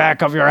or the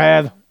back of your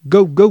head?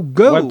 Go, go,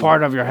 go. What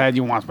part of your head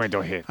you want me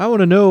to hit? I want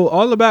to know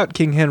all about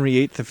King Henry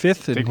VIII I and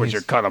think we his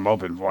should cut him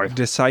open, boy.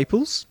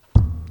 disciples.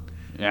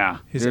 Yeah,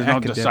 His there's no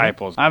academic.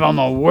 disciples. I don't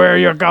know where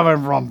you're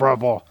coming from,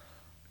 Purple.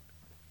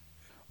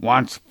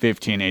 Once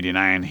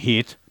 1589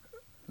 hit,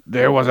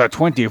 there was a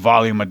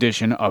 20-volume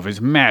edition of his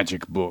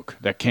magic book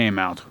that came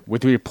out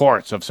with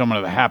reports of some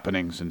of the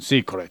happenings and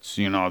secrets,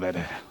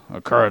 that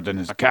occurred in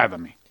his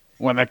academy.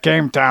 When it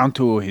came down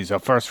to his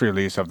first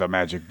release of the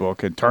magic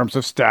book, in terms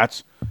of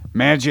stats,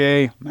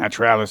 Magiae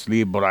Naturalis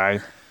Libri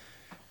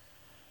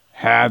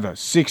had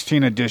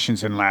 16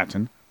 editions in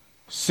Latin,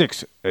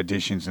 6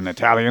 editions in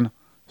Italian,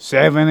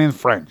 7 in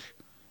French,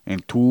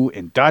 and 2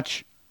 in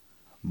Dutch.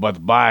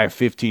 But by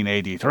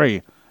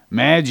 1583,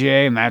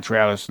 Magiae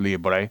Naturalis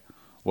Libri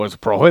was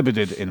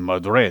prohibited in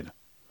Madrid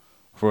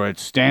for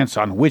its stance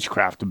on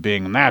witchcraft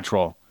being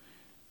natural.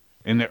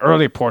 In the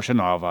early portion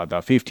of the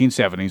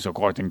 1570s,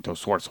 according to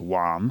source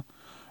 1,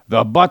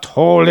 the but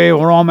Holy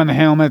Roman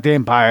Helmet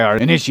Empire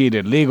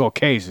initiated legal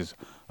cases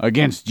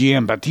against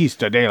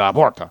Giambattista Della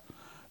Porta.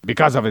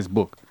 Because of his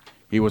book,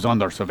 he was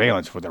under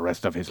surveillance for the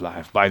rest of his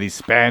life by the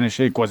Spanish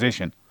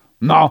Inquisition.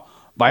 No,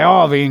 by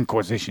all the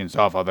Inquisitions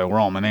of the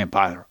Roman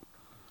Empire.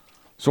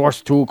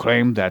 Source 2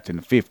 claimed that in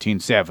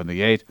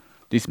 1578,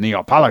 this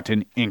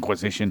Neapolitan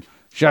Inquisition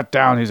shut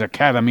down his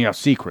Academy of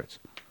Secrets.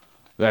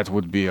 That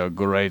would be a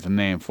great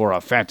name for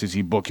a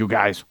fantasy book, you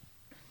guys.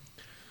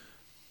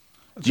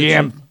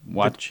 The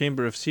What?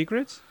 Chamber of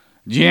Secrets?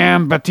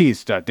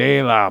 Giambattista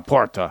Della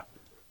Porta,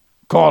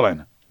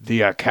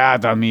 the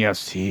Academy of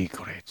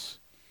Secrets.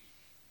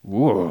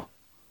 Ooh.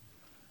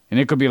 And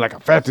it could be like a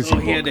fantasy So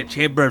book. he had a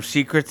Chamber of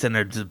Secrets and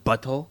there's his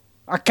butthole?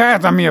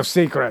 Academy of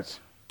Secrets.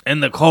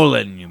 And the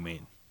colon, you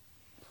mean?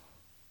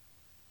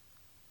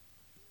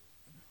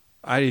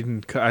 I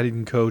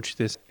didn't coach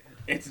this.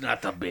 It's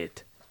not a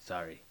bit.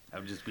 Sorry.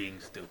 I'm just being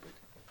stupid.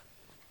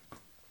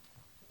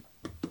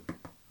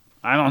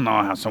 I don't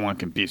know how someone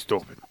can be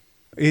stupid.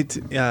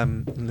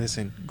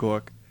 Listen,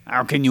 Gork.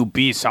 How can you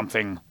be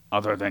something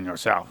other than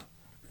yourself?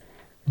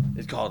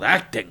 It's called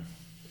acting.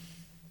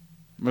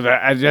 But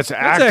that's acting.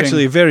 That's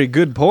actually a very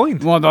good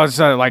point. Well, that's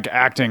like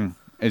acting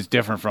is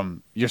different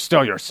from you're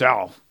still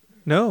yourself.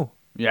 No.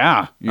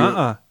 Yeah.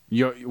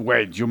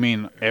 Wait, you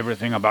mean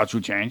everything about you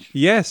changed?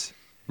 Yes.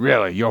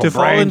 Really? Your To brain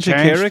fall into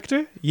changed?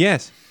 character?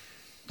 Yes.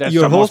 That's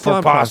your the whole most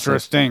thought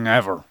preposterous process. thing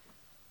ever.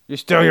 You're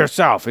still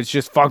yourself. It's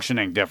just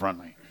functioning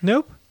differently.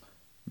 Nope.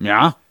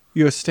 Yeah?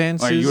 Your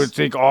stances. Like you would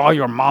think all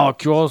your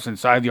molecules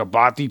inside your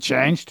body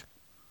changed?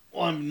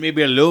 Well,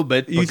 maybe a little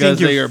bit You because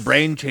think your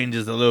brain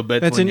changes a little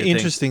bit. That's when an you think.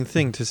 interesting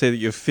thing to say that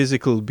your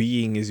physical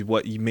being is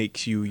what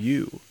makes you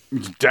you.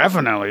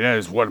 Definitely, that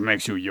is what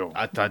makes you you.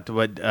 I thought,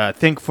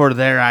 think for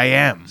there I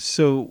am.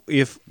 So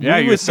if Yeah,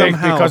 we you were think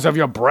somehow because of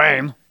your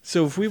brain.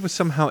 So if we were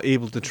somehow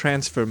able to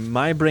transfer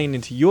my brain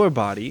into your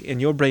body and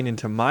your brain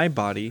into my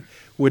body,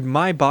 would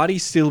my body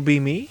still be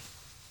me?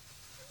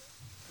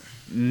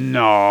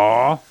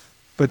 No.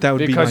 But that would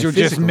Because be my you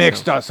just physical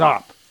mixed self. us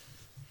up.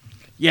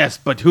 Yes,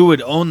 but who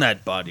would own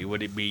that body?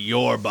 Would it be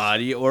your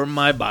body or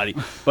my body?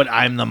 But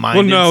I'm the mind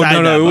Well, no, inside no,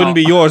 that no. It wouldn't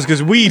be body. yours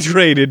because we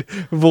traded,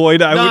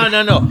 Void.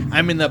 No.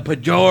 I mean the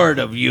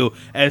pejorative you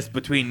as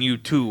between you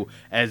two,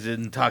 as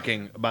in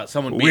talking about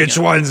someone being... Which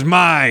one's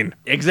mine?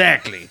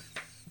 Exactly.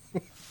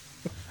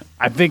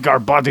 I think our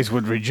bodies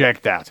would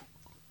reject that.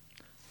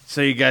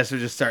 So you guys would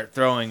just start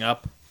throwing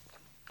up?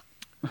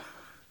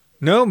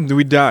 No,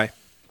 we'd die.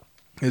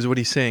 Is what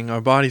he's saying.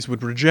 Our bodies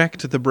would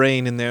reject the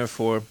brain, and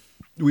therefore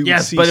we would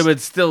Yes, cease. but it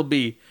would still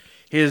be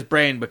his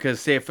brain,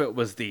 because say if it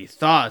was the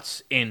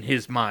thoughts in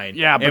his mind,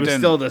 Yeah, but it was then-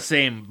 still the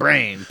same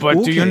brain. But do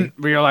Okay. you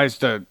realize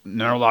the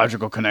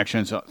neurological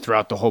connections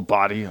throughout the whole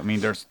body? I mean,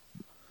 there's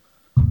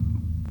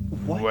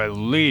at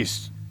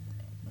least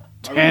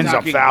tens of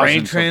Talking thousands.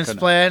 brain of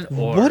transplant,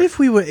 or What if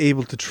we were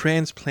able to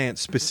transplant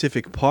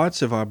specific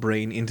parts of our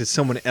brain into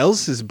someone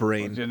else's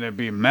brain? Then there'd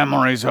be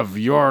memories of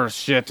your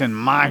shit and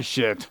my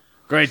shit.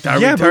 great? Are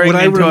Yeah, we but turning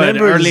what I into an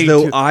remember early? is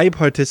though I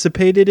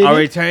participated in Are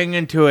we it. turning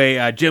into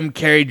a Jim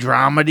Carrey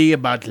dramedy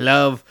about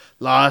love,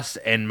 loss,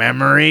 and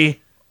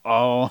memory?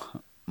 Oh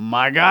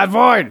my God,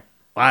 Void!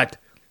 What?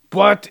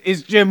 What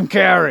is Jim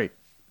Carrey?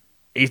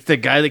 He's the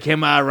guy that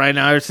came out of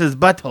Rhinoceros'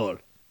 butthole.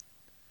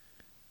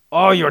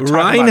 Oh, you're talking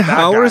Ryan about that guy.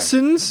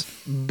 Howerson's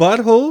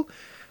butthole?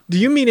 Do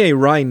you mean a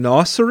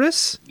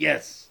rhinoceros?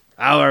 Yes,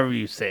 however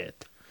you say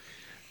it.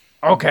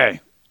 Okay,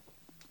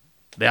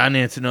 The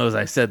audience knows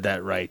I said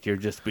that right. You're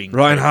just being...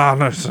 Ryan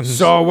Howerson's.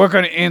 so we're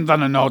going to end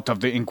on a note of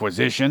the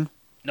Inquisition,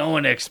 No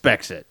one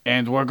expects it.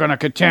 and we're going to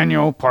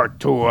continue part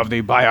 2 of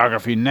the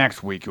biography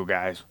next week, you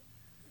guys,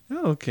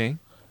 Oh, okay.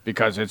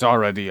 because it's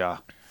already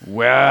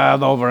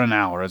well over an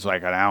hour. It's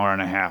like an hour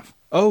and a half.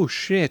 Oh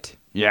shit.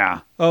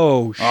 Yeah.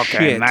 Oh Okay,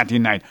 shit.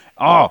 1990.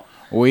 Oh,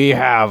 we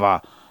have,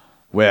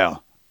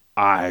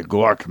 I,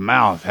 Gork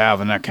Mouth,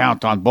 have an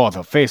account on both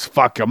the Face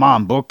Fuck Your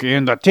Mom book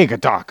and the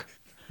TikTok.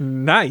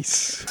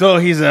 Nice. So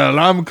he's an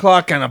alarm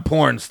clock and a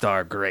porn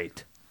star.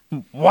 Great.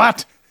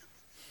 What?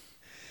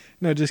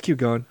 No, just keep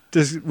going.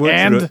 Just work through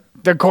And it.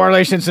 the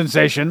Correlation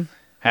Sensation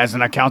has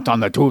an account on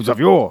the Tubes of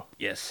You,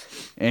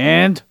 Yes.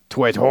 and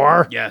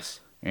Twitter, Yes.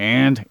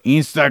 and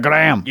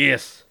Instagram.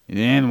 Yes.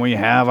 Then we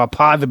have a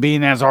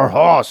Podbean as our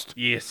host.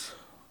 Yes.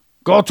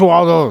 Go to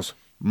all those,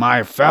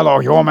 my fellow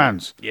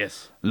humans.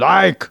 Yes.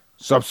 Like,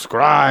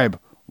 subscribe,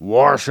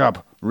 worship,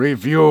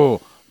 review,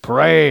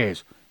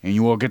 praise, and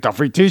you will get a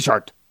free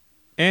t-shirt.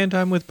 And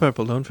I'm with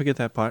purple. Don't forget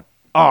that part.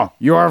 Oh,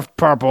 you're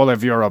purple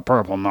if you're a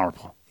purple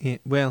Norple. Yeah,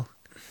 well,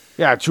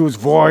 Yeah, choose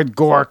Void,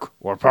 Gork,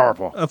 or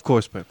Purple. of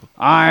course, purple.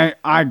 I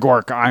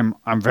Gork,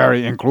 I'm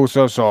very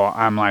inclusive, so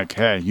I'm like,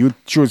 hey, you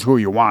choose who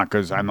you want,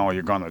 because I know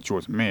you're going to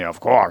choose me, of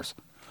course.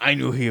 I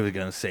knew he was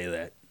going to say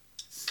that.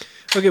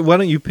 Okay, why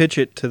don't you pitch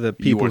it to the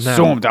people You now?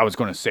 assumed I was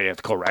going to say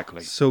it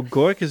correctly. So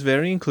Gork is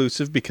very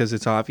inclusive because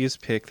it's obvious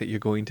pick that you're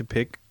going to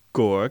pick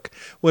Gork.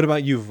 What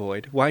about you,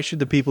 Void? Why should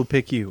the people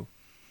pick you?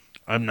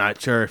 I'm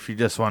not sure if you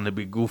just want to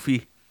be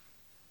goofy.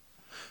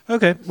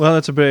 Okay, well,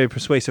 that's a very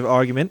persuasive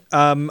argument.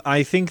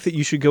 I think that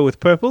you should go with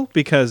purple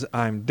because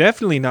I'm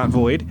definitely not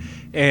Void,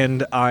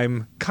 and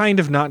I'm kind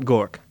of not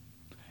Gork.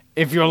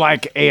 If you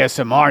like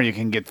ASMR, you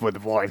can get with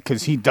Void,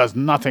 because he does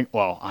nothing.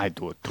 Well, I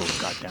do it too,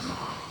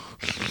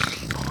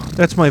 goddammit.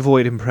 That's my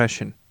Void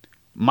impression.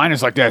 Mine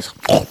is like this.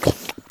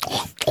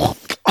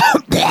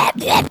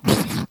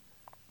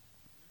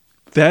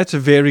 That's a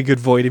very good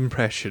Void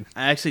impression.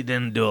 I actually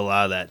didn't do a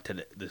lot of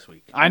that this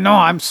week. I know,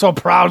 I'm so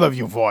proud of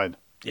you, Void.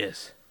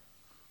 Yes.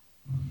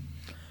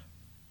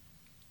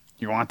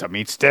 You want a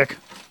meat stick?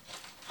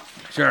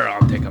 Sure,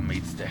 I'll take a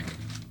meat stick.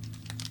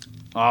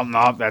 Oh,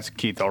 no, that's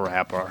keto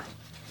wrapper.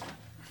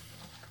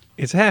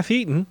 It's half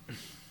eaten.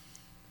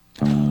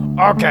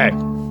 Okay.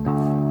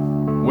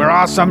 We're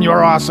awesome,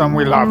 you're awesome,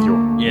 we love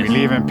you. Yes. We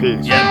leave in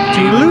peace. Yeah.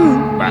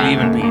 Toodaloo. Believe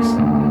in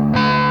peace.